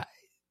uh,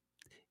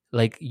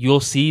 like you'll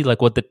see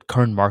like what the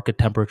current market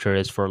temperature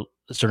is for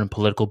certain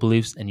political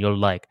beliefs, and you're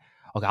like,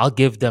 okay, I'll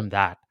give them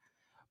that.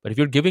 But if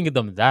you're giving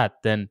them that,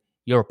 then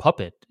you're a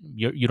puppet.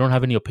 You don't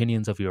have any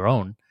opinions of your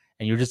own,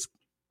 and you're just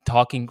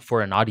talking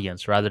for an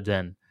audience rather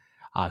than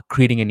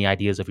creating any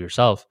ideas of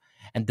yourself.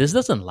 And this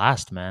doesn't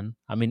last, man.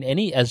 I mean,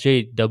 any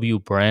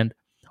SJW brand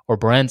or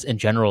brands in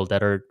general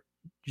that are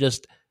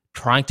just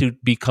trying to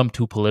become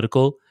too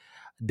political,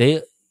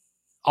 they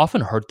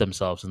often hurt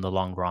themselves in the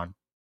long run.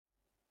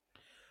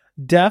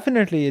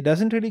 Definitely, it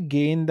doesn't really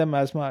gain them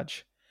as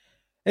much.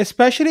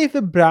 Especially if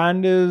the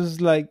brand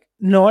is like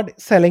not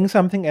selling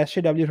something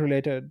SJW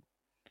related.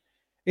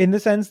 In the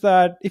sense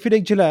that if you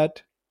take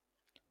Gillette,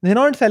 they're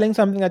not selling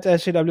something that's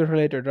SJW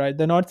related, right?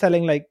 They're not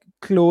selling like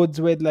clothes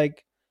with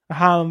like a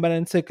ham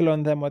and sickle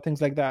on them or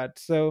things like that.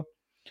 So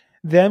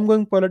them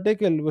going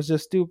political was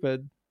just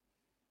stupid.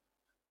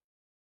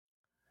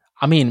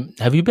 I mean,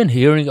 have you been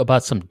hearing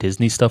about some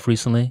Disney stuff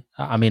recently?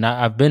 I mean,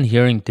 I've been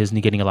hearing Disney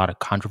getting a lot of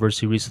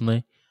controversy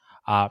recently.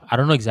 I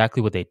don't know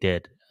exactly what they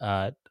did.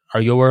 Are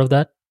you aware of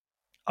that?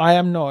 I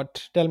am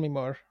not. Tell me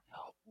more.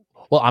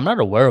 Well, I'm not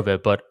aware of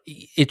it, but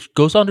it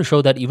goes on to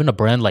show that even a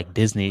brand like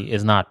Disney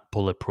is not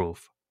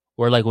bulletproof.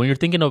 Where like when you're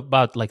thinking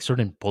about like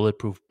certain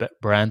bulletproof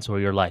brands, where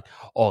you're like,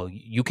 oh,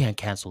 you can't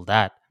cancel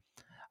that.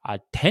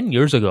 10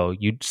 years ago,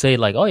 you'd say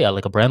like, oh yeah,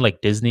 like a brand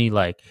like Disney,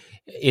 like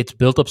it's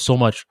built up so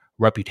much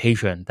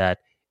reputation that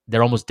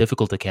they're almost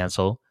difficult to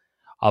cancel.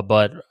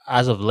 But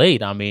as of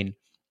late, I mean,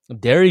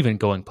 they're even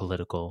going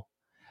political.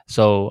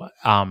 So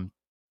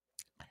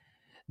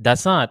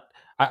that's not.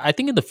 I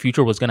think in the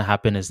future, what's going to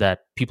happen is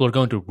that people are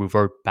going to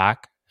revert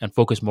back and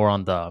focus more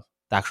on the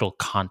actual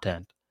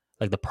content,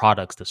 like the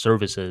products, the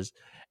services,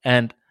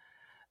 and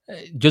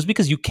just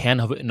because you can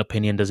have an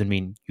opinion doesn't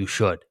mean you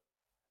should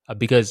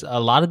because a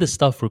lot of this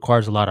stuff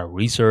requires a lot of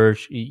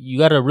research. You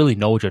got to really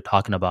know what you're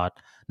talking about,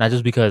 not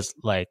just because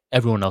like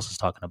everyone else is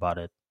talking about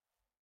it.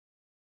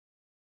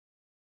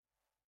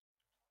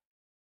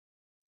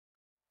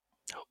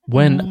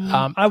 When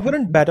I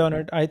wouldn't bet on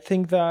it. I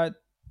think that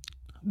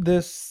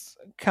this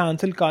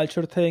cancel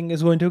culture thing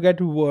is going to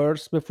get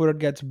worse before it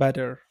gets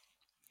better.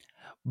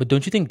 but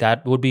don't you think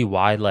that would be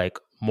why like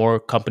more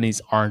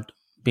companies aren't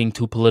being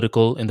too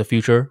political in the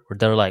future? Where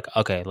they're like,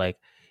 okay, like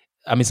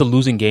I mean, it's a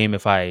losing game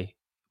if I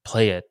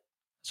play it.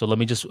 So let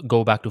me just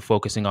go back to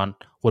focusing on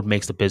what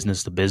makes the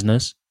business the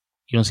business.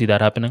 You don't see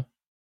that happening?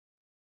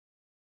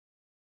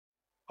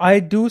 I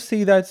do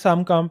see that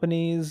some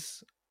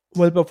companies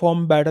will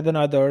perform better than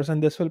others,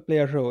 and this will play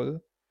a role.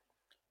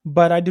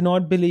 But I do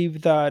not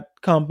believe that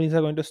companies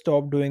are going to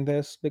stop doing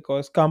this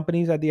because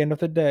companies at the end of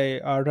the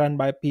day are run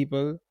by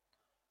people.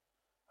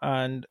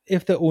 And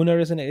if the owner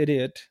is an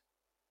idiot,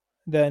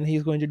 then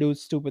he's going to do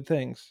stupid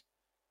things.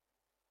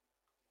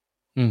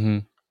 Mm-hmm.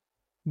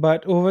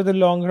 But over the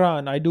long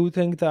run, I do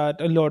think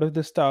that a lot of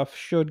this stuff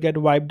should get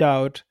wiped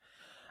out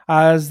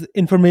as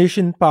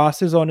information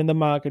passes on in the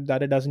market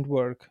that it doesn't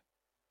work.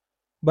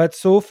 But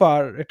so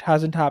far, it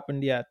hasn't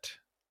happened yet.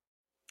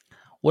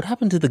 What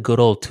happened to the good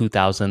old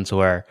 2000s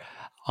where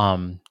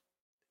um,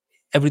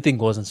 everything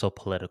wasn't so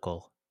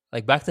political?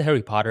 Like back to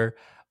Harry Potter,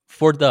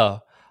 for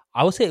the,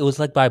 I would say it was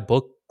like by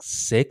book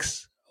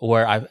six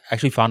where I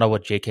actually found out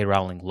what J.K.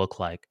 Rowling looked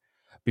like.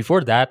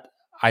 Before that,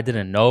 I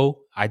didn't know,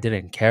 I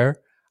didn't care.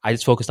 I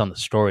just focused on the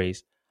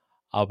stories.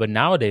 But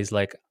nowadays,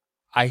 like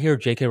I hear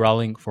J.K.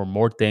 Rowling for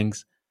more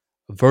things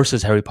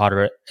versus Harry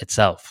Potter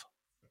itself.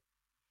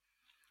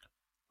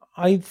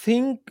 I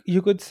think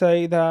you could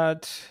say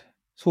that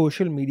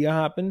social media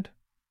happened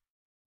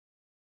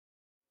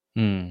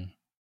Hmm.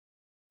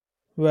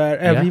 where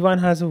Yeah. everyone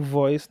has a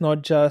voice,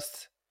 not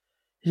just,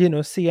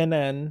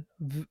 CNN.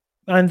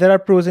 And there are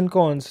pros and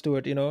cons to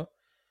it,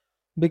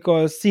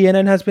 because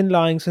CNN has been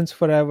lying since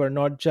forever,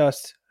 not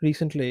just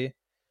recently.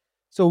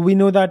 So we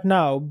know that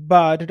now,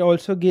 but it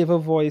also gave a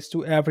voice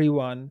to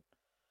everyone,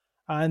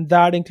 and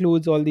that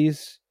includes all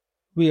these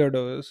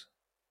weirdos.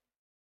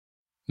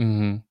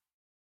 Hmm.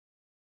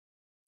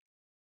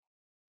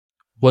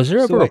 Was there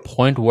So ever a I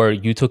point where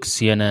you took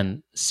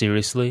CNN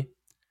seriously?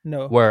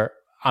 no, Where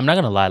I'm not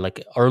gonna lie,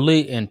 like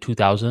early in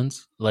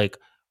 2000s, like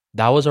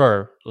that was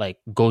our like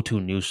go-to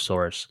news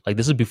source. Like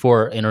this is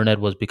before internet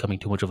was becoming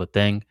too much of a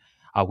thing.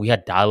 We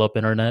had dial-up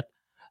internet.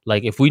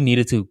 Like if we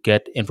needed to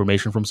get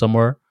information from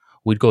somewhere,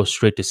 we'd go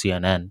straight to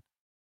CNN.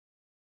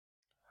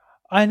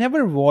 I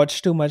never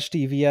watched too much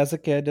TV as a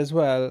kid as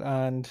well,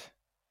 and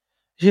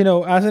you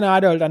know, as an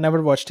adult, I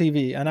never watched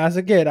TV, and as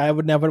a kid, I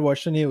would never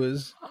watch the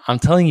news. I'm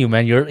telling you,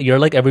 man, you're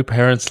like every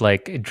parent's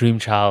like dream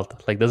child.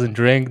 Like doesn't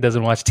drink,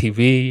 doesn't watch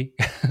TV,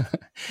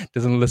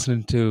 doesn't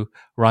listen to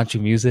raunchy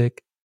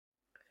music.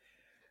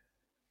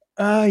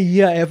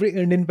 Yeah, every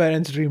Indian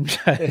parent's dream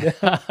child.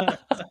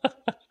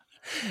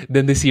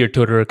 Then they see your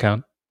Twitter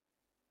account.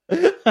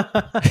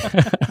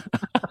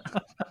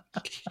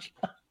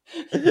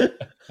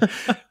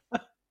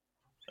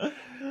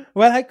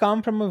 Well, I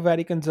come from a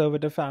very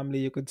conservative family,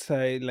 you could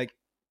say, like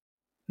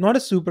not a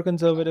super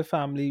conservative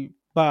family,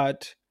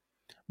 but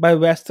by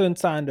Western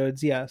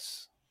standards,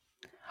 yes.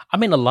 I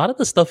mean, a lot of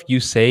the stuff you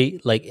say,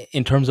 like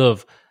in terms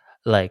of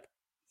like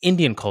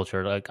Indian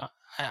culture, like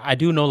I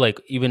do know,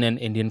 like even in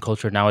Indian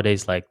culture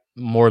nowadays, like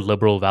more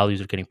liberal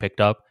values are getting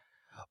picked up,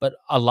 but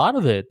a lot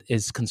of it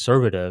is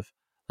conservative.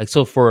 Like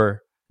so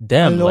for A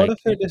them, lot of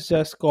like it is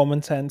just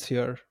common sense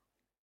here.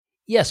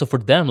 yeah, so for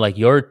them, like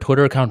your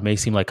Twitter account may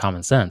seem like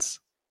common sense.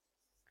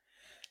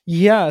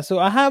 Yeah, so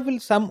I have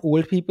some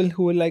old people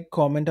who will like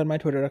comment on my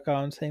Twitter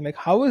account saying like,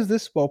 "How is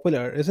this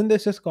popular? Isn't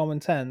this just common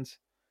sense?"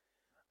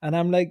 And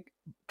I'm like,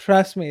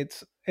 "Trust me,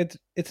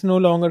 it's no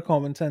longer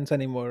common sense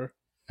anymore."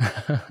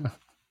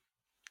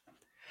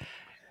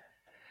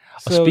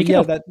 So Speaking yeah,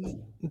 of that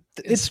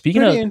it's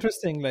speaking pretty of,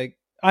 interesting. Like,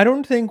 I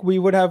don't think we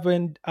would have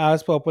been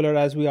as popular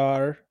as we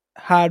are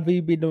had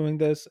we been doing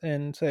this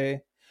in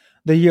say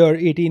the year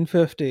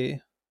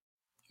 1850.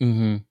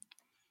 mhm.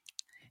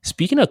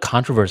 Speaking of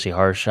controversy,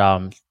 Harsh,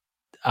 uh,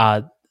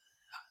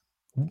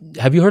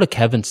 have you heard of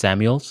Kevin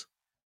Samuels?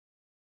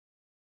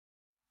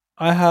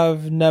 I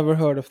have never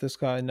heard of this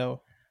guy.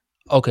 No.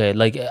 Okay,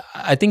 like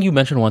I think you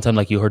mentioned one time,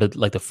 like you heard of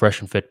like the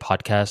Fresh and Fit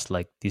podcast,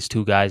 like these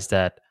two guys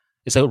that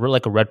it's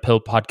like a red pill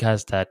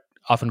podcast that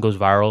often goes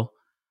viral.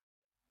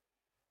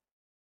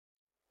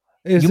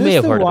 Is You may this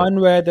have the heard of it. one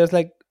where there's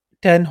like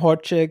 10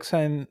 hot chicks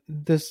and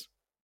this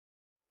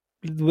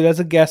there's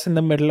a guest in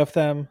the middle of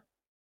them?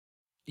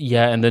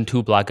 Yeah, and then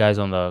two black guys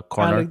on the And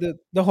corner. like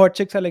the hot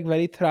chicks are like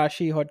very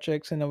thrashy hot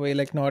chicks in a way,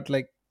 like not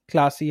like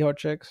classy hot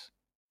chicks.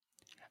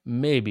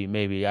 Maybe.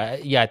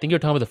 Yeah, I think you're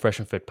talking about the Fresh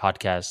and Fit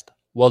podcast.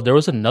 Well, there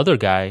was another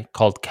guy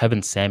called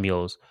Kevin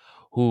Samuels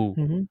who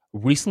Hmm.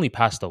 recently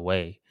passed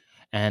away,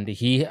 and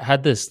he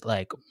had this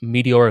like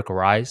meteoric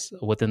rise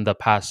within the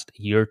past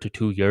year to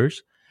 2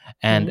 years, Hmm.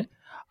 and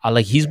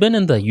like he's been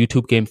in the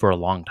YouTube game for a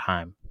long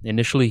time.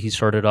 Initially, he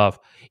started off,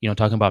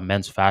 talking about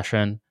men's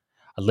fashion.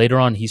 Later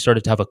on, he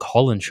started to have a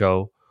call-in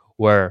show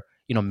where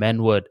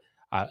men would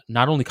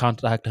not only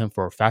contact him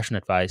for fashion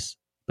advice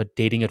but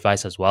dating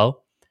advice as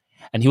well,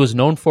 and he was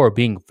known for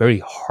being very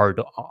hard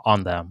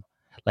on them.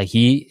 Like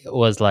he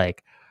was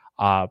like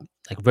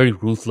very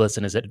ruthless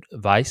in his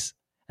advice,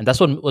 and that's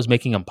what was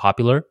making him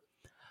popular.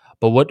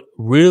 But what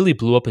really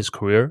blew up his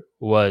career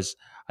was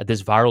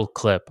this viral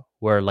clip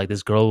where like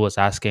this girl was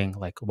asking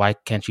like why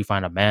can't she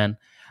find a man.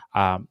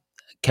 um,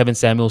 Kevin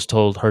Samuels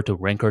told her to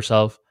rank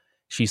herself.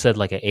 She said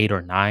like an 8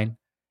 or 9,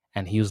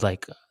 and he was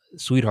like,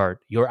 sweetheart,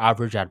 you're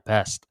average at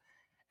best.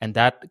 And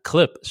that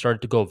clip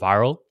started to go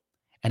viral,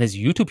 and his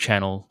YouTube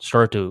channel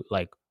started to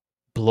like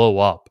blow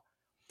up.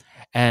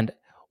 And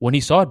when he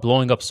saw it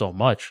blowing up so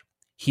much,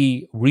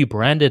 he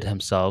rebranded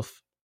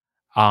himself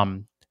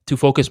to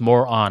focus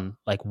more on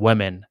like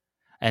women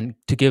and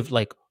to give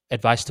like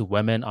advice to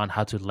women on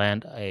how to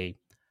land a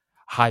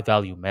high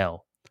value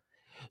male.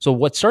 So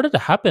what started to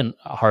happen,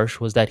 Harsh,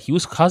 was that he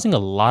was causing a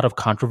lot of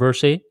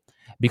controversy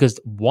because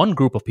one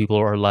group of people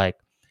are like,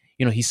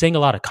 he's saying a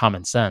lot of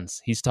common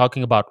sense. He's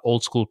talking about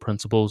old school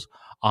principles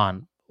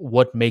on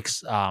what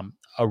makes a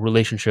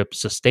relationship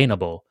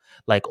sustainable,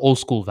 like old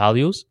school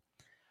values.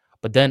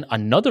 But then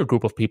another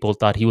group of people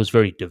thought he was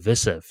very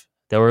divisive.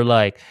 They were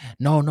like,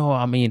 no,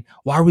 I mean,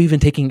 why are we even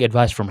taking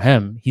advice from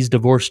him? He's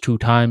divorced 2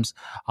 times,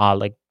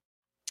 like,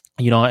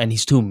 and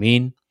he's too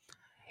mean.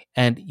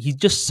 And he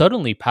just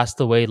suddenly passed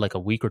away like a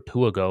week or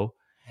two ago.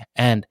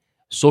 And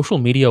social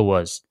media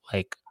was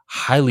like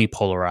highly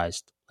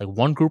polarized. Like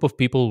one group of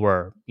people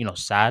were,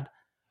 sad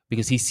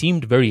because he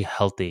seemed very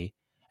healthy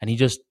and he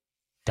just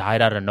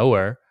died out of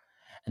nowhere.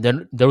 And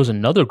then there was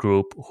another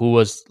group who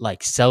was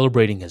like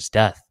celebrating his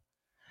death.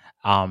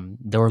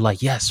 They were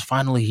like, yes,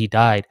 finally he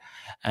died.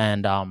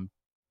 And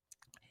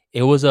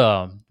it was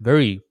a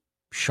very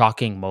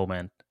shocking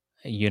moment,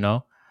 you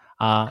know.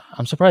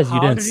 I'm surprised you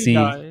How didn't did he see.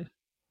 die?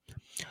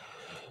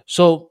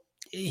 So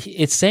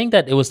it's saying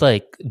that it was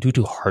like due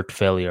to heart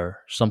failure,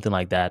 something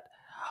like that.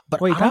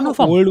 But I Wait, don't know how if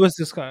I'm old was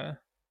this guy?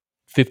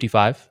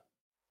 55.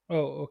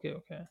 Oh, okay,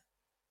 okay.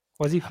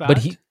 Was he But fat?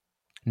 he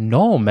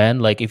no man,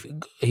 like if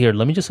here,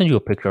 let me just send you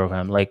a picture of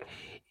him. Like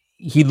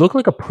he looked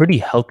like a pretty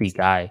healthy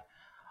guy.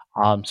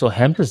 So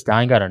him just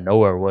dying out of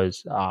nowhere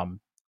was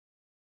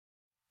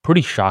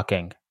pretty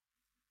shocking.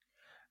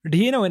 Do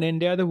you know in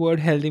India the word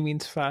healthy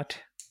means fat?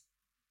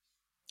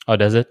 Oh,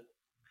 does it?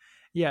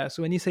 Yeah,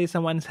 so when you say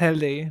someone's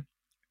healthy,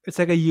 it's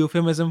like a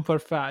euphemism for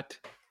fat.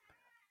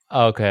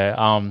 Okay.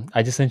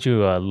 I just sent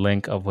you a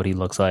link of what he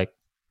looks like.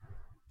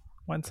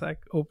 One sec,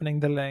 opening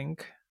the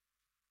link.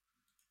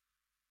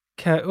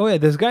 Oh yeah,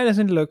 this guy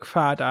doesn't look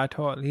fat at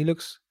all. He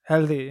looks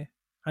healthy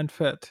and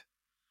fit.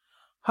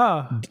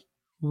 Huh.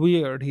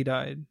 Weird, he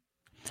died.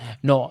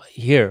 No,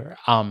 here.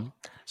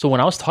 So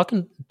when I was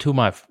talking to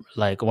my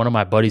like one of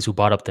my buddies who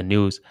brought up the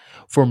news,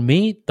 for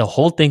me the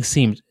whole thing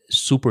seemed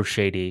super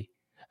shady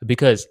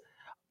because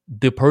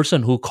the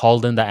person who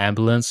called in the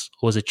ambulance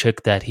was a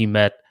chick that he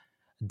met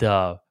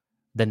the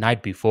the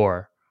night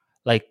before,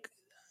 like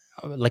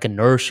like a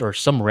nurse or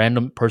some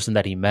random person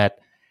that he met.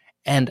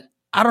 And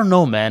I don't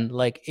know, man.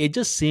 Like it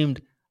just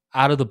seemed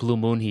out of the blue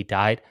moon he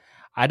died.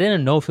 I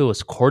didn't know if it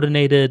was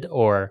coordinated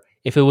or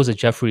if it was a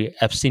Jeffrey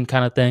Epstein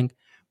kind of thing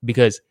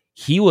because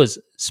he was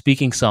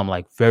speaking some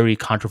like very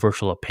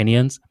controversial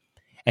opinions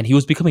and he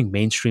was becoming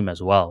mainstream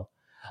as well.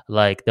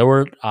 Like there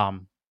were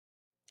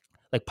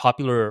like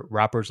popular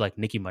rappers like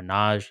Nicki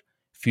Minaj,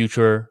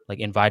 Future, like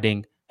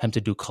inviting him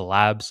to do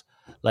collabs.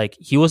 Like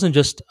he wasn't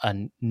just a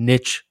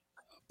niche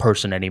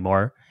person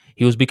anymore.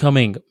 He was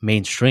becoming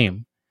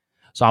mainstream.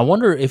 So I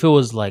wonder if it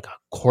was like a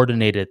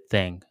coordinated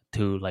thing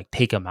to like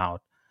take him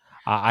out.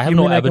 I have You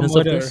no mean like a evidence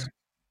of this. murder?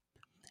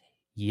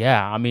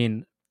 Yeah, I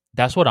mean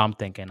that's what I'm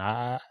thinking.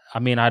 I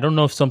mean I don't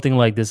know if something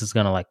like this is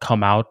gonna like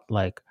come out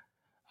like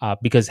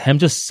because him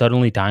just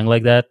suddenly dying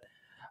like that,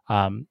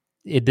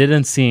 it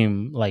didn't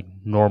seem like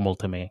normal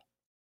to me.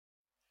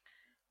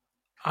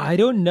 I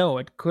don't know.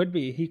 It could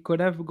be. He could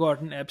have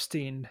gotten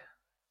Epstein.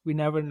 We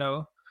never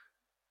know.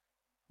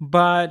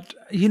 But,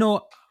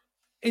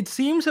 it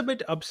seems a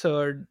bit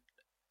absurd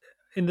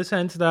in the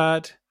sense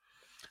that,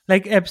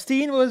 like,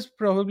 Epstein was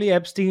probably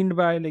Epsteined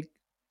by, like,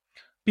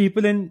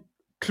 people in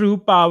true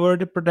power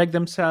to protect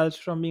themselves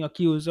from being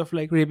accused of,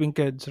 like, raping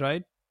kids,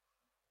 right?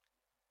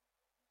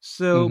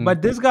 So, Hmm.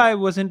 but this guy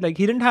wasn't like,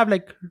 he didn't have,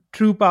 like,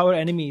 true power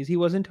enemies. He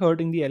wasn't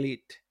hurting the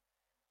elite.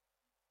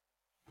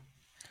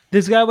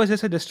 This guy was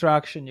just a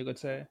distraction, you could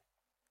say. I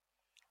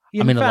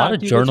In mean, a lot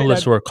of fact, you could say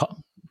journalists that were.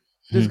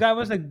 this Mhm. guy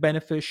was, like,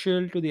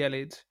 beneficial to the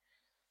elites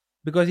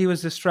because he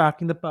was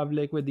distracting the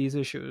public with these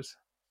issues.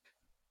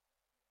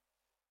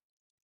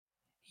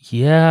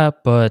 Yeah,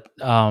 but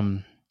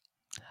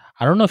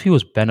I don't know if he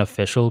was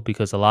beneficial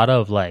because a lot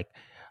of like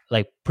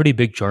pretty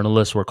big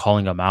journalists were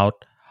calling him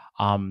out,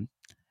 um,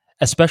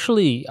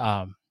 especially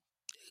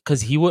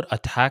because he would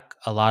attack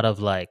a lot of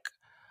like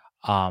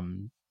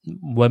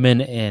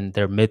women in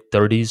their mid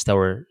 30s that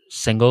were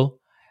single,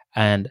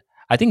 and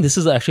I think this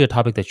is actually a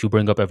topic that you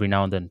bring up every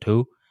now and then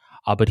too.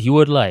 But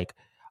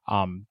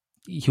um,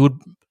 he would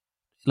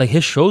like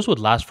his shows would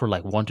last for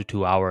like 1 to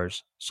 2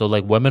 hours, so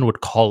like women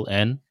would call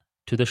in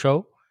to the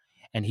show,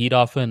 and he'd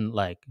often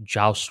like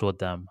joust with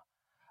them,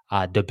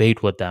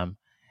 debate with them,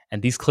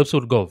 and these clips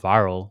would go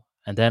viral.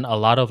 And then a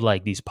lot of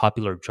like these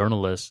popular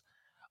journalists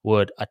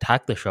would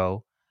attack the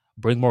show,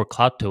 bring more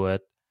clout to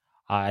it.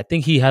 I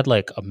think he had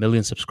like 1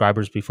 million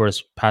subscribers before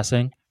his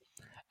passing,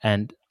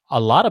 and a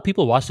lot of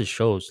people watched his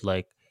shows.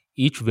 Like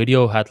each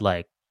video had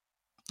like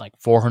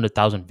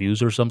 400,000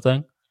 views or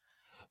something.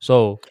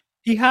 So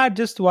He had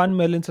just 1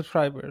 million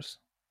subscribers.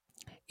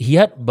 he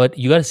had, but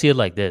you got to see it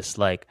like this.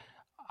 Like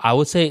I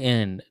would say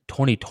in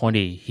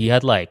 2020, he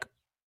had like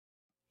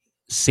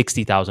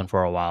 60,000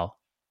 for a while.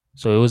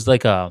 So it was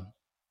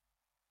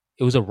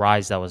a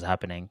rise that was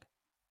happening.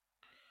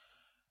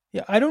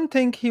 Yeah, I don't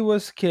think he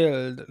was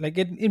killed. Like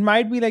it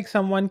might be like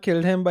someone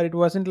killed him, but it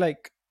wasn't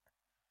like,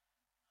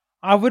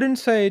 I wouldn't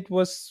say it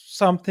was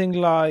something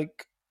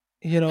like,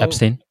 you know,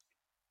 Epstein.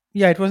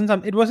 yeah, it wasn't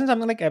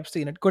something like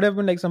Epstein. It could have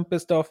been like some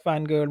pissed off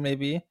fangirl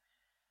maybe.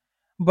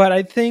 But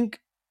I think,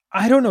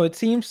 I don't know, it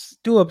seems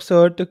too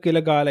absurd to kill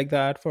a guy like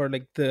that for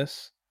like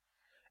this.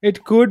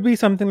 It could be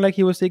something like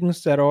he was taking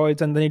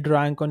steroids and then he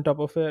drank on top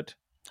of it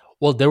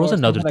Well, there was or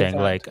another something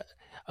like thing,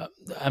 that. uh,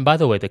 and by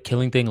the way, the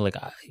killing thing, like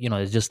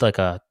it's just like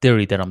a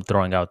theory that I'm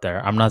throwing out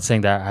there. I'm not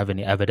saying that I have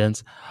any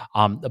evidence.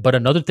 But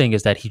another thing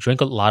is that he drank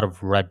a lot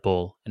of Red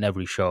Bull in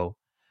every show.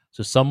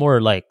 So some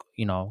were like,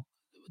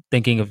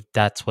 thinking if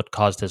that's what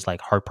caused his like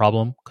heart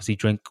problem because he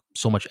drank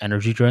so much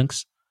energy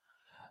drinks.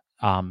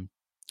 Um,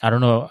 I don't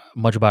know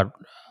much about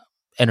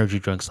energy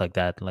drinks like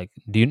that. Like,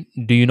 do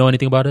you know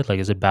anything about it? Like,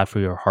 is it bad for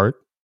your heart?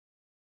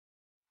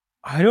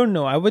 I don't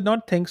know. I would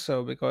not think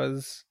so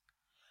because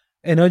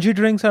energy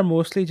drinks are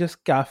mostly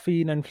just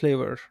caffeine and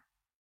flavor.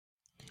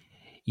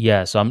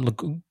 Yeah. So I'm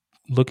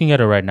looking at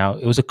it right now.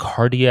 It was a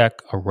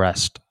cardiac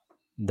arrest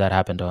that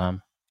happened to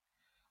him.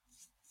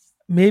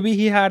 Maybe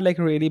he had like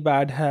really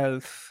bad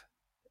health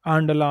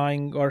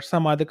underlying or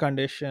some other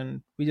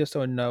condition. We just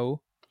don't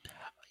know.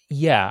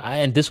 Yeah,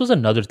 and this was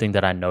another thing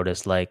that I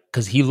noticed, like,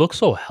 because he looks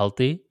so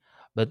healthy,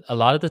 but a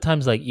lot of the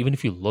times, like, even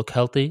if you look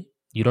healthy,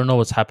 you don't know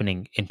what's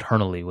happening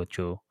internally with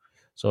you.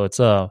 So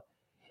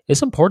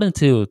it's important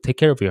to take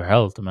care of your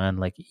health, man.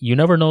 Like, you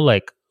never know,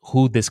 like,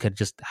 who this could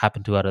just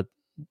happen to out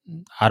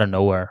of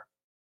nowhere.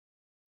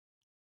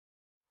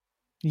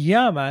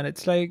 Yeah, man,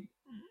 it's like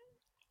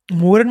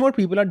more and more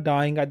people are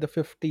dying at the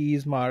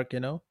 50s mark,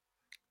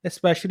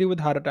 especially with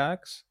heart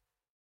attacks.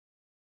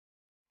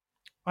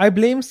 I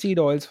blame seed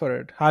oils for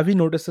it. Have you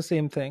noticed the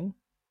same thing?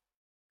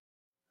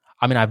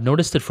 I mean, I've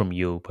noticed it from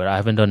you, but I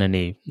haven't done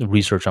any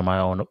research on my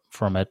own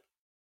from it.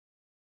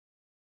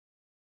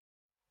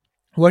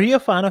 Were you a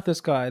fan of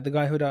this guy, the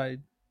guy who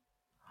died?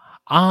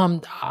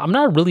 I'm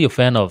not really a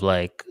fan of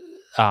like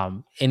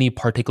any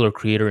particular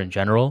creator in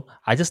general.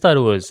 I just thought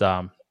it was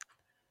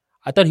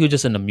I thought he was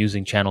just an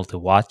amusing channel to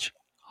watch.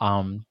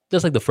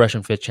 Just like the Fresh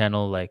and Fit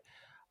channel. Like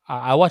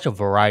I watch a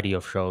variety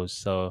of shows,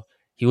 so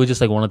he was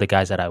just like one of the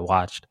guys that I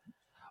watched.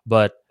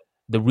 But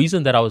the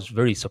reason that I was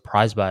very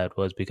surprised by it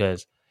was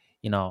because,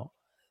 you know,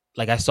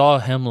 like I saw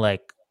him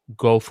like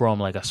go from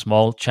like a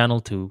small channel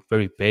to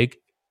very big,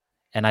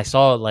 and I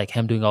saw like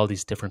him doing all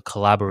these different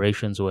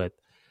collaborations with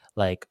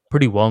like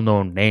pretty well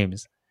known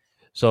names.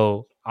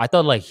 So I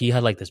thought like he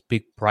had like this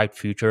big bright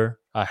future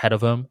ahead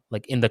of him,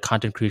 like in the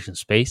content creation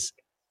space,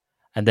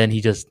 and then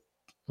he just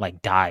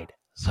like died.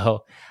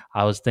 So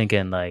I was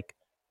thinking like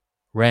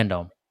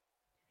random.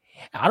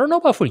 I don't know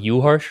about for you,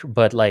 Harsh,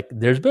 but like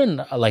there's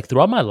been like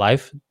throughout my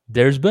life,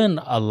 there's been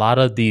a lot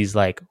of these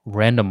like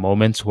random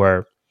moments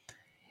where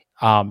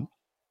um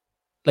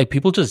like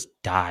people just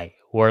die.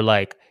 Where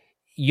like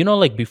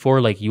like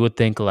before like you would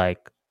think like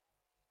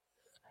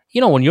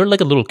when you're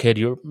like a little kid,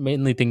 you're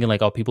mainly thinking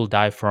like, oh, people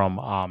die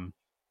from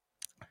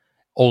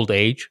old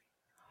age.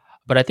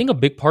 But I think a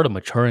big part of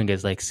maturing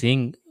is like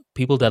seeing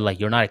people that like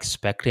you're not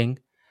expecting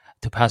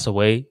to pass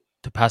away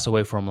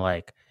from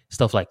like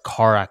stuff like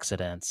car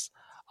accidents.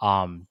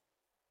 Um,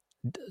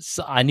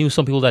 so I knew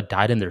some people that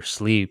died in their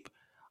sleep,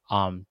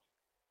 um,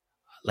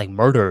 like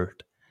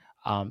murdered.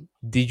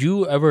 Did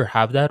you ever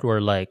have that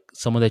where like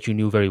someone that you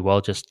knew very well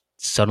just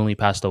suddenly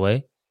passed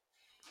away?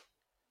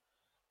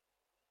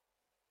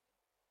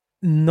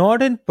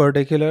 Not in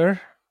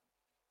particular.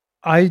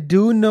 I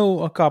do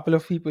know a couple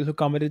of people who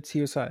committed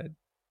suicide.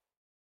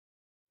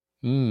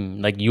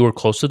 Like you were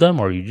close to them,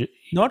 or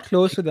Not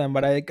close to them,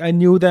 but I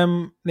knew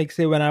them, like,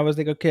 say, when I was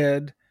like a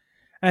kid.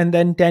 And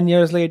then 10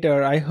 years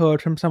later, I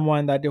heard from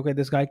someone that, okay,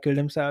 this guy killed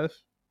himself.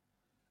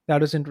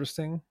 That was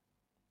interesting.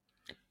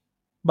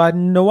 But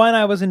no one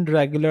I was in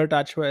regular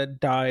touch with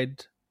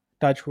died.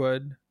 Touch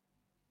wood.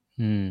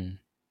 Hmm.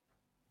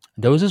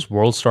 There was this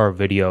World Star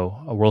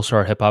video, a World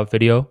Star hip hop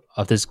video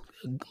of this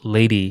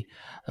lady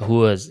who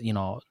was,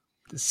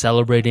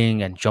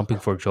 celebrating and jumping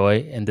for joy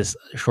in this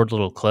short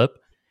little clip.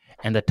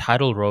 And the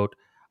title wrote,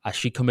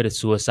 she committed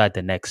suicide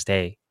the next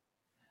day.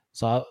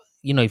 So,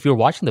 if you're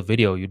watching the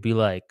video, you'd be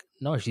like,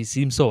 no, she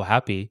seems so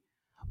happy.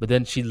 But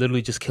then she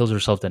literally just kills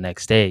herself the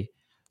next day.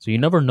 So you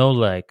never know,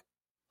 like,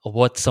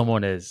 what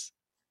someone is,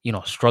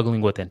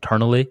 struggling with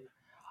internally.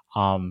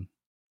 Um,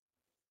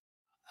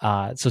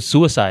 so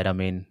suicide, I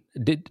mean,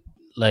 did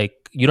like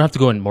you don't have to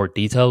go in more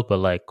detail, but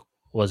like,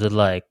 was it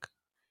like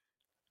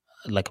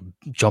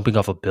jumping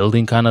off a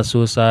building kind of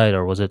suicide,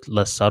 or was it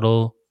less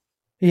subtle?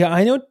 Yeah,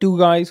 I know two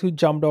guys who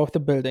jumped off the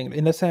building.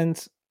 In a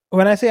sense,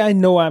 when I say I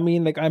know, I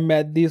mean like I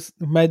met these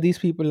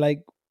people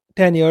like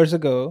 10 years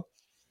ago,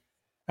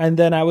 and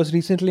then I was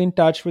recently in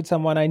touch with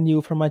someone I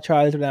knew from my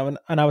childhood,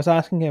 and I was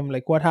asking him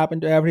like what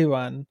happened to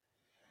everyone,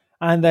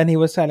 and then he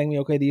was telling me,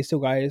 okay, these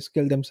two guys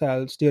killed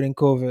themselves during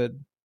COVID.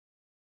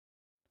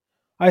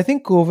 I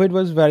think COVID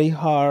was very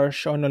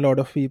harsh on a lot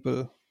of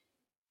people.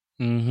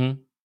 Hmm.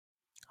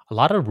 A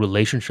lot of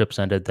relationships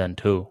ended then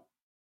too.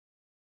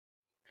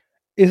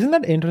 Isn't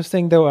that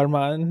interesting though,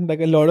 Arman?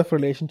 Like a lot of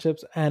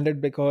relationships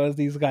ended because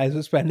these guys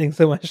were spending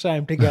so much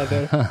time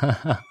together.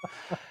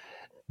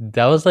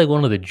 That was like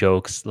one of the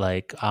jokes,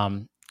 like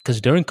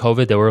because during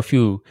COVID there were a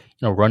few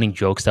running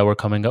jokes that were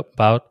coming up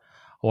about.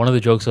 One of the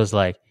jokes was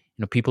like,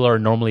 people are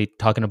normally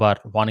talking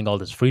about wanting all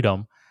this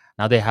freedom,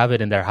 now they have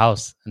it in their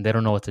house and they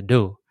don't know what to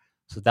do.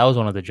 So that was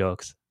one of the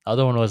jokes. The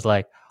other one was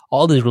like,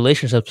 all these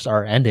relationships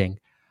are ending,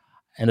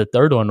 and the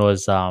third one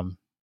was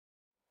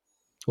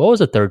what was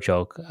the third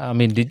joke? I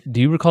mean, do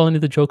you recall any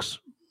of the jokes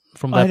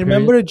from I that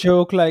remember period? a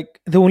joke like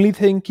the only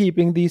thing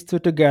keeping these two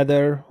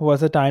together was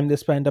the time they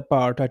spent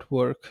apart at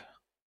work.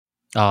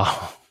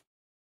 Oh,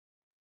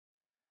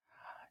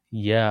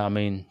 yeah. I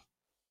mean,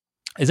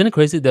 isn't it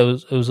crazy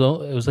that it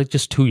was like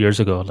just 2 years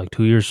ago? Like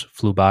 2 years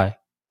flew by.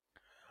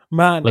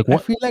 Man, Like I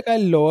what? feel like I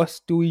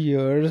lost 2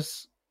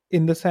 years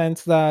in the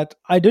sense that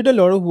I did a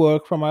lot of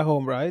work from my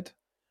home, right?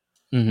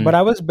 But Hmm.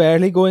 I was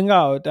barely going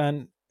out.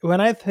 And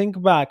when I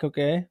think back,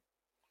 okay,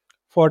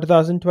 for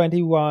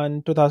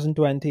 2021,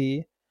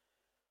 2020,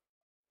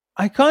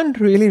 I can't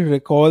really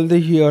recall the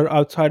year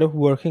outside of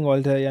working all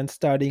day and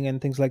studying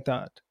and things like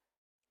that.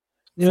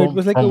 It From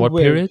was like from a what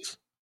wave. periods?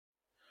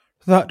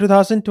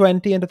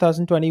 2020 and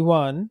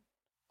 2021,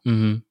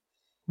 Hmm.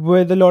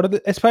 with a lot of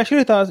the,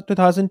 especially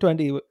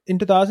 2020. In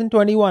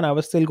 2021, I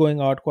was still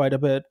going out quite a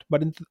bit,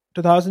 but in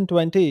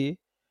 2020,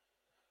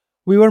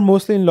 we were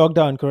mostly in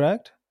lockdown,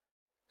 correct?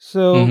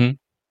 So Mm-hmm.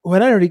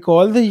 when I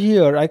recall the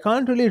year, I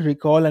can't really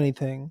recall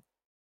anything.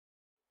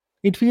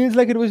 It feels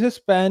like it was just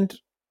spent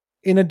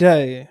in a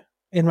day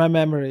in my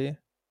memory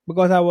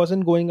because I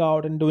wasn't going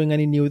out and doing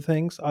any new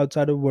things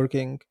outside of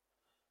working.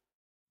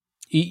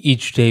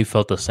 Each day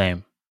felt the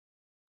same.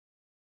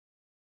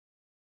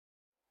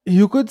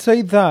 You could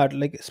say that,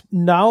 like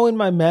now in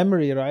my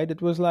memory, right?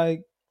 It was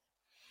like,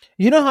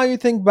 you know how you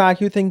think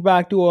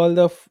back to all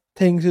the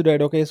things you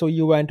did. Okay, so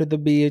you went to the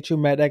beach, you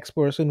met X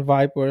person,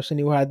 Y person,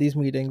 you had these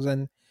meetings,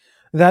 and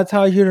that's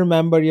how you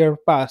remember your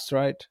past,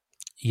 right?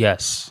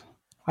 Yes.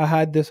 I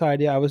had this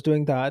idea, I was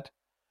doing that.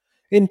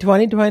 In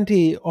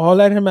 2020, all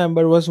I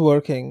remember was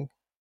working.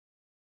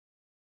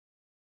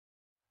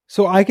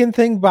 So I can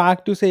think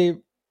back to say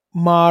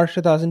March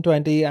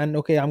 2020 and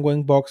okay, I'm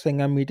going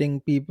boxing, I'm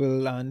meeting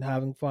people and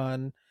having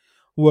fun,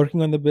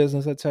 working on the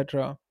business,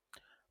 etc.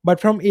 But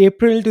from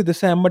April to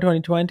December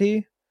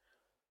 2020,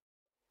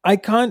 I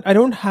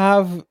don't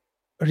have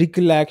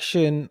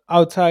recollection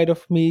outside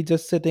of me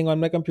just sitting on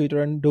my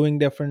computer and doing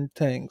different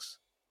things.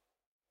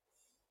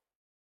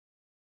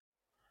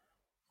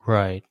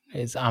 Right.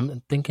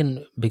 I'm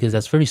thinking because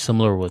that's very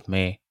similar with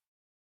me.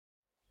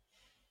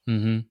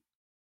 Mm-hmm.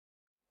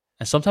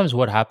 And sometimes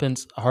what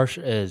happens, Harsh,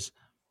 is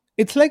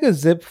It's like a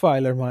zip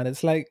filer, man.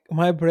 It's like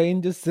my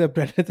brain just zipped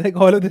it. It's like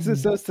all of this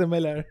is so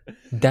similar.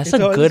 that's a It's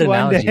all good just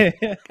one analogy. day.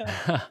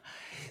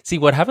 See,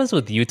 what happens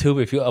with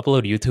YouTube, if you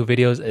upload YouTube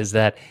videos, is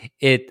that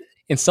it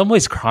in some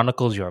ways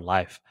chronicles your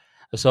life.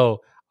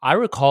 So I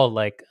recall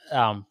like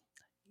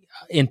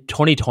in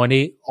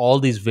 2020, all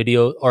these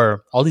video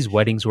or all these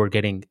weddings were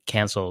getting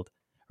canceled,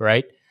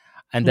 right?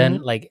 And then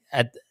Hmm. like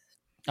at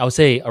I would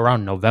say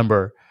around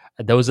November,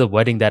 there was a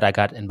wedding that I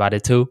got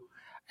invited to,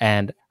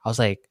 and I was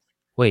like,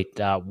 wait,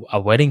 a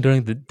wedding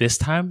during this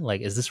time?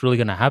 Like, is this really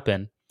gonna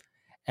happen?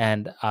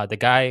 And the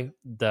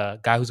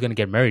guy who's gonna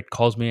get married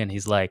calls me and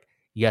he's like,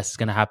 yes, it's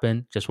gonna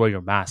happen. Just wear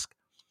your mask.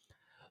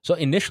 So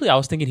initially, I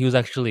was thinking he was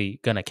actually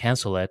gonna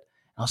cancel it.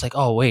 I was like,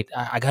 oh wait,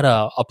 I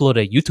gotta upload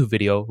a YouTube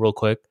video real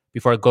quick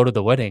before I go to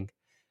the wedding.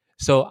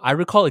 So I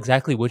recall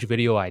exactly which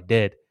video I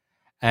did,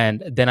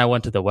 and then I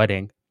went to the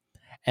wedding.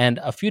 And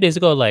a few days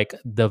ago, like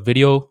the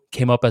video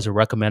came up as a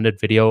recommended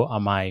video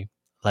on my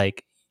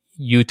like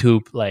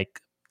YouTube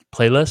like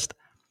playlist.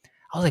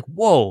 I was like,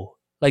 whoa,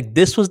 like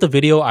this was the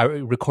video I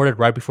recorded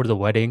right before the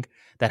wedding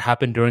that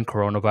happened during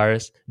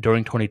coronavirus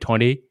during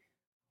 2020.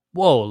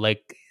 Whoa,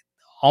 like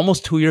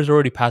almost 2 years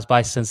already passed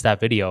by since that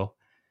video.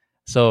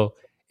 So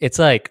it's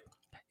like,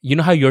 you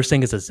know how you're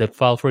saying it's a zip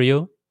file for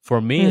you? For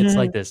me, it's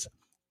like this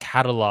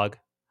catalog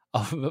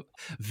of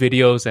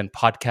videos and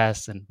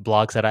podcasts and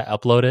blogs that I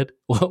uploaded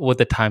with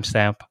the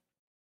timestamp.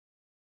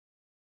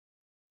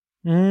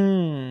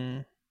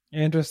 Hmm.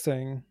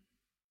 Interesting.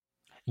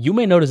 You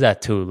may notice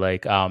that too,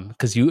 like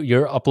because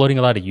you're uploading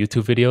a lot of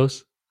YouTube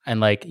videos, and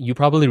like you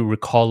probably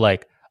recall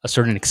like a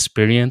certain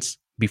experience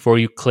before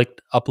you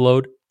clicked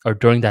upload or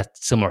during that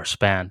similar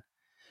span.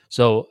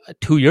 So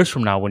 2 years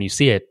from now, when you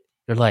see it,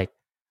 you're like,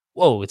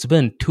 "Whoa, it's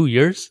been 2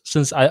 years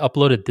since I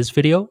uploaded this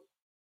video."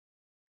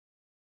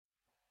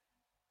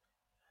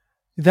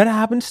 That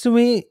happens to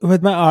me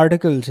with my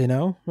articles, you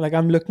know? Like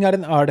I'm looking at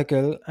an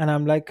article and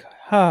I'm like,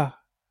 huh,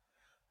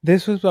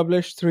 this was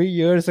published 3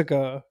 years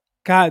ago.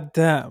 God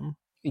damn.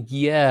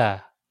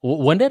 Yeah.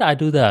 When did I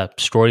do the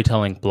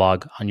storytelling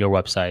blog on your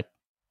website?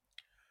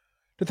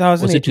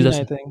 Was it 2018,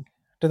 I 2000? think.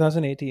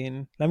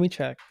 2018. Let me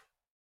check.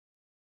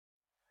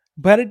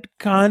 But it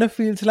kind of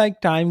feels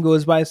like time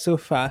goes by so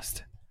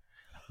fast.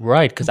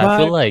 Right, because I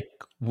feel But like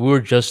we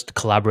were just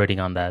collaborating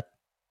on that.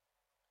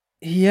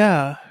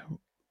 yeah,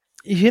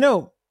 you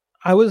know,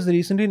 I was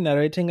recently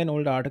narrating an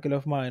old article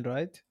of mine,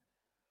 right?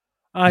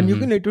 And you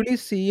Hmm. can literally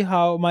see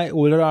how my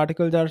older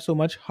articles are so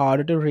much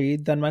harder to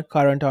read than my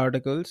current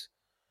articles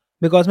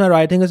because my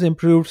writing has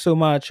improved so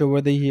much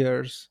over the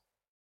years.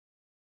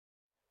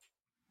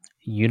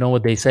 You know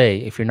what they say: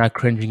 if you're not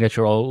cringing at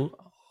your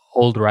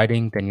old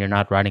writing, then you're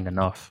not writing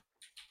enough.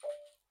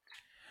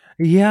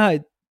 Yeah,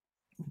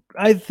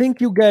 I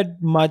think you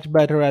get much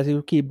better as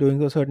you keep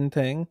doing a certain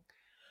thing,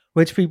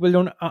 which people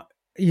don't,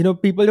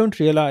 people don't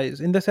realize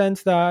in the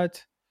sense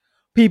that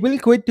people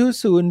quit too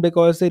soon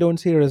because they don't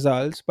see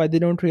results, but they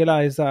don't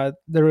realize that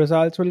the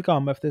results will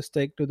come if they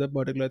stick to the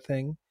particular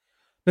thing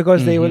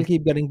because they Hmm. will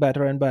keep getting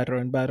better and better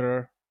and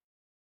better.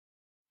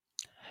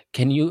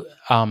 Can you?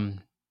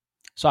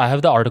 So I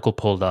have the article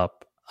pulled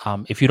up.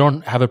 If you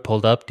don't have it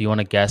pulled up, do you want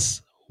to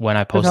guess when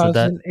I posted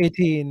that?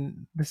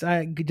 2018, this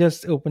I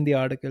just opened the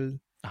article.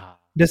 Uh,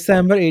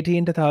 December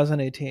 18,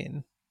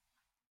 2018.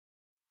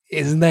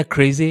 isn't that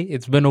crazy?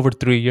 It's been over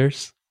 3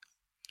 years.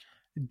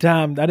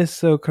 Damn, that is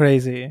so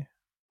crazy. I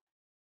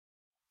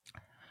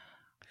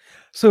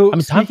So,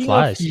 mean, time speaking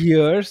of flies.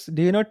 years,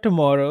 do you know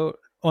tomorrow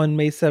on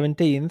May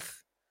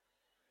 17th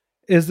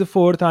is the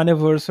fourth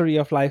anniversary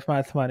of Life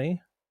Math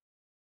Money?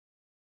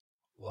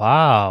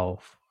 Wow.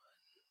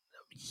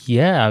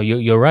 Yeah,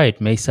 you're right.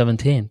 May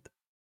 17th.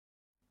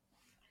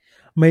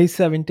 May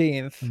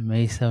 17th.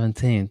 May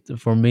 17th.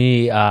 For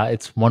me,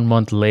 it's 1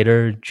 month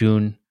later,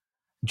 June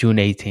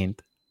 18th.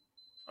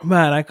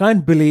 Man, I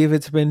can't believe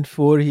it's been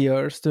 4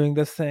 years doing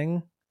this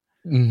thing.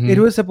 It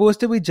Mm-hmm. was supposed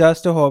to be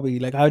just a hobby.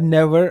 Like, I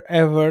never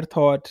ever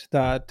thought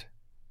that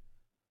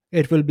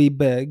it will be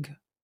big.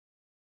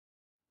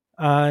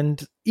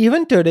 And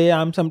even today,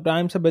 I'm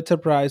sometimes a bit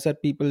surprised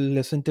that people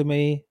listen to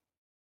me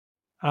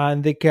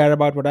and they care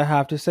about what I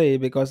have to say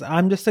because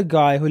I'm just a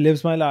guy who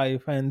lives my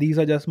life and these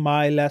are just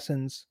my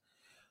lessons,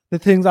 the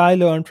things I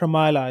learned from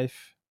my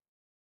life.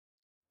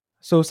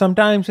 So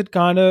sometimes it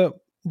kind of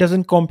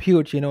doesn't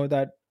compute,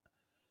 that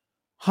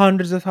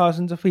hundreds of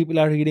thousands of people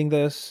are reading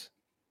this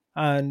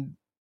and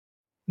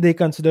they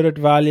consider it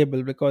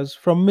valuable because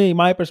from me,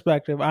 my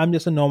perspective, I'm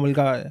just a normal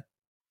guy.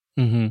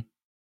 Mm-hmm.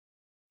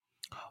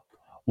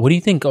 What do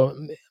you think?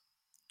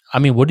 I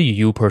mean, what do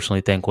you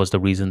personally think was the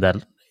reason that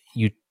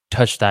you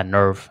touched that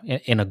nerve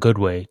in a good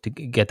way to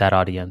get that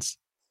audience?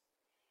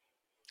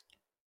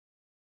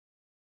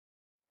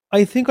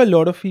 I think a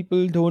lot of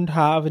people don't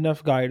have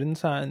enough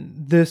guidance, and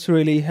this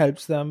really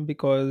helps them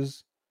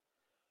because,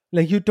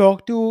 like, you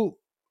talk to,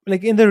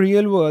 like, in the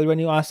real world, when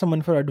you ask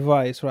someone for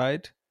advice,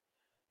 right?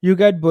 You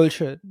get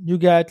bullshit. You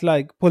get,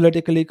 like,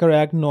 politically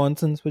correct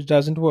nonsense, which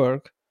doesn't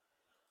work.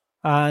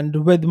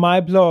 And with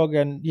my blog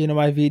and,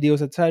 my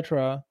videos,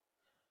 etc.,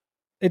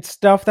 it's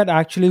stuff that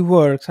actually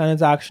works and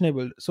it's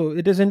actionable. So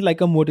it isn't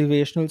like a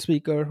motivational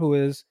speaker who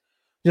is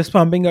just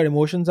pumping your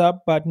emotions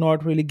up, but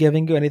not really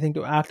giving you anything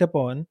to act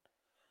upon.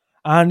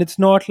 And it's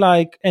not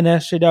like an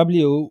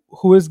SJW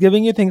who is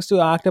giving you things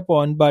to act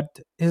upon, but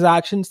his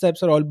action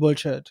steps are all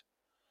bullshit.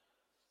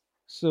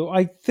 So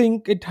I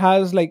think it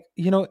has, like,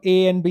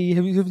 A and B.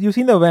 You've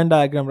seen the Venn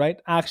diagram, right?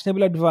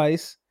 Actionable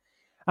advice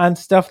and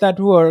stuff that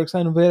works,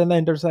 and we're in the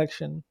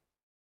intersection.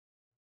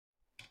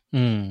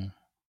 Hmm.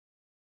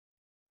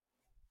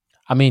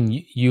 I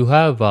mean, you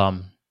have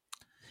a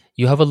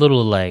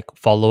little like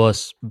follow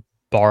us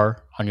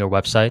bar on your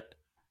website,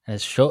 and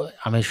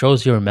it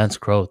shows your immense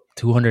growth: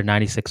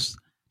 296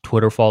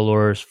 Twitter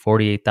followers,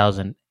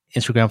 48,000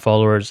 Instagram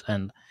followers,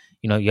 and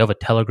you have a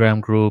Telegram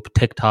group,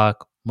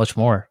 TikTok, much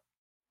more.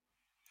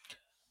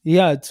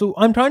 Yeah, so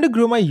I'm trying to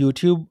grow my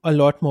YouTube a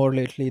lot more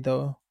lately,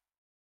 though.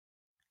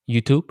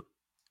 YouTube.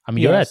 I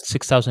mean, you're at Yes,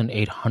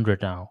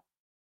 6,800 now,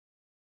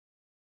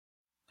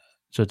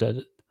 so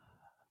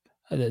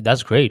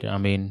that's great. I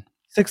mean,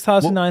 what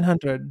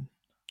 6,900.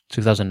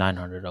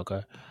 6,900?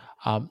 Okay.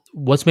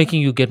 What's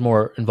making you get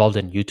more involved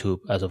in YouTube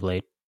as of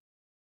late?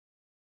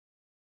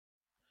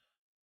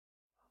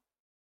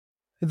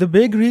 The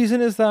big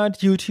reason is that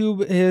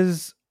YouTube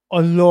is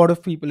a lot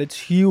of people. It's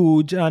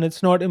huge and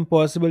it's not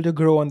impossible to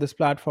grow on this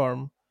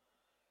platform.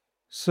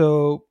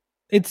 So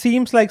it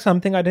seems like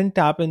something I didn't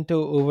tap into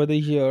over the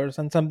years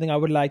and something I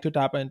would like to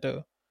tap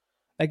into.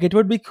 Like, it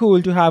would be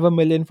cool to have 1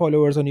 million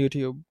followers on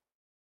YouTube.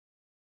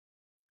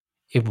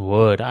 It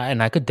would,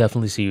 and I could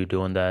definitely see you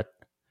doing that.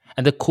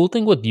 And the cool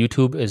thing with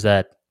YouTube is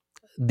that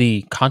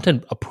the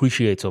content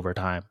appreciates over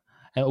time.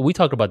 And we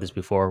talked about this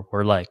before,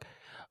 where like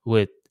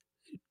with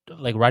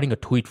like writing a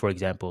tweet, for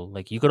example,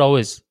 like you could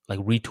always like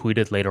retweet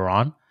it later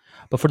on,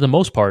 but for the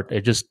most part,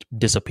 it just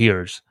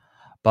disappears.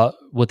 But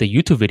with a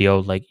YouTube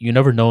video, like you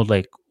never know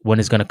like when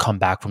it's gonna come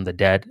back from the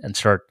dead and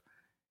start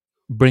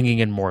bringing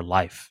in more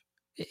life.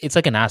 It's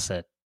like an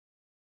asset.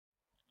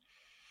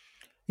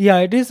 Yeah,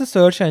 it is a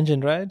search engine,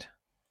 right?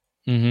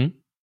 Hmm.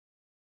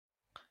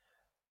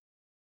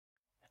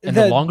 And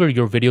the The longer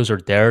your videos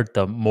are there,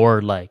 the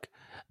more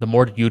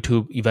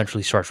YouTube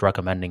eventually starts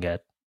recommending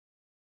it.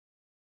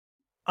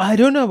 I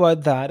don't know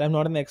about that. I'm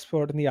not an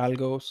expert in the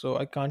algo, so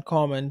I can't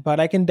comment. But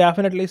I can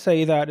definitely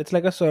say that it's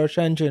like a search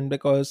engine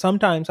because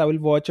sometimes I will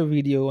watch a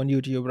video on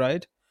YouTube,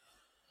 right?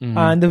 Hmm.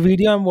 And the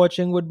video I'm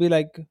watching would be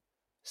like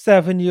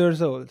 7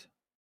 years old.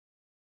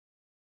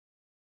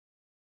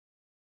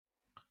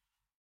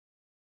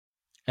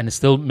 And it's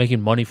still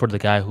making money for the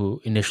guy who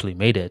initially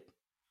made it.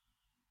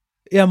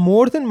 Yeah,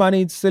 more than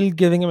money, it's still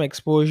giving him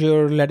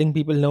exposure, letting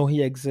people know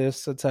he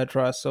exists,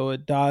 etc. So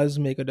it does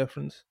make a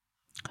difference.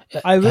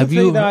 I will Have say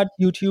you? that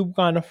YouTube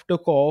kind of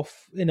took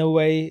off in a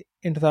way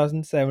in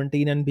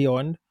 2017 and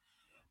beyond.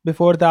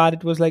 Before that,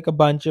 it was like a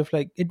bunch of,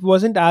 like, it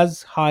wasn't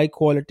as high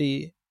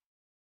quality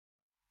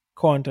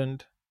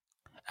content.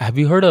 Have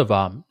you heard of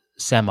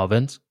Sam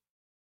Ovens?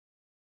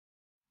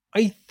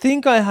 I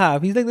think I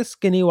have. He's like the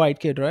skinny white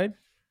kid, right?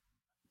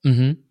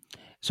 Hmm.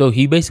 So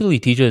he basically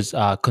teaches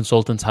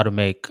consultants how to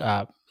make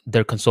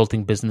their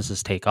consulting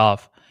businesses take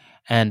off.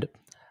 And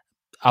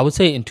I would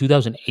say in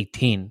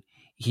 2018,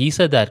 he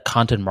said that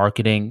content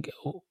marketing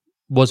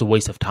was a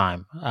waste of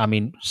time. I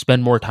mean,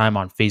 spend more time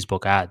on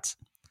Facebook ads.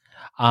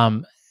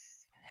 Um,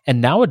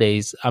 And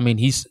nowadays, I mean,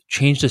 he's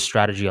changed his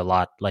strategy a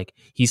lot. Like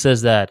he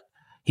says that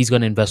he's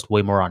going to invest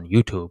way more on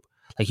YouTube.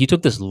 Like he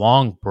took this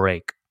long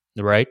break,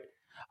 right?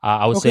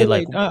 I would say Okay,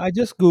 like wait. I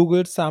just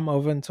googled Sam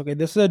Ovens. Okay,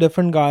 this is a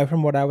different guy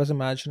from what I was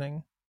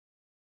imagining.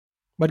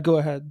 But go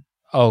ahead.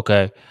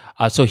 okay.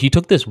 So he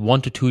took this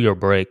 1 to 2 year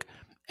break,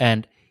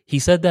 and He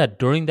said that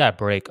during that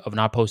break of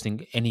not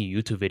posting any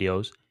YouTube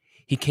videos,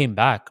 he came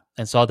back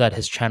and saw that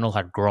his channel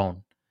had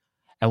grown.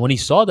 And when he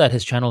saw that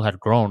his channel had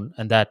grown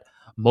and that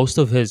most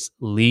of his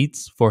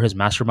leads for his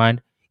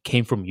mastermind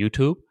came from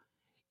YouTube,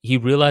 he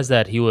realized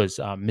that he was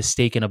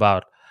mistaken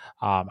about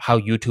how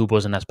YouTube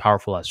wasn't as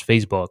powerful as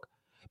Facebook.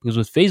 Because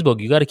with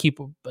Facebook, you got to keep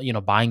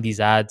buying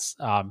these ads.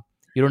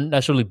 You don't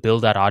necessarily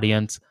build that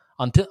audience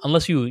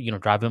unless you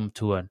drive them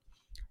to an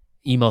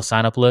email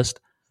sign up list.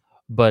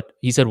 But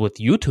he said with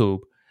YouTube,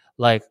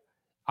 like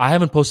I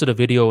haven't posted a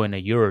video in a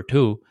year or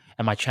two,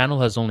 and my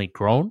channel has only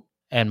grown,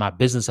 and my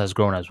business has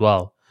grown as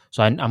well.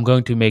 So I'm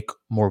going to make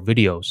more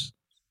videos.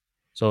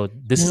 So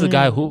this is a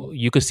guy Hmm. who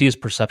you could see his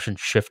perception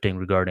shifting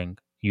regarding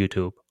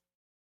YouTube.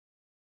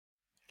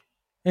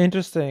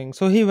 Interesting.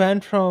 So he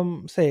went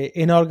from, say,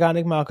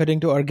 inorganic marketing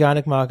to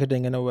organic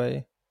marketing in a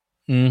way.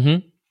 Hmm.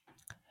 And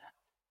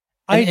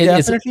I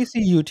it's definitely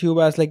see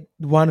YouTube as like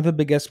one of the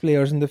biggest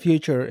players in the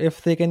future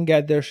if they can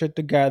get their shit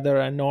together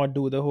and not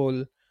do the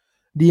whole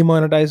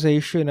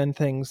demonetization and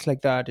things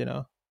like that.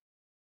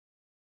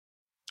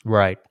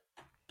 right.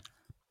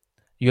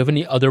 You have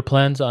any other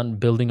plans on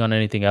building on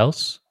anything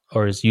else,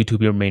 or is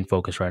YouTube your main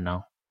focus right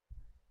now?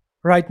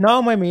 Right now,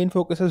 my main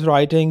focus is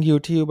writing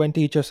YouTube and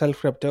teach yourself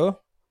crypto.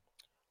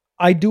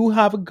 I do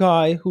have a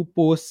guy who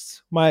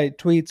posts my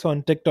tweets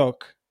on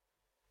TikTok.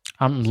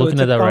 I'm So looking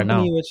it's at a that right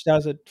company now. which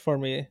does it for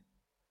me.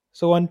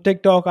 So on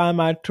TikTok, I'm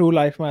at True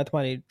Life Math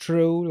Money.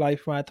 True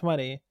Life Math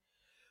Money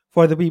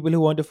for the people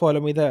who want to follow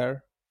me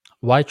there.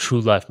 Why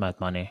True Life Math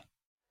Money?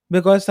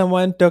 Because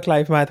someone took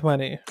Life Math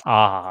Money.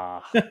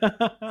 Ah,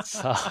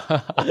 so-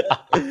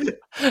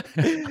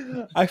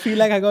 I feel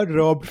like I got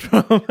robbed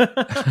from.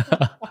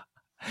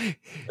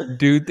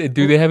 do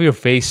they have your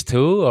face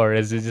too, or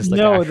is it just like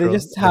No, they actual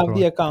just like have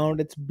the account.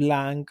 It's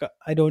blank.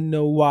 I don't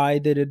know why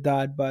they did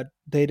that, but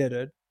they did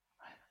it.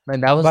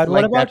 man? That was But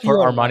what like that about for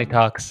your Armani plans?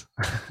 talks.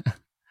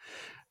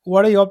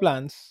 What are your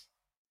plans?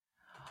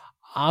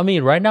 I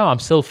mean, right now I'm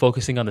still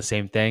focusing on the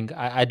same thing.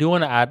 I do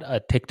want to add a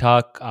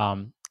TikTok,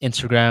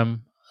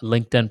 Instagram,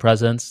 LinkedIn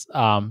presence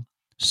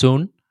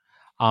soon.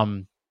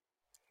 Um,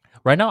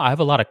 right now I have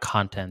a lot of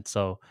content,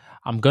 so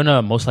I'm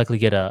gonna most likely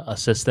get a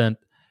assistant,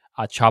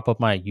 chop up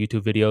my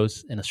YouTube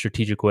videos in a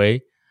strategic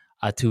way,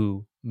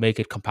 to make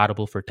it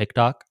compatible for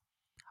TikTok.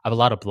 I have a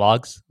lot of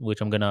blogs which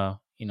I'm gonna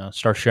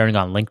start sharing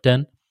on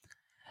LinkedIn.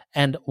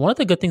 And one of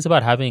the good things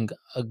about having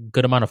a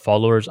good amount of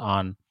followers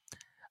on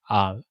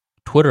uh,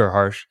 Twitter,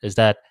 Harsh, is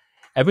that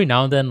every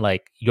now and then,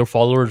 like your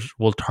followers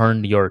will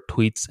turn your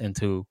tweets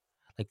into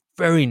like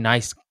very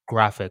nice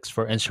graphics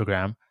for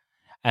Instagram.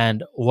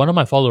 And one of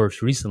my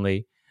followers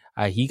recently,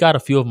 he got a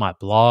few of my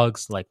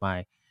blogs, like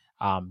my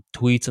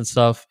tweets and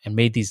stuff, and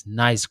made these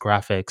nice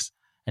graphics.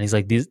 And he's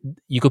like, "These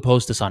you could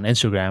post this on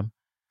Instagram."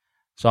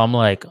 So I'm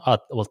like,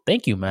 "Well,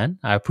 thank you, man.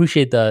 I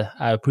appreciate the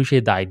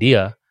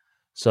idea."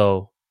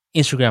 So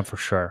Instagram for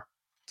sure.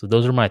 So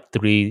those are my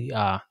three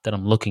that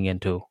I'm looking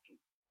into.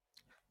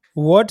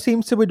 What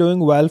seems to be doing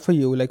well for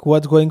you? Like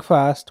what's going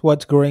fast?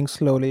 What's growing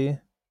slowly?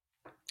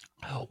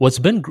 What's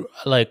been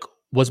like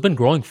what's been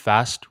growing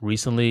fast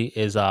recently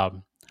is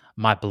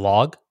my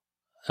blog.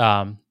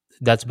 Um,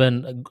 that's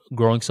been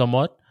growing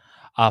somewhat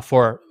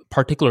for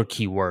particular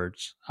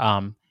keywords,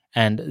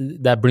 and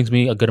that brings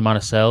me a good amount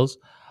of sales.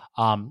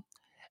 Um,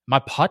 my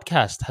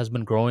podcast has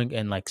been growing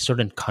in like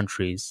certain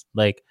countries,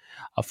 like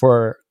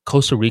for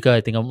Costa Rica.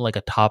 I think I'm like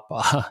a top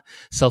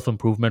self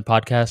improvement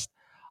podcast.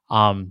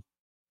 Um,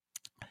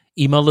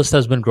 email list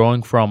has been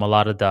growing from a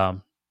lot of the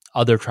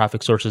other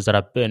traffic sources that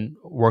I've been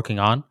working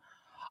on.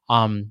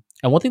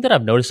 And one thing that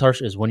I've noticed,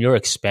 Harsh, is when you're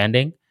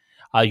expanding,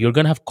 you're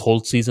gonna have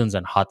cold seasons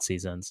and hot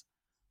seasons.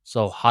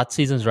 So hot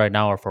seasons right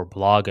now are for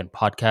blog and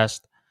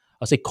podcast.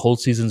 I'll say cold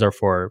seasons are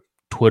for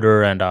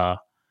Twitter and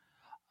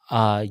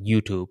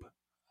YouTube.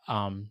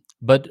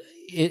 But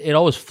it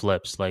always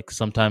flips. Like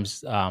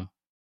sometimes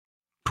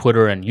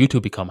Twitter and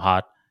YouTube become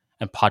hot,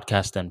 and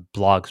podcast and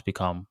blogs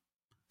become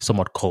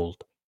somewhat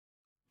cold.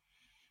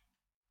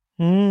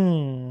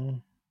 Hmm.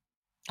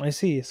 I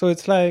see. So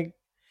it's like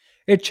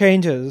it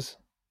changes.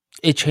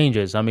 It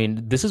changes. I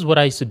mean, this is what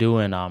I used to do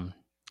in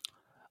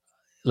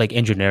like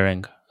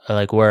engineering,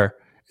 like where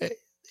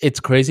it's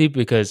crazy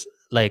because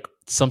like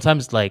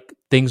sometimes like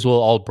things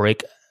will all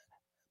break,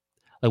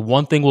 like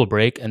one thing will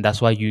break, and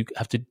that's why you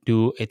have to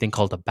do a thing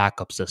called a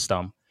backup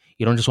system.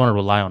 You don't just want to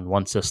rely on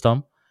one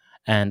system,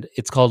 and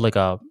it's called like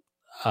a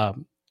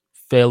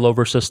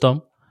failover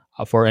system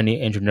for any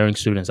engineering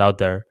students out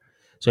there.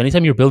 So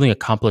anytime you're building a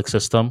complex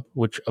system,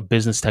 which a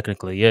business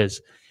technically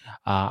is,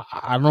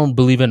 I don't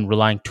believe in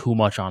relying too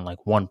much on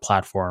like one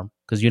platform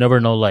because you never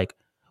know like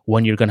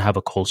when you're gonna have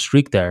a cold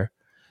streak there.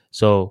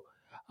 So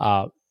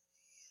uh,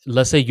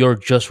 let's say you're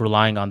just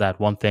relying on that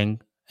one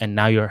thing, and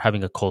now you're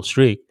having a cold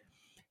streak.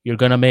 You're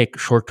gonna make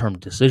short term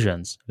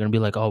decisions. You're gonna be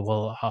like, oh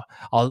well,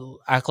 I'll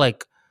act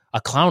like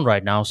a clown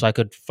right now so I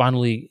could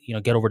finally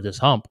get over this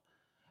hump.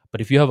 But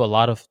if you have a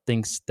lot of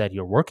things that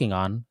you're working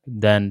on,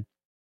 then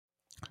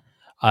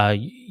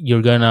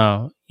you're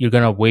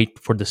gonna wait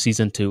for the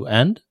season to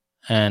end,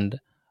 and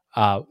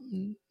uh,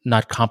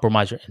 not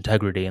compromise your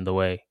integrity in the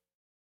way.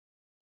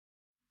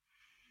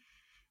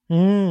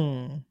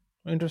 Hmm.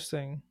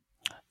 Interesting.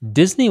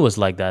 Disney was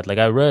like that. Like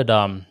I read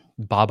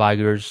Bob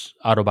Iger's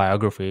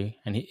autobiography,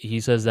 and he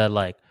says that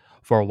like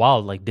for a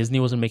while, like Disney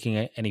wasn't making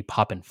any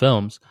pop in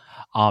films,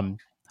 um,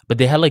 but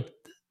they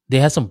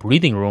had some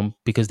breathing room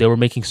because they were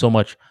making so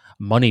much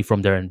money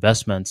from their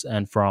investments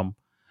and from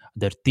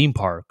their theme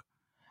park.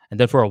 And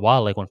then for a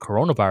while, like when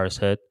coronavirus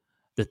hit,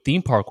 the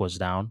theme park was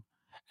down,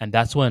 and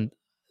that's when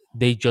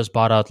they just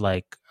bought out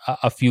like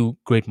a few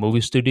great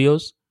movie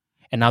studios,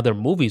 and now their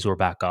movies were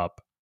back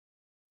up.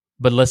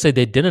 But let's say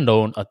they didn't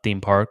own a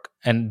theme park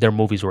and their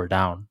movies were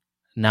down.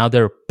 Now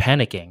they're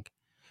panicking.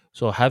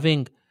 So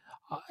having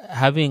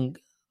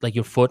like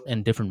your foot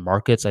in different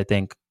markets, I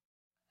think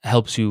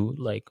helps you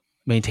like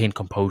maintain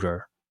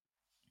composure.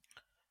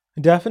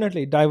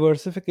 Definitely,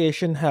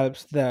 diversification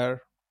helps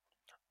there.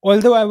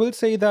 Although I will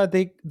say that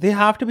they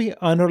have to be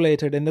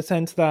unrelated in the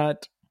sense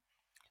that,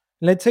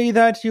 let's say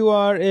that you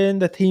are in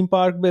the theme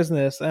park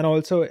business and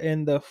also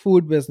in the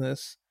food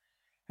business,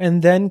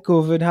 and then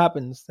COVID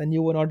happens, then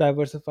you were not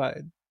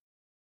diversified.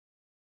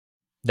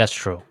 That's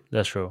true.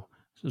 That's true.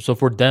 So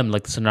for them,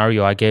 like the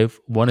scenario I gave,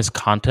 one is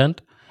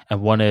content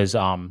and one is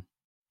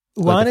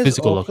like the One is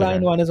physical offline,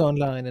 location. one is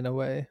online in a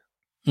way.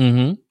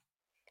 Mm-hmm.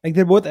 Like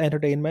they're both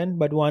entertainment,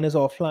 but one is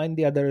offline,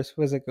 the other is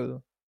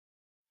physical.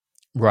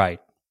 Right.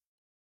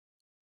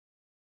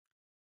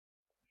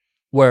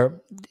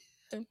 Where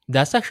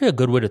that's actually a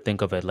good way to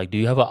think of it. Like, do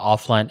you have an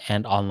offline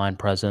and online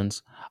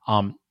presence?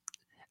 Um,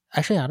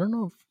 Actually, I don't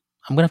know.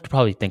 I'm gonna have to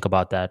probably think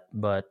about that.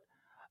 But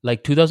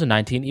like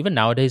 2019, even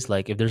nowadays,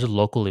 like if there's a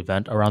local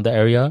event around the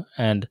area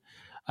and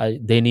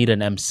they need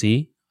an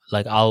MC,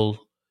 like I'll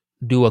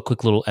do a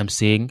quick little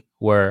MCing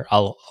where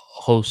I'll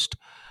host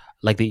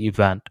like the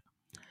event,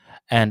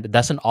 and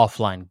that's an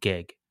offline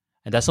gig,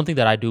 and that's something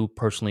that I do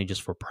personally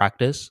just for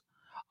practice.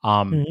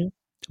 Um, Mhm.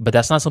 but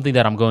that's not something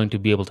that I'm going to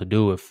be able to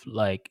do if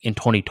like in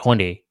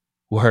 2020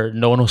 where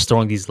no one was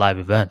throwing these live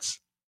events.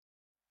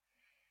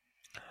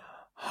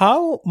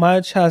 How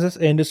much has this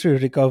industry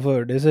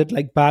recovered? Is it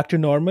like back to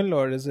normal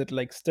or is it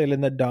like still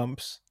in the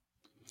dumps?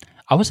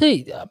 I would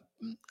say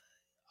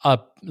a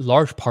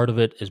large part of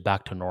it is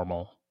back to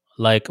normal.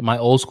 Like my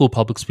old school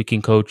public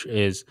speaking coach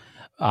is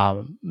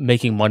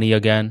making money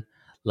again.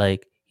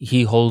 Like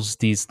he holds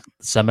these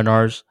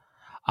seminars,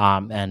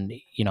 and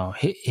you know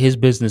his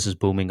business is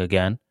booming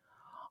again.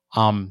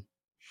 Um,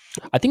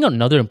 I think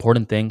another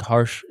important thing,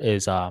 Harsh,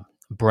 is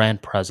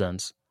brand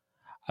presence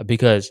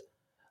because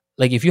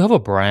like if you have a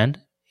brand,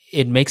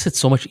 it makes it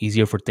so much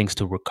easier for things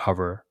to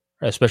recover,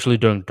 especially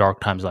during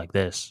dark times like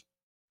this,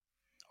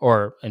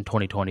 or in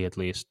 2020 at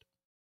least.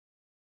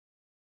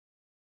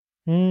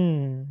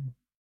 Hmm.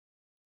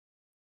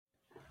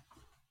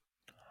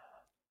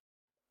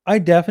 I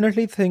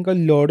definitely think a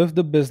lot of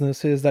the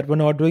businesses that were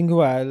not doing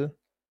well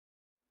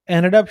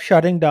ended up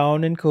shutting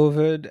down in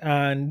COVID.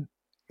 And,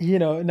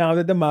 now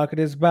that the market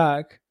is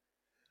back,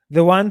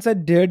 the ones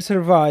that did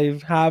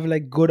survive have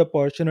like good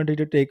opportunity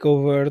to take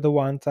over the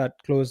ones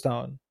that closed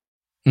down.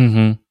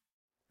 Mm-hmm.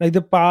 Like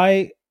the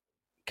pie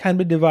can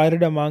be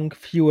divided among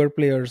fewer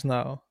players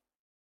now.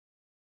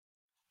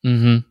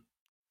 Mm-hmm.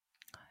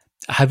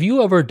 Have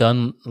you ever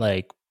done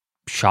like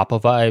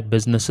Shopify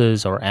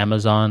businesses or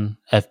Amazon,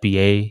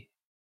 FBA,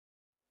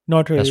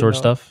 Not that really, sort of no.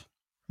 stuff?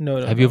 No,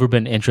 no, Have you ever no.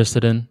 been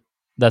interested in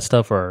that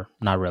stuff or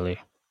not really?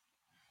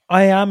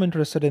 I am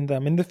interested in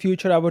them. In the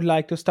future, I would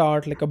like to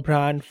start like a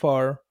brand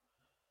for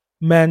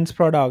men's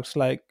products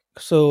like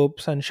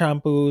soaps and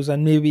shampoos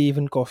and maybe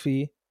even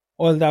coffee.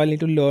 Although I'll need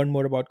to learn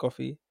more about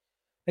coffee.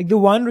 Like the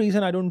one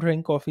reason I don't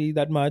drink coffee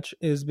that much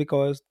is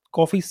because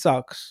coffee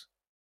sucks.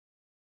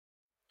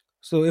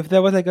 So if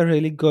there was like a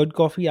really good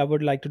coffee, I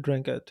would like to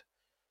drink it.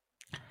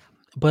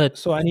 But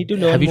So I need to have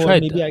learn you more.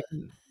 tried Maybe I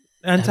can,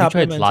 and have you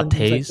tried supplements and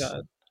things like lattes?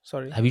 that.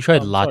 Sorry. Have you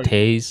tried Sorry.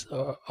 lattes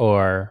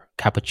or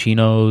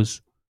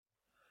cappuccinos?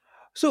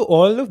 So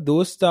all of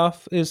those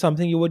stuff is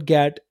something you would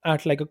get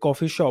at like a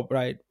coffee shop,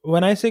 right?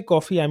 When I say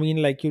coffee, I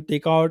mean like you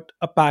take out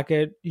a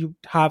packet, you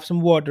have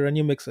some water and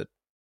you mix it.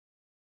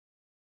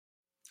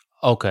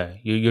 Okay,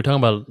 you're talking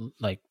about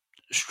like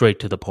straight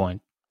to the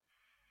point.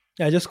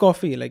 Yeah, just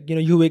coffee. Like,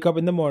 you wake up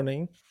in the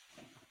morning,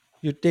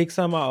 you take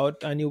some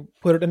out and you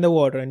put it in the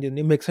water and then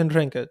you mix and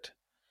drink it.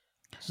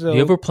 Do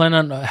you ever So, plan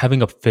on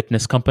having a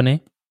fitness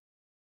company?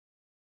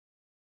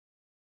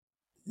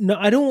 no,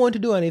 I don't want to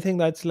do anything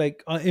that's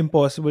like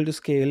impossible to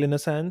scale in a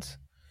sense.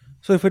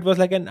 So if it was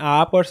like an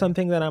app or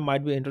something, then I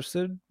might be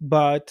interested.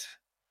 But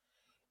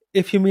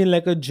if you mean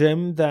like a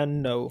gym,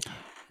 then no.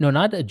 No,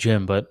 not a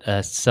gym, but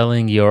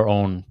selling your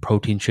own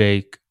protein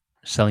shake,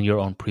 selling your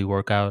own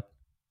pre-workout,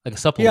 like a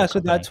Yeah, supplement so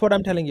company. that's what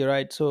I'm telling you,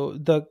 right? So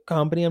the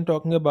company I'm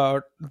talking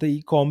about,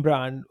 the com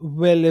brand,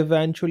 will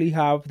eventually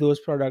have those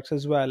products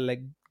as well,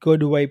 like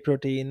good whey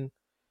protein,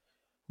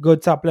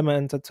 good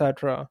supplements,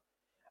 etc.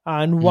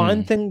 And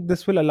one Mm, thing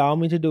this will allow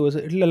me to do is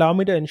it'll allow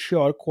me to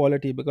ensure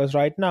quality because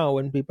right now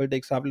when people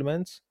take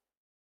supplements,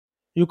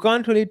 you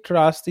can't really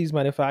trust these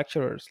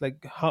manufacturers.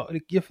 Like how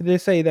like if they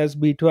say there's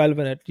B12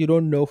 in it, you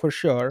don't know for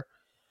sure.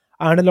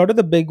 And a lot of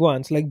the big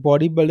ones like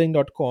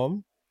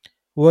bodybuilding.com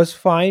was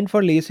fined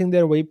for lacing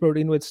their whey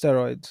protein with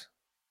steroids,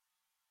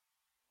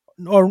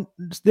 or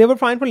they were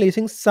fined for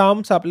lacing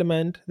some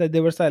supplement that they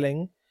were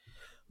selling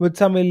with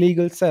some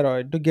illegal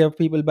steroid to give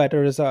people better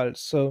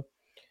results. So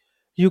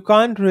you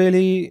can't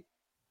really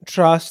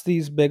trust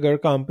these bigger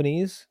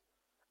companies,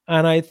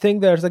 and I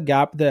think there's a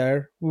gap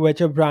there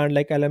which a brand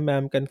like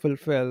LMM can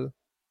fulfill.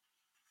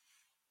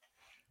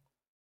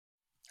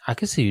 I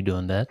could see you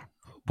doing that.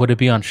 Would it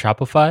be on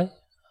Shopify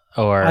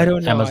I or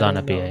don't know. I Amazon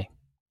don't know. FBA?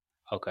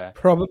 Okay,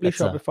 Probably that's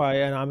a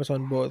Shopify and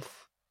Amazon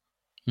both.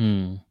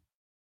 hmm.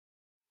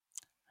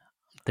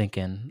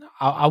 Thinking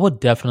I would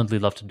definitely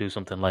love to do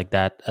something like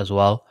that as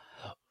well,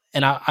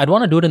 and I'd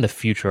want to do it in the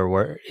future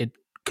where it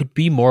could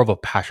be more of a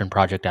passion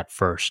project at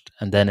first,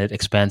 and then it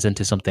expands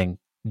into something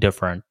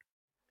different.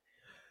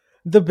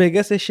 The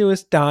biggest issue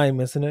is time,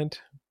 isn't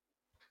it?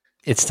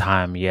 It's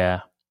time,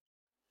 yeah.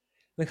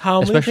 Like,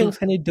 how many Especially things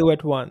can you do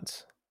at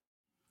once?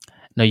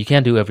 no, you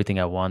can't do everything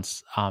at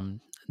once.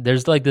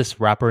 There's like this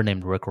rapper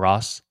named Rick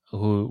Ross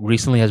who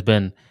recently has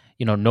been,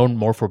 known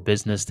more for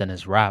business than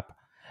his rap,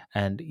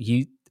 and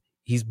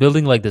he's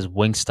building like this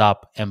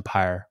Wingstop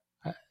empire.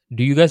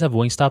 Do you guys have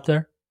Wingstop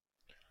there?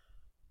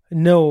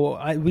 No,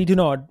 we do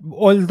not.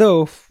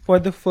 Although, for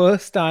the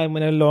first time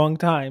in a long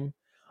time,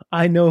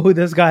 I know who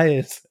this guy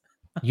is.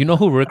 You know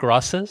who Rick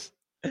Ross is?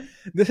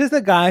 This is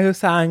the guy who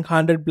sang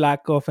 100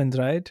 Black Coffins,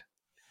 right?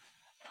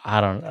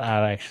 I don't.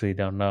 I actually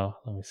don't know.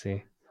 Let me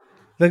see.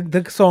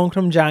 The song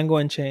from Django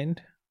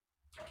Unchained.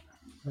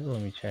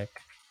 Let me check.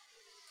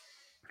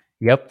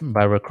 Yep,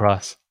 by Rick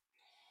Ross.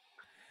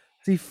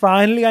 See,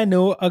 finally, I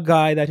know a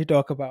guy that you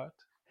talk about.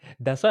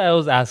 That's why I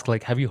always ask,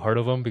 like, have you heard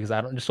of him? Because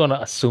I don't just want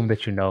to assume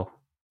that you know.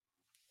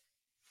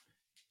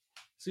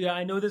 So, yeah,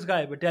 I know this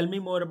guy, but tell me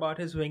more about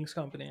his wings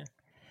company.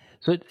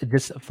 So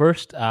just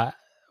first,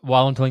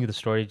 while I'm telling you the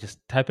story,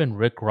 just type in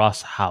Rick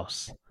Ross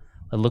house.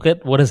 Look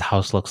at what his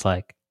house looks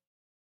like.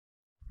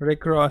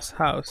 Rick Ross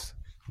house.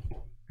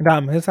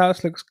 Damn, his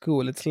house looks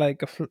cool. It's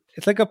like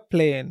a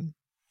plane,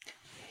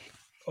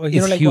 or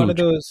It's like one of huge.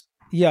 those,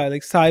 yeah,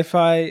 like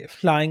sci-fi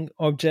flying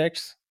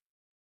objects,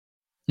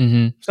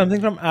 Hmm. something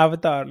from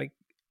Avatar,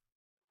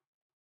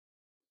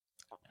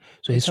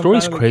 So like his some story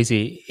kind is of like.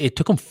 crazy. It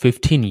took him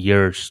 15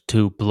 years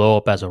to blow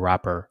up as a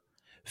rapper.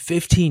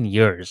 15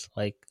 years.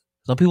 Like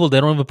some people, they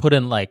don't even put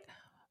in like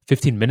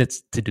 15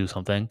 minutes to do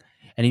something,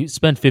 and he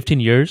spent 15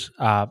 years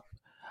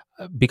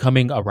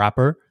becoming a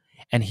rapper,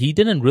 and he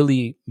didn't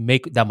really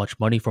make that much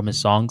money from his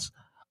songs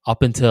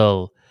up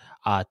until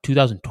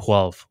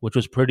 2012, which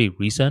was pretty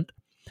recent.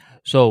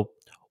 So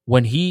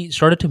when he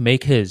started to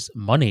make his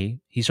money,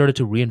 he started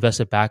to reinvest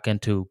it back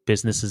into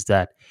businesses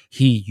that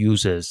he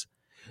uses.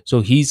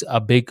 So he's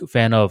a big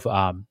fan of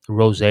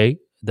rosé,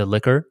 the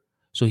liquor.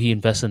 So he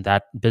invests in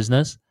that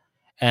business.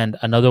 And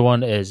another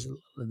one is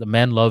the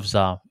man loves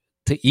to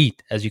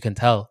eat, as you can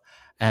tell.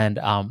 And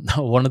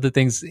one of the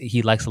things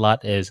he likes a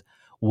lot is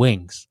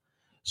wings.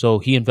 So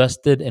he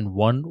invested in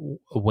one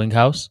wing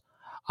house,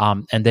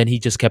 and then he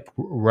just kept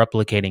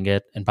replicating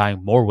it and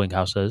buying more wing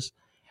houses,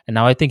 and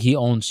now I think he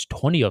owns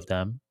 20 of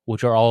them,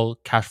 which are all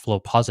cash flow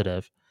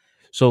positive.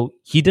 So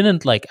he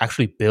didn't like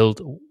actually build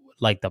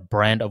like the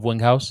brand of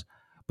Winghouse,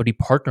 but he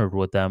partnered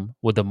with them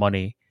with the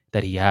money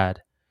that he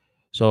had.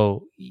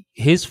 So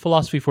his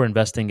philosophy for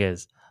investing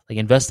is like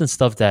invest in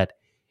stuff that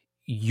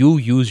you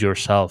use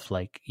yourself,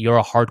 like you're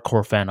a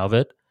hardcore fan of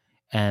it,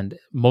 and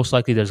most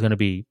likely there's going to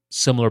be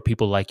similar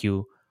people like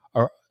you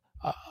ar-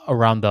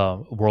 around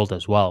the world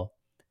as well.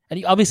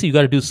 And obviously you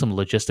got to do some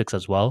logistics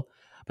as well,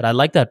 but I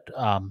like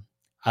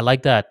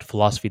that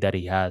philosophy that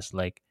he has.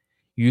 Like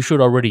you should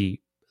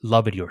already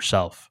love it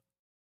yourself.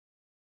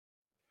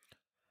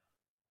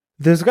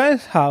 This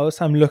guy's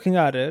house, I'm looking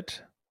at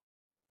it.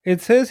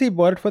 It says he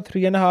bought it for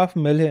 3.5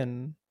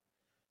 million.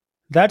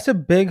 That's a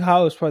big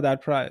house for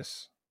that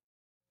price.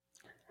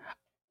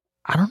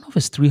 I don't know if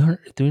it's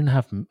 300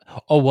 3.5.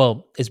 Oh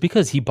well, it's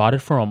because he bought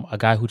it from a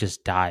guy who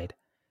just died,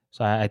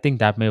 so I think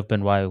that may have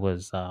been why it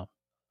was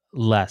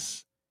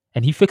less,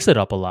 and he fixed it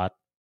up a lot.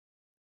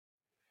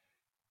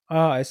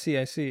 Ah, I see,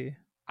 I see.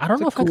 I don't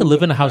It's a know if I cool could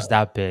live in a looking house house.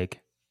 that big.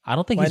 I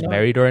don't think Why he's not?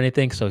 married or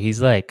anything, so he's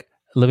like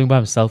living by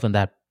himself in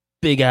that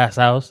big ass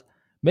house.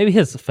 Maybe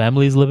his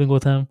family's living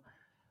with him,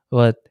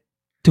 but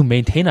to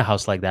maintain a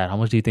house like that, how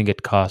much do you think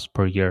it costs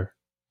per year?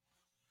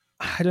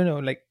 I don't know.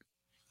 Like,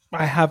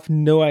 I have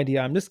no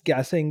idea. I'm just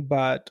guessing,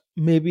 but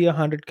maybe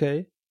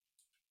 100K.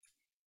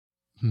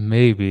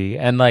 Maybe,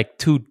 and like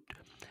to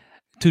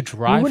You would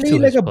drive to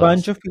need like his a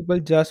bunch place. of people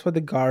just for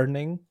the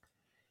gardening,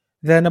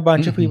 then a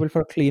bunch of Hmm. people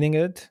for cleaning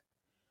it.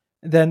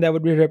 Then there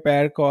would be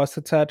repair costs,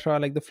 etc.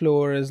 Like the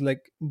floor is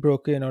like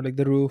broken or like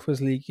the roof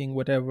is leaking,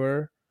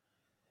 whatever.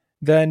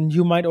 Then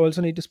you might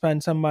also need to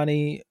spend some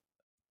money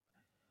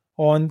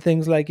on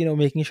things like,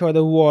 making sure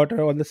the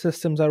water or the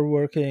systems are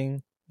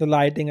working, the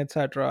lighting,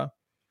 etc.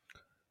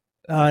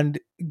 And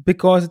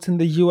because it's in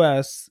the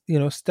US,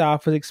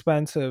 staff is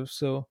expensive,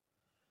 so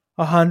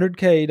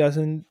 100K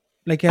doesn't,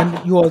 like,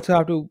 and you also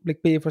have to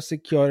like pay for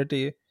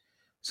security.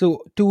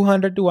 So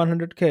 200 to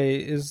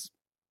 100K is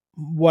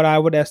what I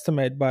would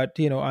estimate, but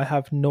I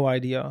have no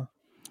idea.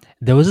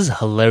 There was this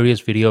hilarious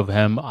video of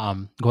him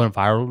going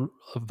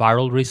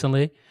viral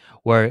recently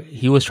where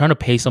he was trying to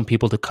pay some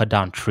people to cut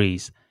down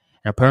trees.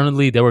 And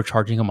apparently they were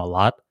charging him a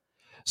lot.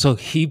 So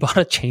he bought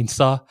a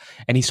chainsaw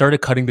and he started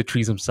cutting the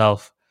trees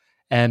himself.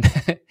 And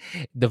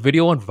the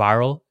video went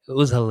viral. It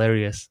was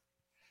hilarious.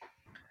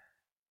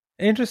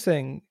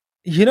 Interesting.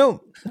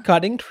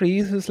 Cutting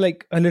trees is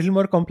like a little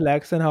more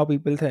complex than how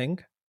people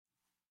think.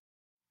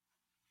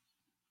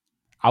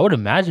 I would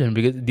imagine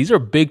because these are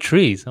big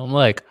trees. I'm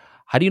like,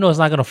 how do you know it's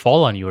not going to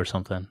fall on you or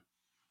something?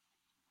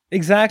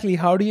 Exactly.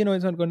 How do you know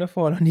it's not going to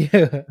fall on you?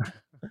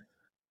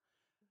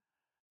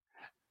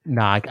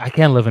 Nah, I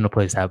can't live in a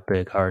place that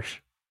big,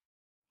 Harsh.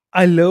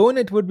 Alone,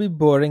 it would be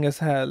boring as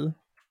hell.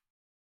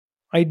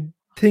 I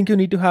think you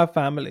need to have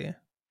family.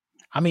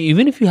 I mean,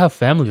 even if you have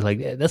family,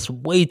 like that's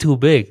way too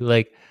big.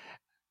 Like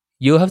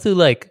you have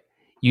to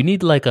you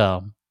need like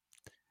a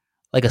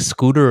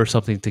scooter or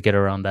something to get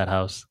around that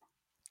house.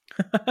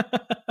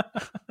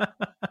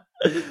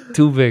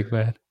 Too big,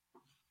 man.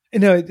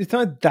 It's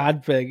not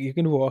that big. You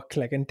can walk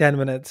like in 10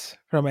 minutes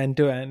from end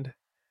to end.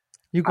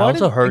 You I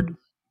also gotta heard.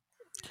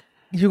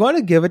 you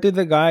gotta give it to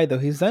the guy though.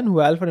 He's done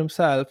well for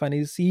himself and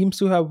he seems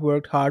to have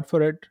worked hard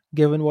for it,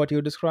 given what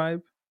you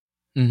describe.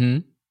 Hmm.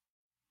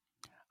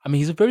 I mean,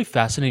 he's a very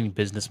fascinating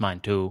business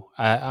mind too.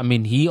 I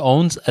mean, he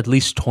owns at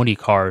least 20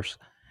 cars.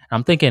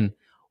 I'm thinking,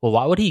 well,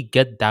 why would he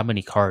get that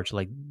many cars?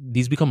 Like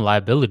these become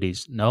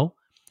liabilities, no?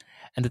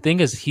 And the thing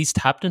is, he's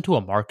tapped into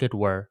a market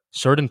where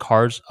certain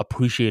cars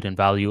appreciate in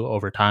value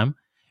over time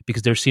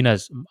because they're seen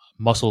as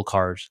muscle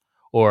cars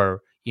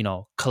or,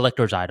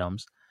 collector's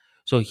items.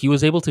 So he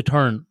was able to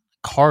turn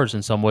cars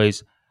in some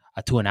ways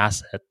to an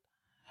asset.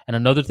 And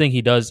another thing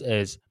he does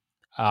is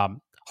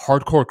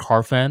hardcore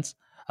car fans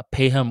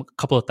pay him a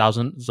couple of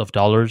thousands of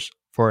dollars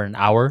for an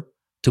hour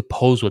to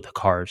pose with the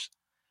cars.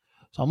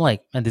 So I'm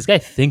like, man, this guy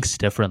thinks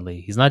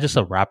differently. He's not just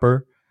a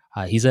rapper,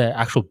 he's an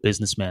actual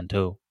businessman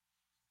too.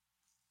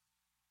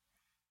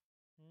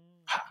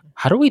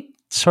 How do we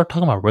start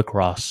talking about Rick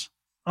Ross?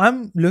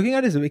 I'm looking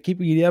at his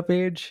Wikipedia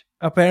page.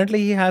 Apparently,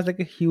 he has like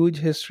a huge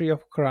history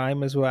of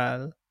crime as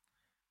well,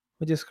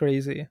 which is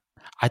crazy.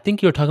 I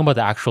think you're talking about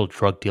the actual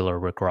drug dealer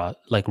Rick Ross,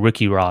 like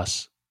Ricky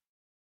Ross.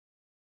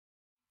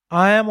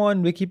 I am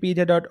on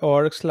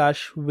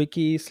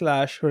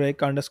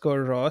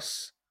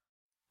wikipedia.org/wiki/Rick_Ross,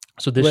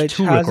 So there's which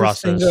two Rick has a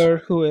Rosses. singer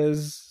who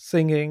is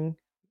singing.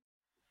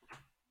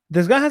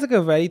 This guy has like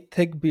a very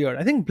thick beard.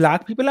 I think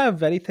black people have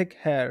very thick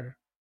hair.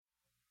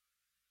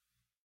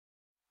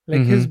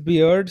 Like his Mm-hmm.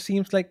 beard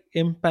seems like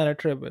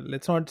impenetrable.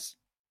 It's not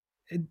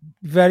it,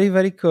 very,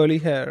 very curly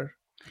hair.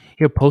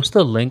 Here, post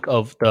the link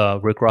of the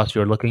Rick Ross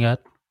you're looking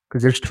at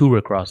because there's two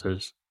Rick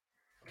Rosses.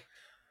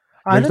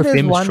 I There's know the there's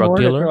famous one drug more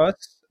dealer.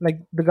 across, like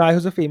the guy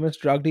who's a famous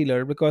drug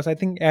dealer, because I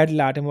think Ed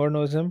Latimer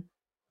knows him,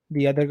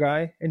 the other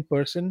guy in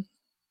person.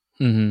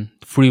 Mm-hmm.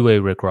 Freeway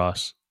Rick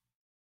Ross.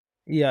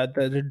 Yeah,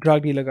 the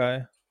drug dealer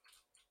guy.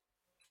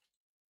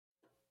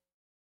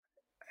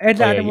 Ed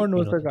Oh yeah, Latimer you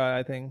knows know the them. guy,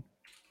 I think.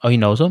 Oh, he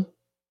knows him.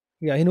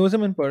 Yeah, he knows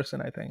him in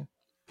person, I think.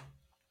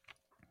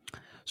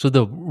 So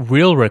the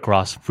real Rick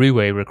Ross,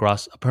 Freeway Rick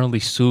Ross, apparently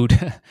sued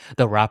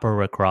the rapper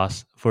Rick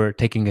Ross for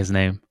taking his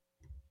name.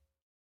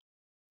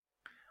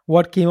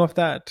 What came of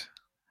that?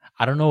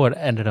 I don't know what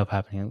ended up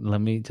happening.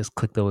 Let me just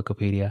click the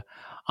Wikipedia.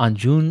 On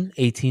June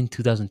 18,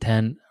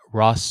 2010,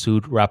 Ross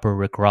sued rapper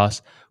Rick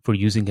Ross for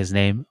using his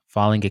name,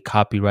 filing a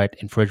copyright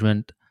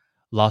infringement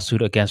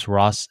lawsuit against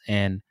Ross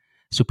in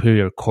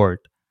Superior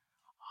Court.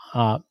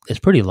 It's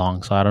pretty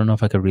long, so I don't know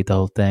if I could read the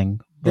whole thing.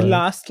 The But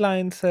last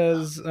line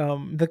says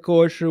the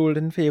court ruled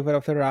in favor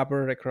of the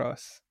rapper Rick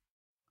Ross.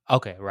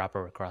 okay,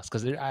 rapper Rick Ross,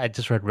 because I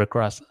just read Rick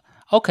Ross.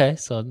 Okay,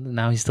 so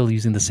now he's still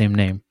using the same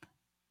name.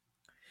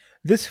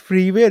 This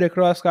freeway Rick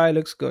Ross guy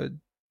looks good.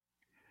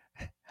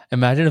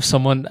 Imagine if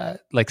someone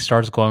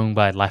starts going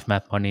by Life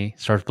Math Money,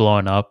 starts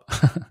blowing up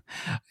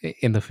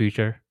in the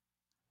future.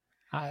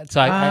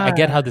 So I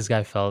get how Ah, this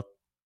guy felt.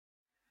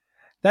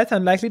 that's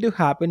unlikely to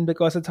happen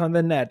because it's on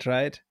the net,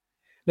 right?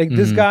 Like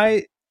this Hmm.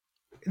 guy,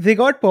 they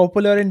got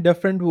popular in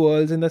different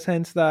worlds in the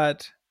sense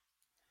that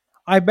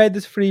I bet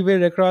this freeway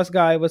Rick Ross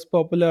guy was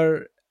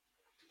popular,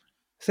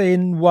 say,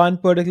 in one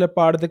particular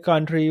part of the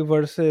country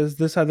versus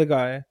this other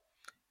guy.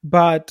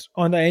 But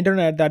on the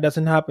internet, that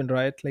doesn't happen,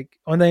 right? Like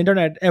on the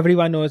internet,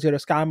 everyone knows you're a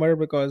scammer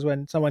because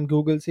when someone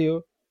Googles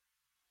you,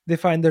 they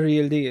find the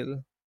real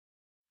deal.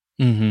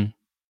 Hmm.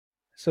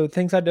 So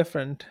things are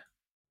different.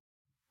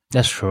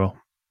 That's true.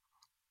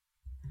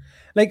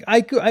 Like I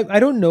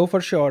don't know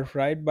for sure,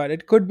 right? But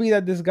it could be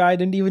that this guy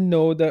didn't even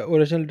know the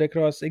original Rick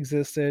Ross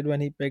existed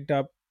when he picked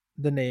up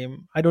the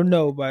name. I don't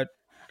know, but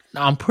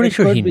No, I'm pretty it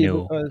sure he could be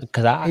knew because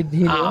because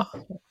he knew.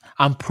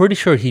 I'm pretty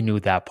sure he knew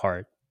that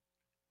part.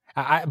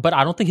 But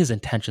I don't think his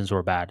intentions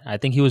were bad. I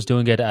think he was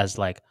doing it as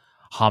like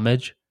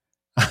homage,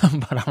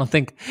 but I don't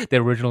think the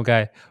original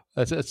guy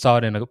saw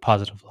it in a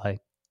positive light.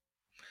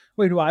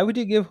 Wait, why would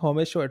you give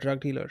homage to a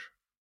drug dealer?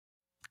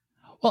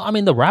 Well, I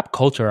mean, the rap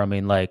culture. I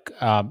mean,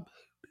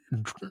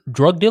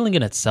 drug dealing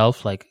in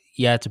itself. Like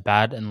yeah, it's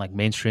bad and like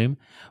mainstream,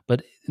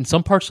 but in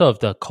some parts of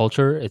the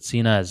culture, it's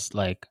seen as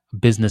like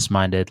business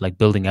minded, like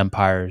building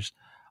empires.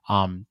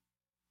 Um,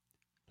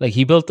 like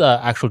he built a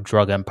actual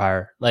drug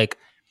empire.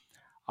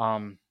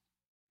 Um,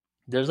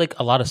 there's like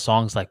a lot of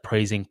songs like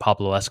praising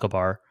Pablo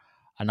Escobar,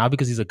 and not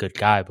because he's a good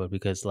guy, but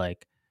because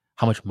like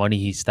how much money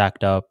he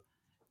stacked up.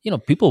 You know,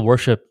 people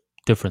worship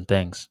different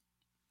things.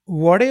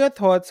 What are your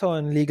thoughts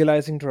on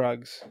legalizing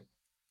drugs?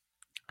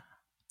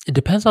 It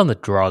depends on the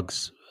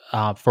drugs.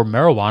 For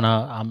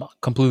marijuana, I'm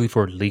completely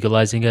for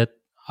legalizing it,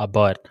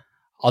 but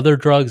other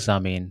drugs, I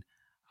mean,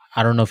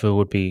 I don't know if it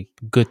would be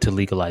good to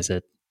legalize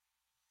it.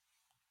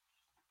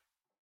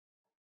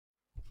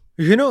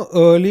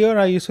 Earlier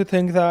I used to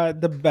think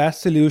that the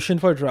best solution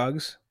for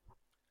drugs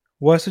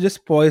was to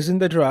just poison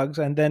the drugs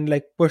and then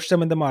like push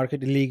them in the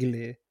market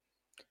illegally.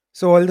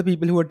 So all the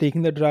people who were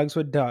taking the drugs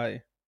would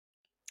die.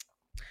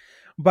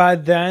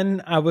 But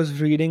then I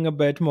was reading a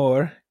bit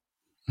more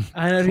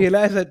and I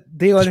realized that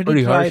they It's already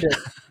pretty tried harsh. it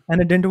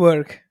and it didn't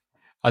work.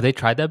 Oh, they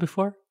tried that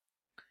before?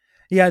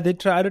 Yeah, they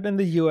tried it in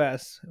the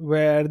US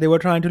where they were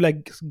trying to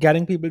like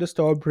getting people to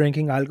stop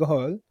drinking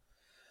alcohol.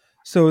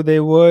 So they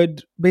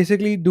would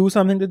basically do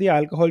something to the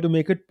alcohol to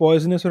make it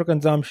poisonous for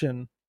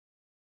consumption,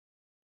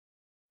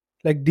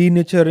 like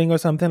denaturing or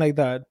something like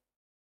that.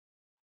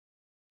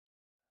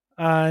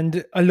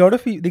 And a lot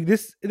of like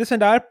this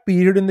entire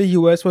period in the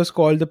US was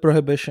called the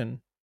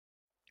prohibition,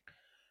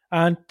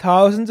 and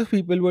thousands of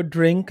people would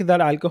drink that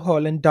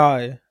alcohol and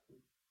die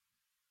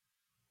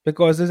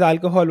because this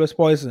alcohol was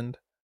poisoned.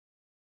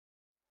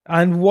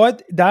 And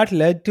what that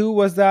led to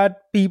was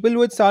that people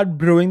would start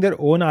brewing their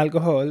own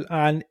alcohol,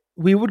 and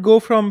we would go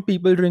from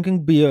people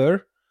drinking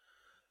beer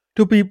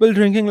to people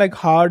drinking like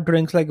hard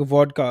drinks like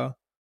vodka.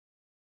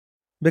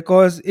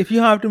 Because if you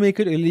have to make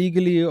it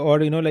illegally or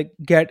like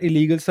get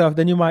illegal stuff,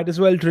 then you might as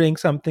well drink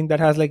something that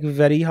has like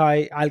very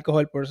high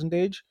alcohol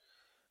percentage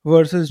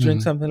versus drink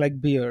Hmm. something like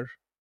beer.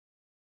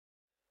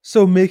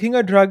 So making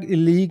a drug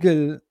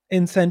illegal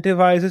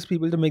incentivizes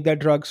people to make that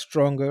drug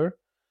stronger.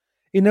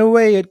 In a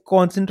way, it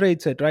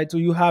concentrates it, right? So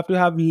you have to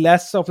have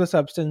less of the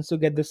substance to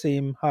get the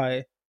same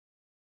high.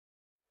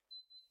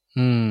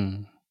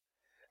 Hmm.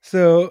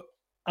 So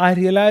I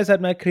realized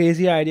that my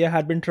crazy idea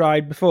had been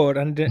tried before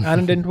and it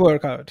didn't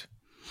work out.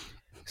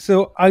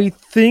 So I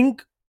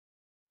think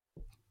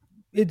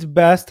it's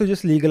best to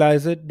just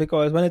legalize it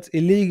because when it's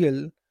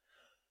illegal,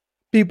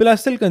 people are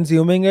still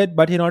consuming it,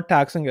 but you're not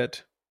taxing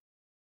it.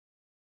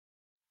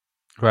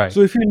 Right.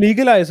 So if you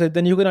legalize it,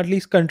 then you can at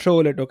least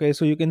control it. Okay,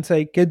 so you can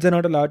say kids are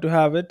not allowed to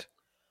have it,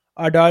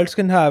 adults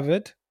can have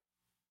it,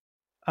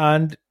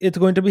 and it's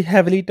going to be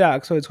heavily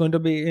taxed. So it's going to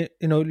be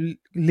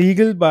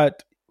legal,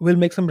 but we'll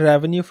make some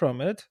revenue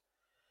from it.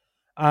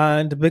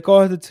 And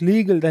because it's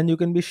legal, then you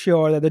can be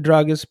sure that the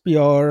drug is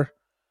pure,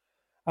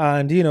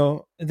 and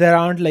there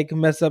aren't like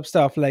messed up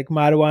stuff like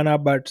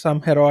marijuana, but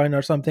some heroin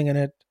or something in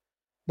it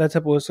that's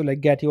supposed to like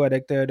get you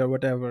addicted or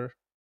whatever.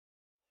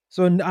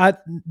 So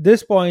at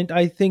this point,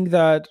 I think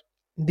that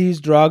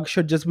these drugs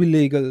should just be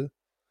legal,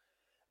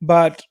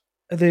 but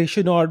they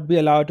should not be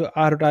allowed to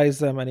advertise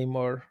them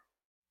anymore.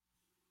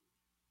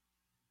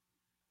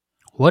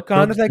 What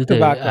Kind of drugs do like they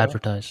tobacco.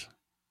 advertise?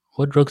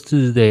 What drugs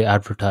do they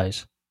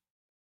advertise?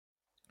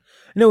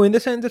 In the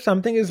sense that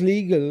something is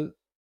legal,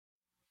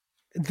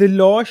 the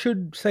law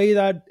should say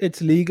that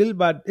it's legal,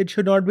 but it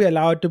should not be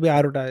allowed to be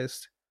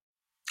advertised.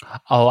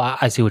 Oh,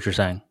 I see what you're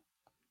saying.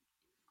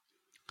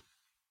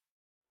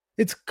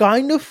 It's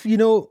kind of,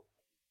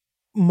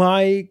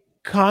 my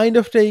kind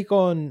of take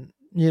on,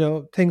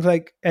 things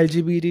like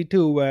LGBT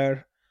too,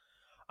 where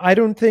I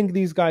don't think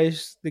these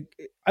guys, like,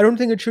 I don't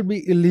think it should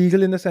be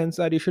illegal in the sense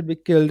that you should be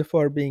killed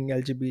for being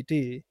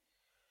LGBT.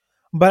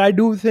 But I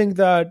do think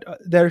that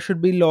there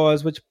should be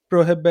laws which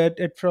prohibit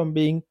it from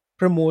being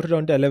promoted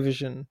on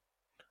television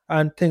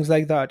and things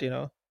like that.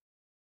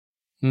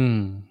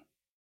 Hmm.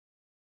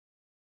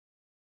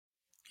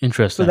 So that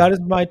Interesting. is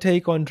my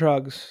take on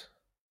drugs.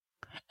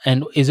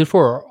 And is it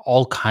for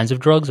all kinds of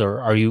drugs, or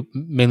are you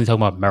mainly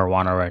talking about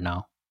marijuana right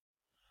now?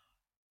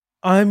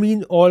 I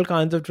mean, all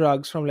kinds of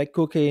drugs from like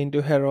cocaine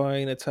to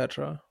heroin,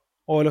 etc.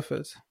 All of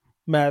it.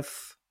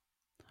 Meth.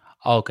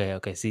 Okay,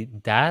 okay. See,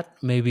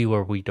 that may be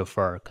where we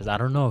defer because I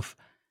don't know if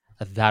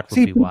that would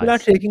See, be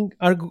wise.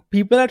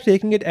 people are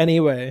taking it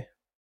anyway.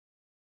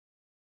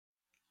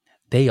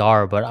 They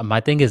are, but my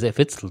thing is, if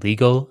it's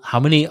legal, how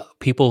many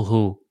people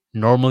who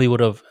normally would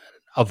have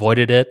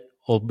avoided it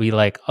will be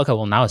like, okay,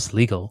 well, now it's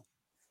legal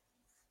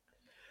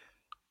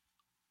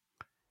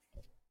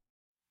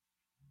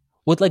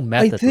with like I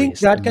meth at think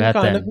least, that can meth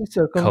kind of and be coke.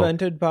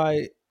 circumvented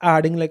by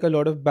adding like a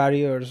lot of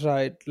barriers,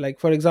 right? Like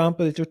for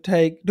example,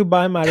 to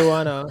buy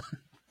marijuana,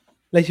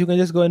 like you can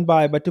just go and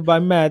buy, but to buy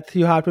meth,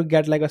 you have to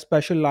get like a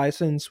special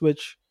license,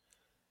 which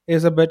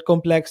is a bit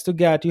complex to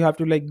get. You have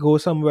to like go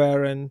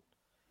somewhere and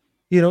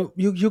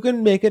you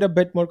can make it a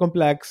bit more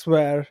complex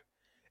where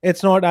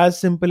it's not as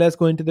simple as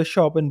going to the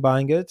shop and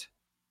buying it.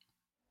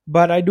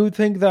 But I do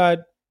think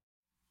that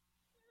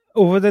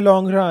over the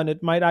long run,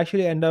 it might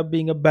actually end up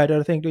being a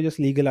better thing to just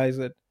legalize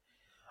it.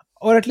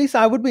 or at least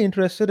I would be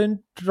interested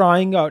in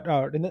trying out.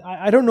 And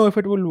I don't know if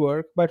it will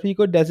work, but we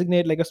could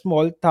designate like a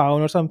small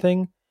town or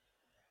something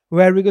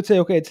where we could say,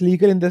 okay, it's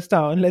legal in this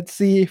town. Let's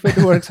see if it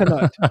works or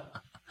not.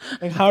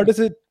 Like, how does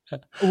it?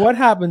 What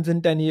happens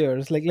in 10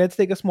 years? Like, let's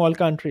take a small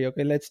country.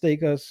 Okay, let's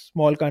take a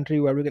small country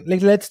where we can,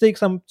 like, let's take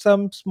some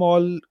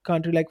small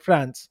country like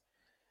France.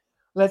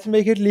 Let's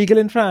make it legal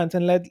in France,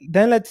 and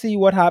let's see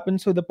what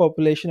happens with the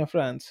population of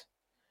France.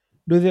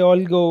 Do they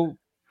all go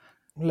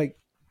like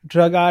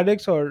drug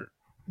addicts, or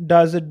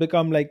does it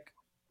become like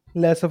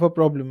less of a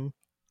problem?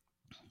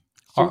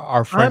 So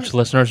Our I'm French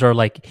listeners are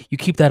like, you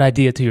keep that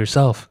idea to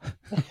yourself.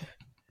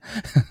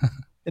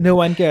 no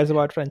one cares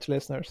about French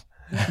listeners,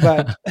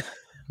 but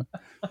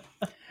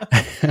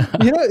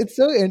it's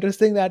so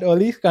interesting that all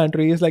these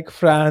countries like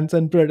France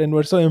and Britain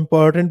were so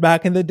important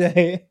back in the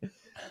day.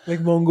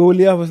 Like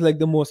Mongolia was like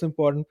the most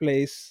important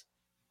place,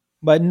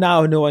 but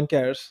now no one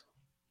cares.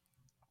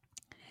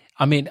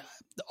 I mean,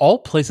 all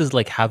places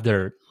like have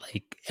their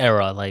like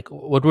era. Like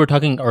what we were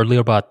talking earlier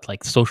about,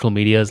 like social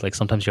medias. Like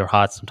sometimes you're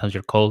hot, sometimes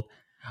you're cold.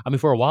 I mean,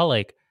 for a while,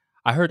 like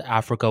I heard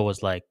Africa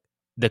was like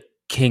the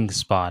king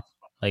spot.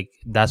 Like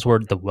that's where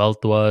the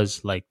wealth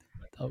was, like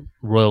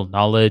royal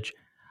knowledge.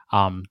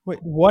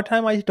 Wait, what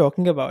time are you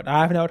talking about?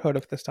 I have not heard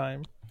of this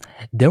time.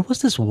 There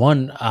was this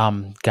one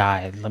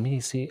guy. Let me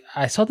see.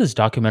 I saw this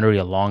documentary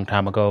a long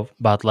time ago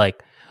about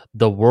like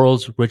the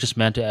world's richest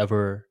man to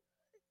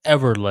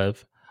ever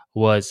live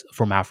was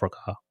from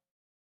Africa.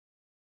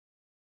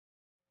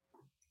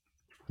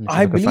 Let me see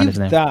if I I can find his believe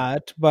name.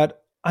 that,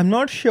 but I'm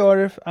not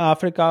sure if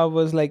Africa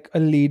was like a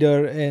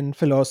leader in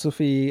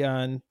philosophy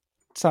and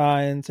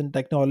science and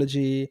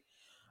technology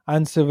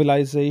and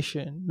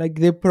civilization. Like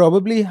they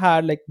probably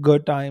had like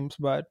good times,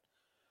 but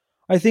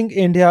I think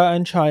India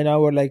and China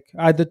were like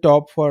at the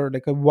top for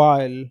like a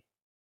while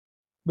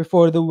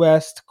before the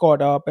West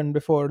caught up and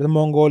before the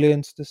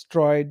Mongolians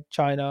destroyed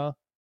China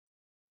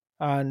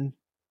and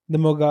the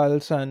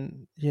Mughals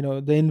and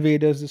the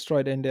invaders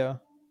destroyed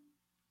India.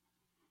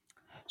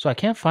 So I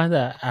can't find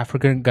the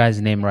African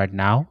guy's name right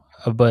now,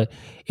 but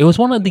it was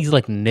one of these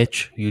like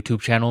niche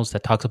YouTube channels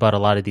that talks about a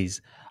lot of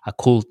these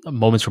cool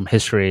moments from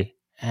history.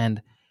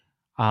 And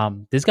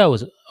this guy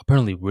was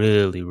apparently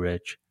really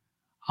rich.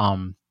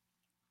 Um,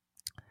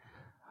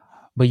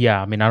 but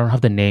yeah, I mean, I don't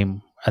have the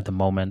name at the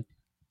moment.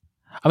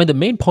 I mean, the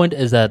main point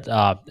is that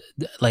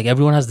like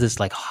everyone has this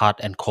like hot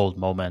and cold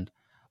moment.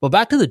 But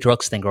back to the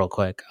drugs thing, real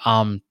quick.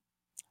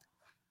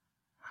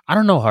 I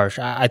don't know, Harsh.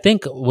 I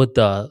think with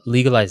the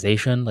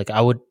legalization, like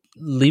I would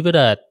leave it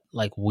at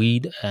like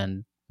weed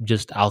and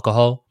just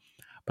alcohol.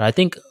 But I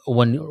think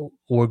when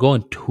we're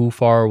going too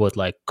far with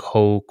like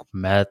coke,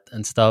 meth,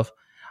 and stuff,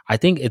 I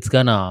think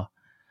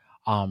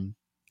um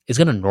it's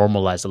gonna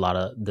normalize a lot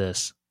of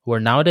this. Where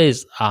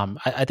nowadays,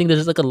 I think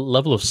there's like a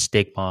level of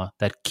stigma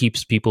that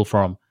keeps people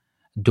from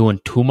doing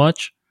too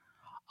much.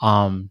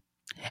 Um,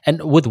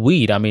 and with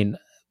weed, I mean,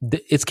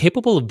 it's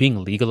capable of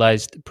being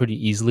legalized pretty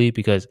easily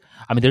because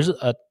I mean, there's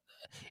a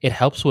it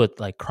helps with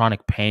like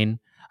chronic pain.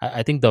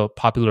 I think the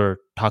popular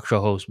talk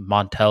show host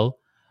Montel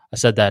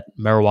said that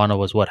marijuana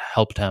was what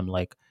helped him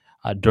like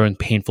during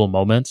painful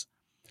moments.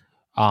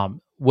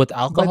 With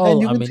But then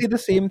alcohol, you I can mean, say the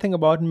same thing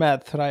about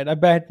meth, right? I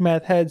bet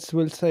meth heads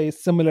will say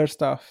similar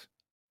stuff.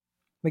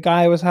 Like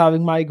I was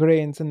having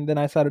migraines and then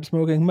I started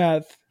smoking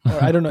meth,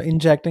 or I don't know,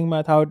 injecting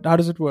meth. How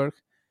does it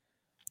work?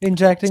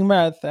 Injecting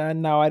meth,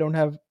 and now I don't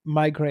have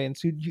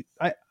migraines.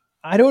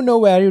 I don't know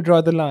where you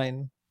draw the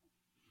line.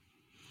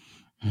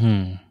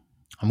 hmm,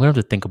 I'm gonna have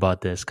to think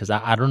about this because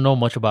I don't know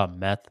much about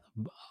meth.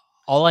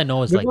 All I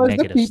know is like Because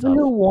the negative people stuff.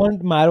 who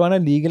want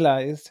marijuana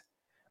legalized,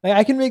 like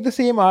I can make the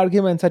same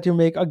arguments that you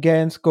make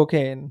against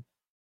cocaine,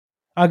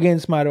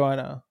 against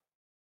marijuana.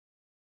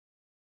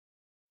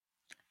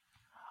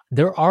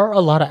 There are a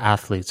lot of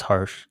athletes,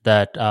 Harsh,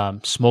 that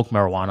smoke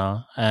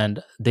marijuana,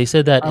 and they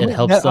say that I it mean,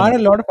 helps there are a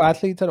them. lot of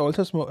athletes that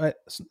also smoke.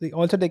 They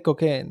also take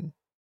cocaine.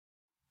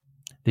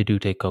 They do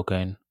take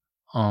cocaine.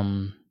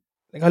 Um,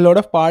 Like a lot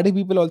of party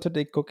people also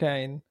take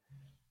cocaine.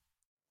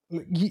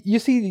 Like, you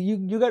see,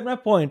 you get my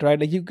point, right?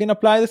 Like you can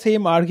apply the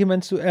same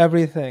arguments to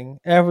everything.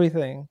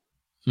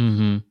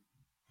 mhm.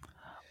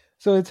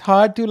 So it's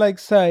hard to like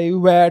say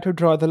where to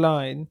draw the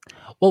line.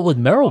 Well, with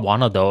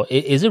marijuana though,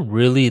 is it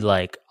really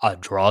like a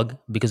drug?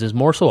 Because it's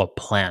more so a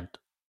plant.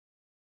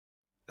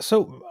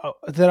 So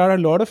there are a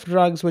lot of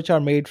drugs which are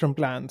made from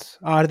plants.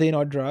 Are they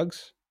not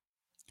drugs?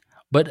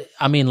 But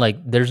I mean, like,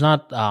 there's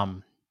not.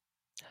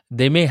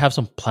 They may have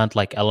some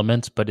plant-like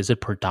elements, but is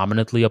it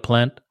predominantly a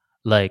plant?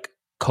 Like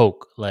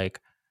Coke. Like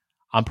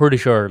I'm pretty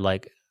sure,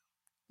 like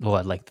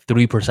what, like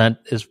 3%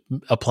 is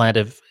a plant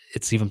if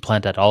it's even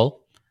plant at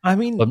all. I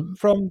But mean,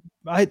 from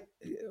I.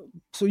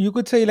 So you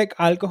could say like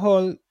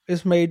alcohol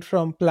is made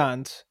from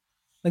plants,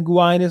 like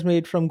wine is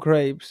made from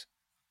grapes.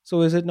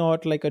 So is it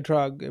not like a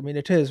drug? I mean,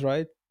 it is,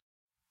 right?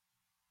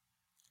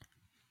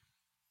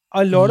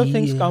 A lot of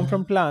things come yeah,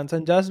 from plants,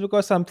 and just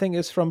because something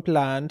is from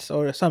plants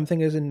or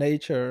something is in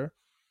nature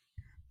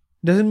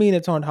doesn't mean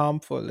it's not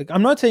harmful. Like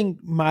I'm not saying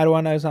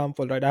marijuana is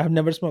harmful, right? I have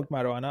never smoked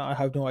marijuana. I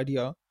have no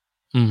idea.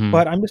 Hmm.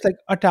 But I'm just like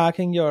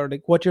attacking your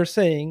like what you're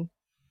saying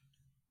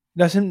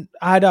doesn't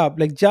add up.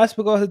 Like just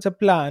because it's a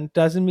plant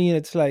doesn't mean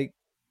it's like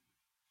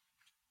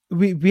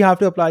we have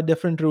to apply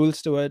different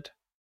rules to it.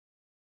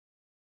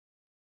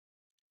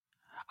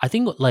 I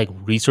think like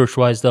research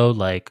wise though,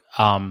 like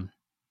I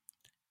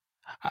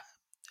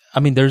I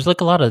mean, there's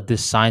like a lot of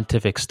this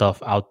scientific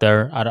stuff out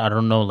there. I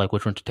don't know like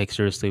which one to take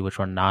seriously, which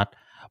one not.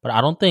 But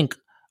I don't think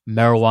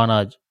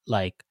marijuana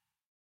like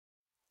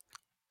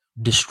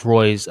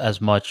destroys as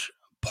much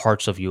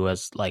parts of you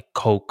as like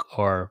coke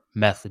or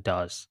meth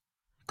does,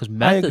 because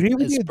I meth agree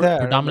with is you there. Like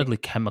predominantly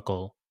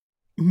chemical.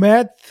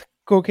 meth,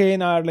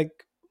 cocaine are like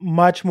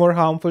much more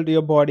harmful to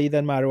your body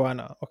than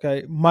marijuana.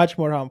 Okay, much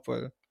more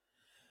harmful.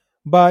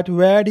 But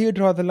where do you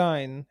draw the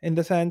line? In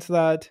the sense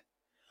that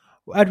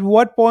at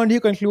what point do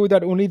you conclude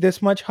that only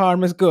this much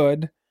harm is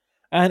good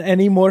and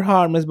any more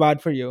harm is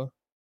bad for you?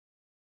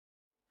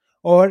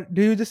 Or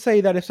do you just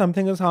say that if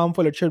something is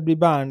harmful, it should be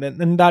banned?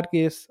 And in that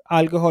case,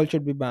 alcohol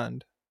should be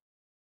banned.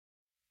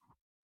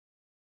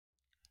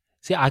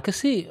 See, I could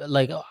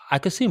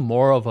see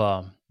more of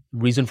a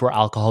reason for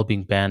alcohol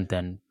being banned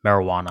than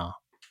marijuana.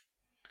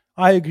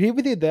 I agree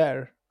with you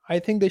there. I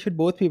think they should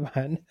both be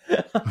banned.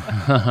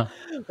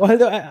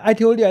 Although I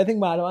told you, I think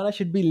marijuana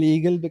should be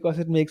legal because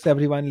it makes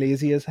everyone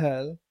lazy as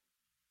hell.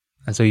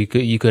 And so you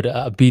could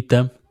beat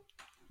them.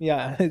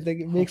 Yeah, it's like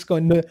it makes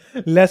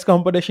less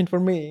competition for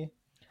me.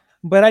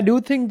 But I do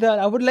think that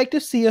I would like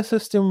to see a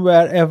system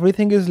where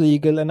everything is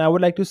legal and I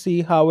would like to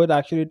see how it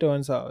actually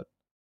turns out.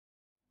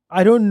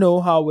 I don't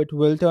know how it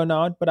will turn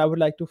out, but I would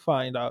like to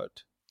find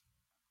out.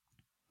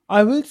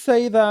 I will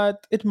say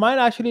that it might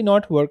actually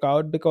not work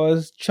out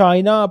because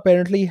China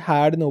apparently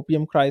had an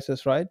opium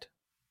crisis, right?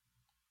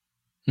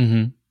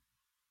 Hmm.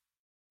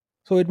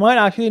 So it might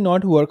actually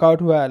not work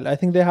out well. I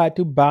think they had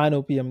to ban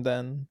opium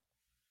then.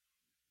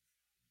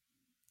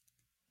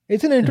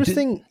 It's an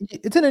interesting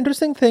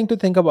thing to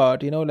think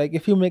about, like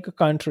if you make a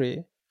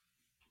country,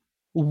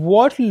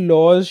 what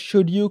laws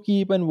should you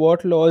keep and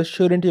what laws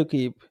shouldn't you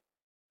keep?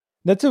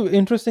 That's an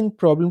interesting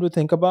problem to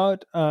think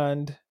about.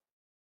 And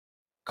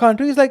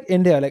countries like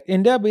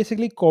India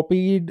basically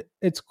copied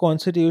its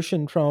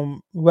constitution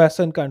from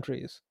Western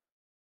countries.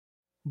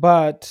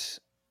 But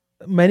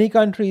many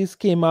countries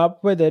came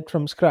up with it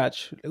from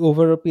scratch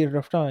over a period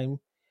of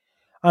time.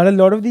 And a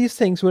lot of these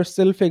things we're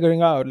still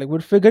figuring out. Like we're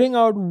figuring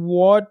out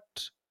what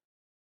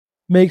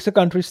makes a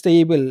country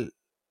stable.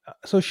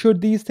 So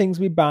should these things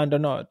be banned or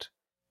not?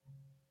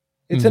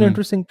 It's an Hmm.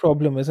 interesting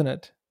problem, isn't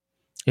it?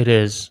 It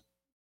is.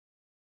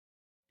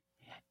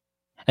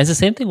 And it's the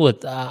same thing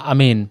with, I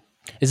mean,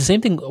 it's the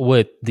same thing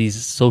with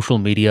these social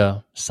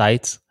media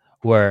sites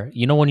where,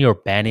 when you're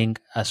banning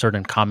a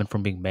certain comment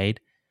from being made,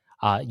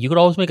 you could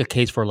always make a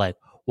case for, like,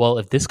 well,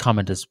 if this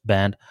comment is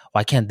banned,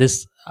 why can't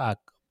this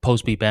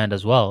post be banned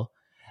as well?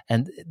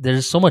 And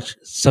there's so much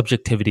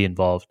subjectivity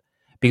involved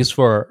because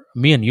for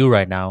me and you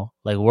right now,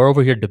 like, we're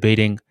over here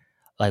debating,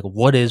 like,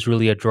 what is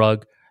really a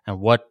drug and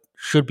what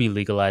should be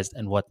legalized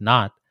and what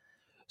not.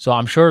 So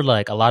I'm sure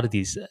like a lot of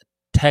these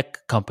tech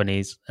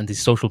companies and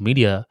these social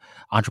media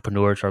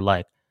entrepreneurs are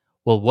like,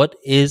 well, what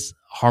is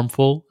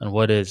harmful and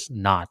what is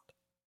not?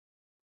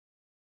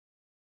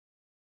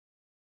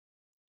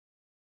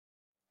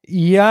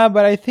 Yeah,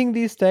 but I think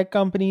these tech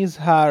companies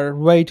are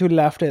way too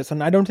leftist,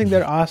 and I don't think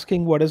they're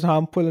asking what is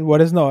harmful and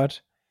what is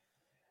not.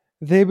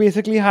 They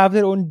basically have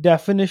their own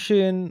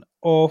definition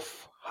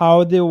of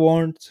how they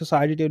want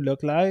society to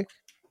look like,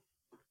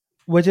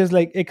 which is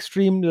like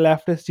extreme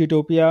leftist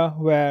utopia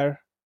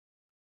where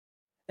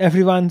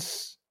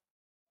everyone's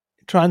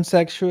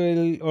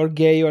transsexual or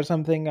gay or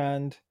something.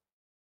 And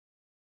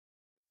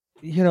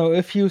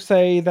if you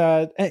say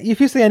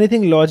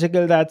anything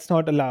logical, that's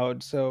not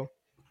allowed. So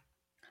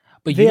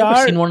But you they never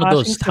are seen one of asking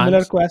those similar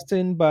times,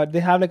 question, but they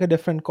have like a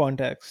different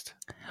context.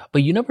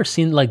 but you never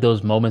seen like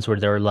those moments where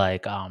they're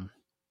like,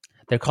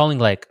 they're calling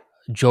like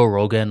Joe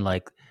Rogan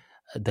like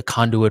the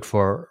conduit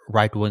for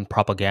right wing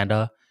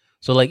propaganda.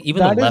 So like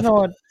even the That is left,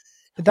 not.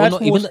 well, That's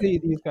no, even the, mostly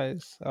these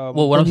guys,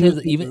 well, what the I'm saying news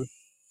is people.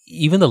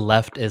 even the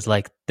left is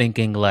like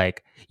thinking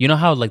like,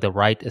 how like the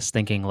right is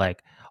thinking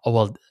like, oh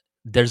well,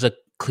 there's a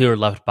clear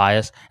left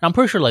bias. And I'm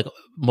pretty sure like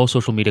most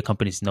social media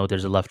companies know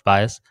there's a left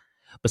bias,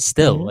 but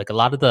still Hmm. like a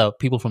lot of the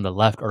people from the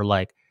left are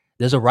like,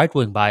 there's a right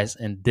wing bias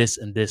in this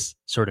and this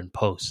certain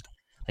post.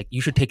 Like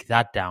you should take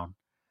that down.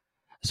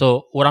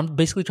 So what I'm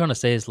basically trying to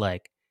say is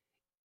like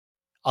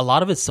a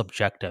lot of it's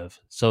subjective.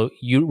 So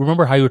you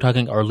remember how you were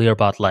talking earlier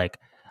about like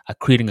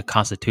creating a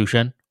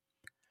constitution,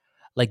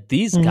 like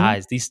these Hmm.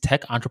 guys, these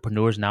tech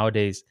entrepreneurs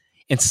nowadays,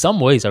 in some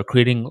ways, are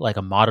creating like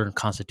a modern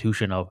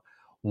constitution of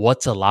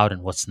what's allowed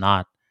and what's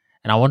not.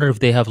 And I wonder if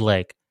they have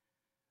like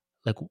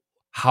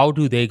how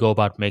do they go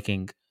about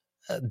making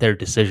their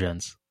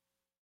decisions?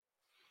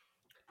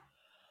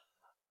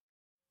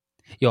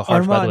 Yo,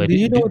 Harsh, by the Arman, way, do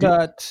you know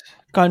that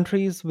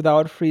countries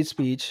without free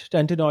speech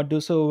tend to not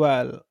do so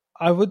well?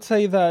 I would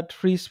say that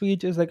free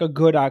speech is like a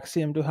good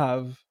axiom to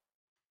have,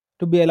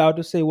 to be allowed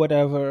to say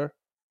whatever,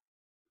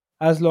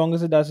 as long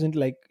as it doesn't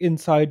like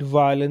incite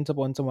violence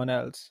upon someone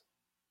else.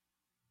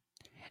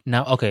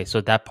 Now, okay,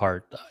 so that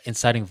part,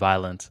 inciting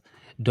violence.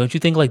 Don't you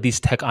think like these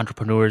tech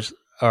entrepreneurs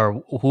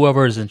or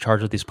whoever is in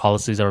charge of these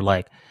policies are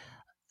like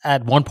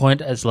at one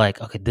point as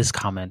like, okay, this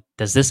comment,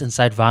 does this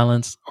incite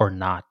violence or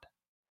not?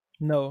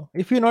 No,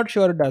 if you're not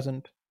sure, it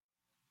doesn't.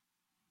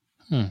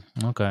 Hmm,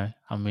 okay.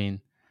 I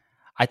mean,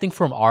 I think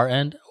from our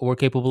end, we're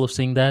capable of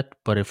seeing that.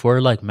 But if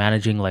we're like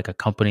managing like a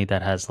company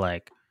that has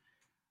like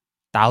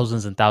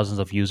thousands and thousands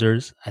of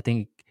users, I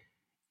think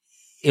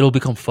it'll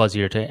become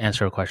fuzzier to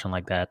answer a question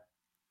like that.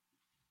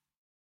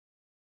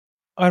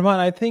 Arman,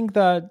 I think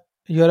that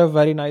you're a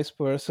very nice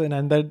person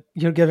and that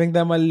you're giving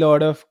them a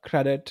lot of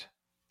credit.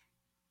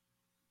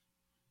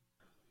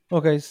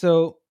 Okay,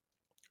 so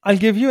I'll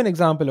give you an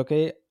example,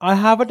 okay? I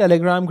have a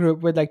Telegram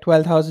group with like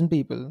 12,000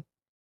 people,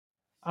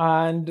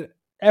 and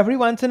every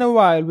once in a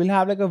while, we'll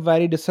have like a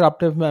very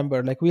disruptive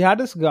member. Like, we had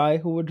this guy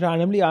who would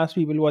randomly ask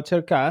people, "What's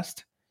your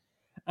caste?"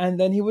 And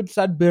then he would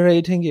start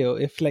berating you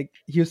if, like,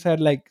 you said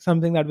like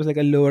something that was like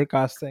a lower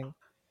caste thing.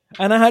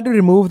 And I had to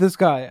remove this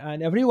guy,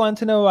 and every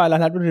once in a while,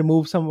 I'll have to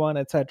remove someone,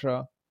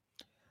 etc.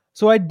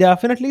 So I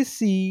definitely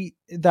see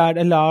that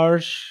a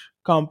large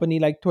company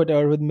like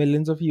Twitter with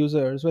millions of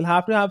users will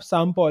have to have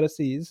some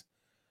policies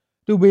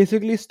to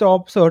basically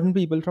stop certain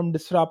people from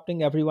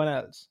disrupting everyone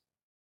else.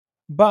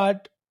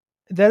 But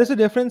there is a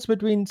difference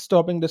between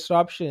stopping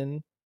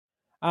disruption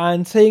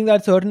and saying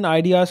that certain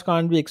ideas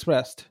can't be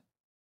expressed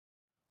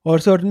or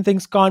certain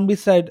things can't be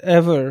said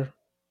ever.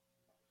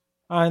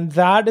 And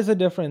that is a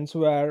difference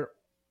where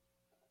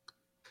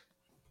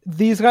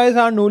these guys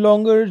are no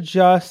longer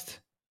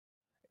just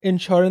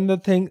ensuring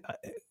that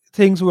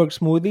things work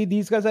smoothly.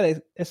 These guys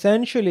are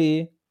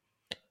essentially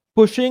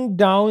pushing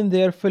down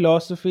their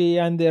philosophy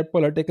and their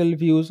political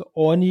views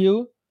on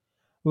you,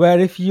 where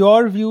if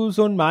your views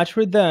don't match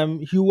with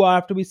them, you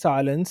have to be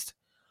silenced.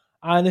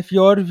 And if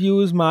your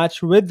views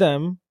match with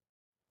them,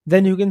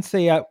 then you can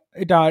say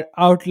it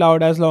out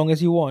loud as long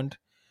as you want.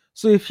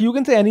 So if you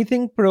can say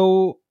anything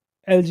pro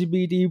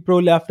LGBT, pro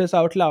leftist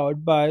out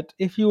loud, but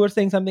if you were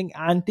saying something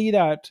anti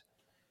that,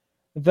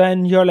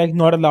 then you're like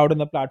not allowed on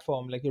the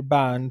platform. Like you're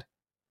banned,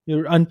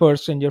 you're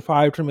unpersoned, you're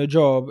fired from your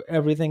job,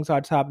 everything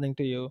starts happening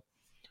to you.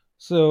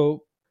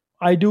 So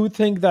I do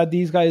think that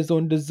these guys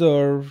don't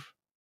deserve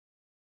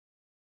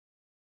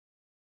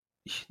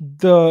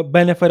the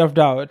benefit of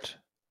doubt.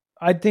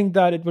 I think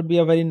that it would be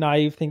a very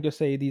naive thing to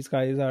say these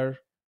guys are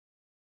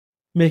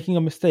making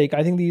a mistake.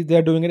 I think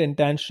they're doing it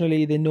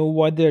intentionally. They know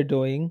what they're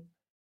doing,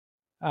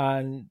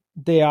 and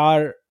they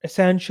are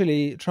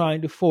essentially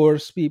trying to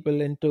force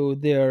people into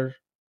their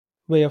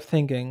way of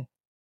thinking.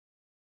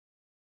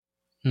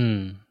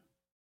 Hmm,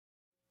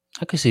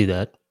 I can see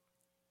that.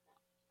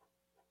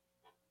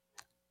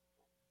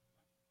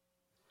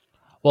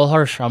 Well,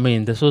 Harsh, I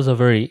mean, this was a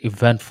very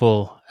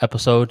eventful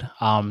episode,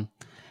 and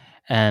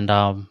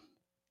a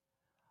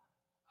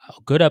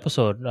good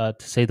episode to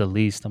say the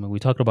least. I mean, we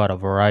talked about a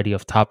variety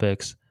of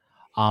topics.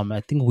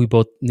 I think we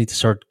both need to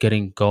start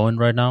getting going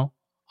right now.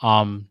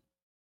 Um,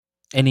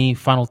 any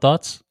final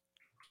thoughts?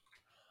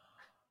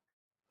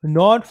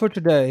 Not for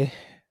today.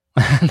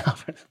 No.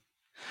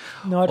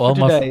 Not for Well,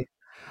 today.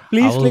 I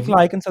Please click will.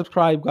 like and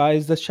subscribe,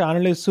 guys. This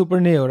channel is super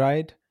new,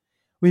 right?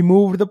 We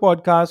moved the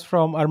podcast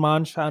from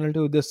Arman's channel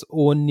to this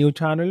own new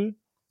channel.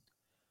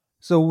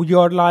 So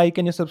your like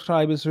and your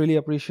subscribe is really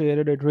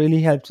appreciated. It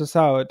really helps us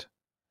out.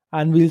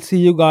 And we'll see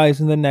you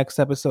guys in the next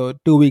episode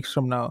 2 weeks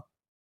from now.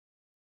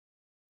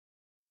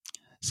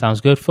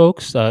 Sounds good,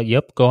 folks.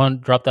 Yep, go on,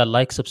 drop that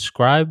like,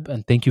 subscribe,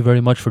 and thank you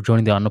very much for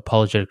joining the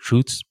Unapologetic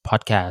Truths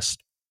podcast.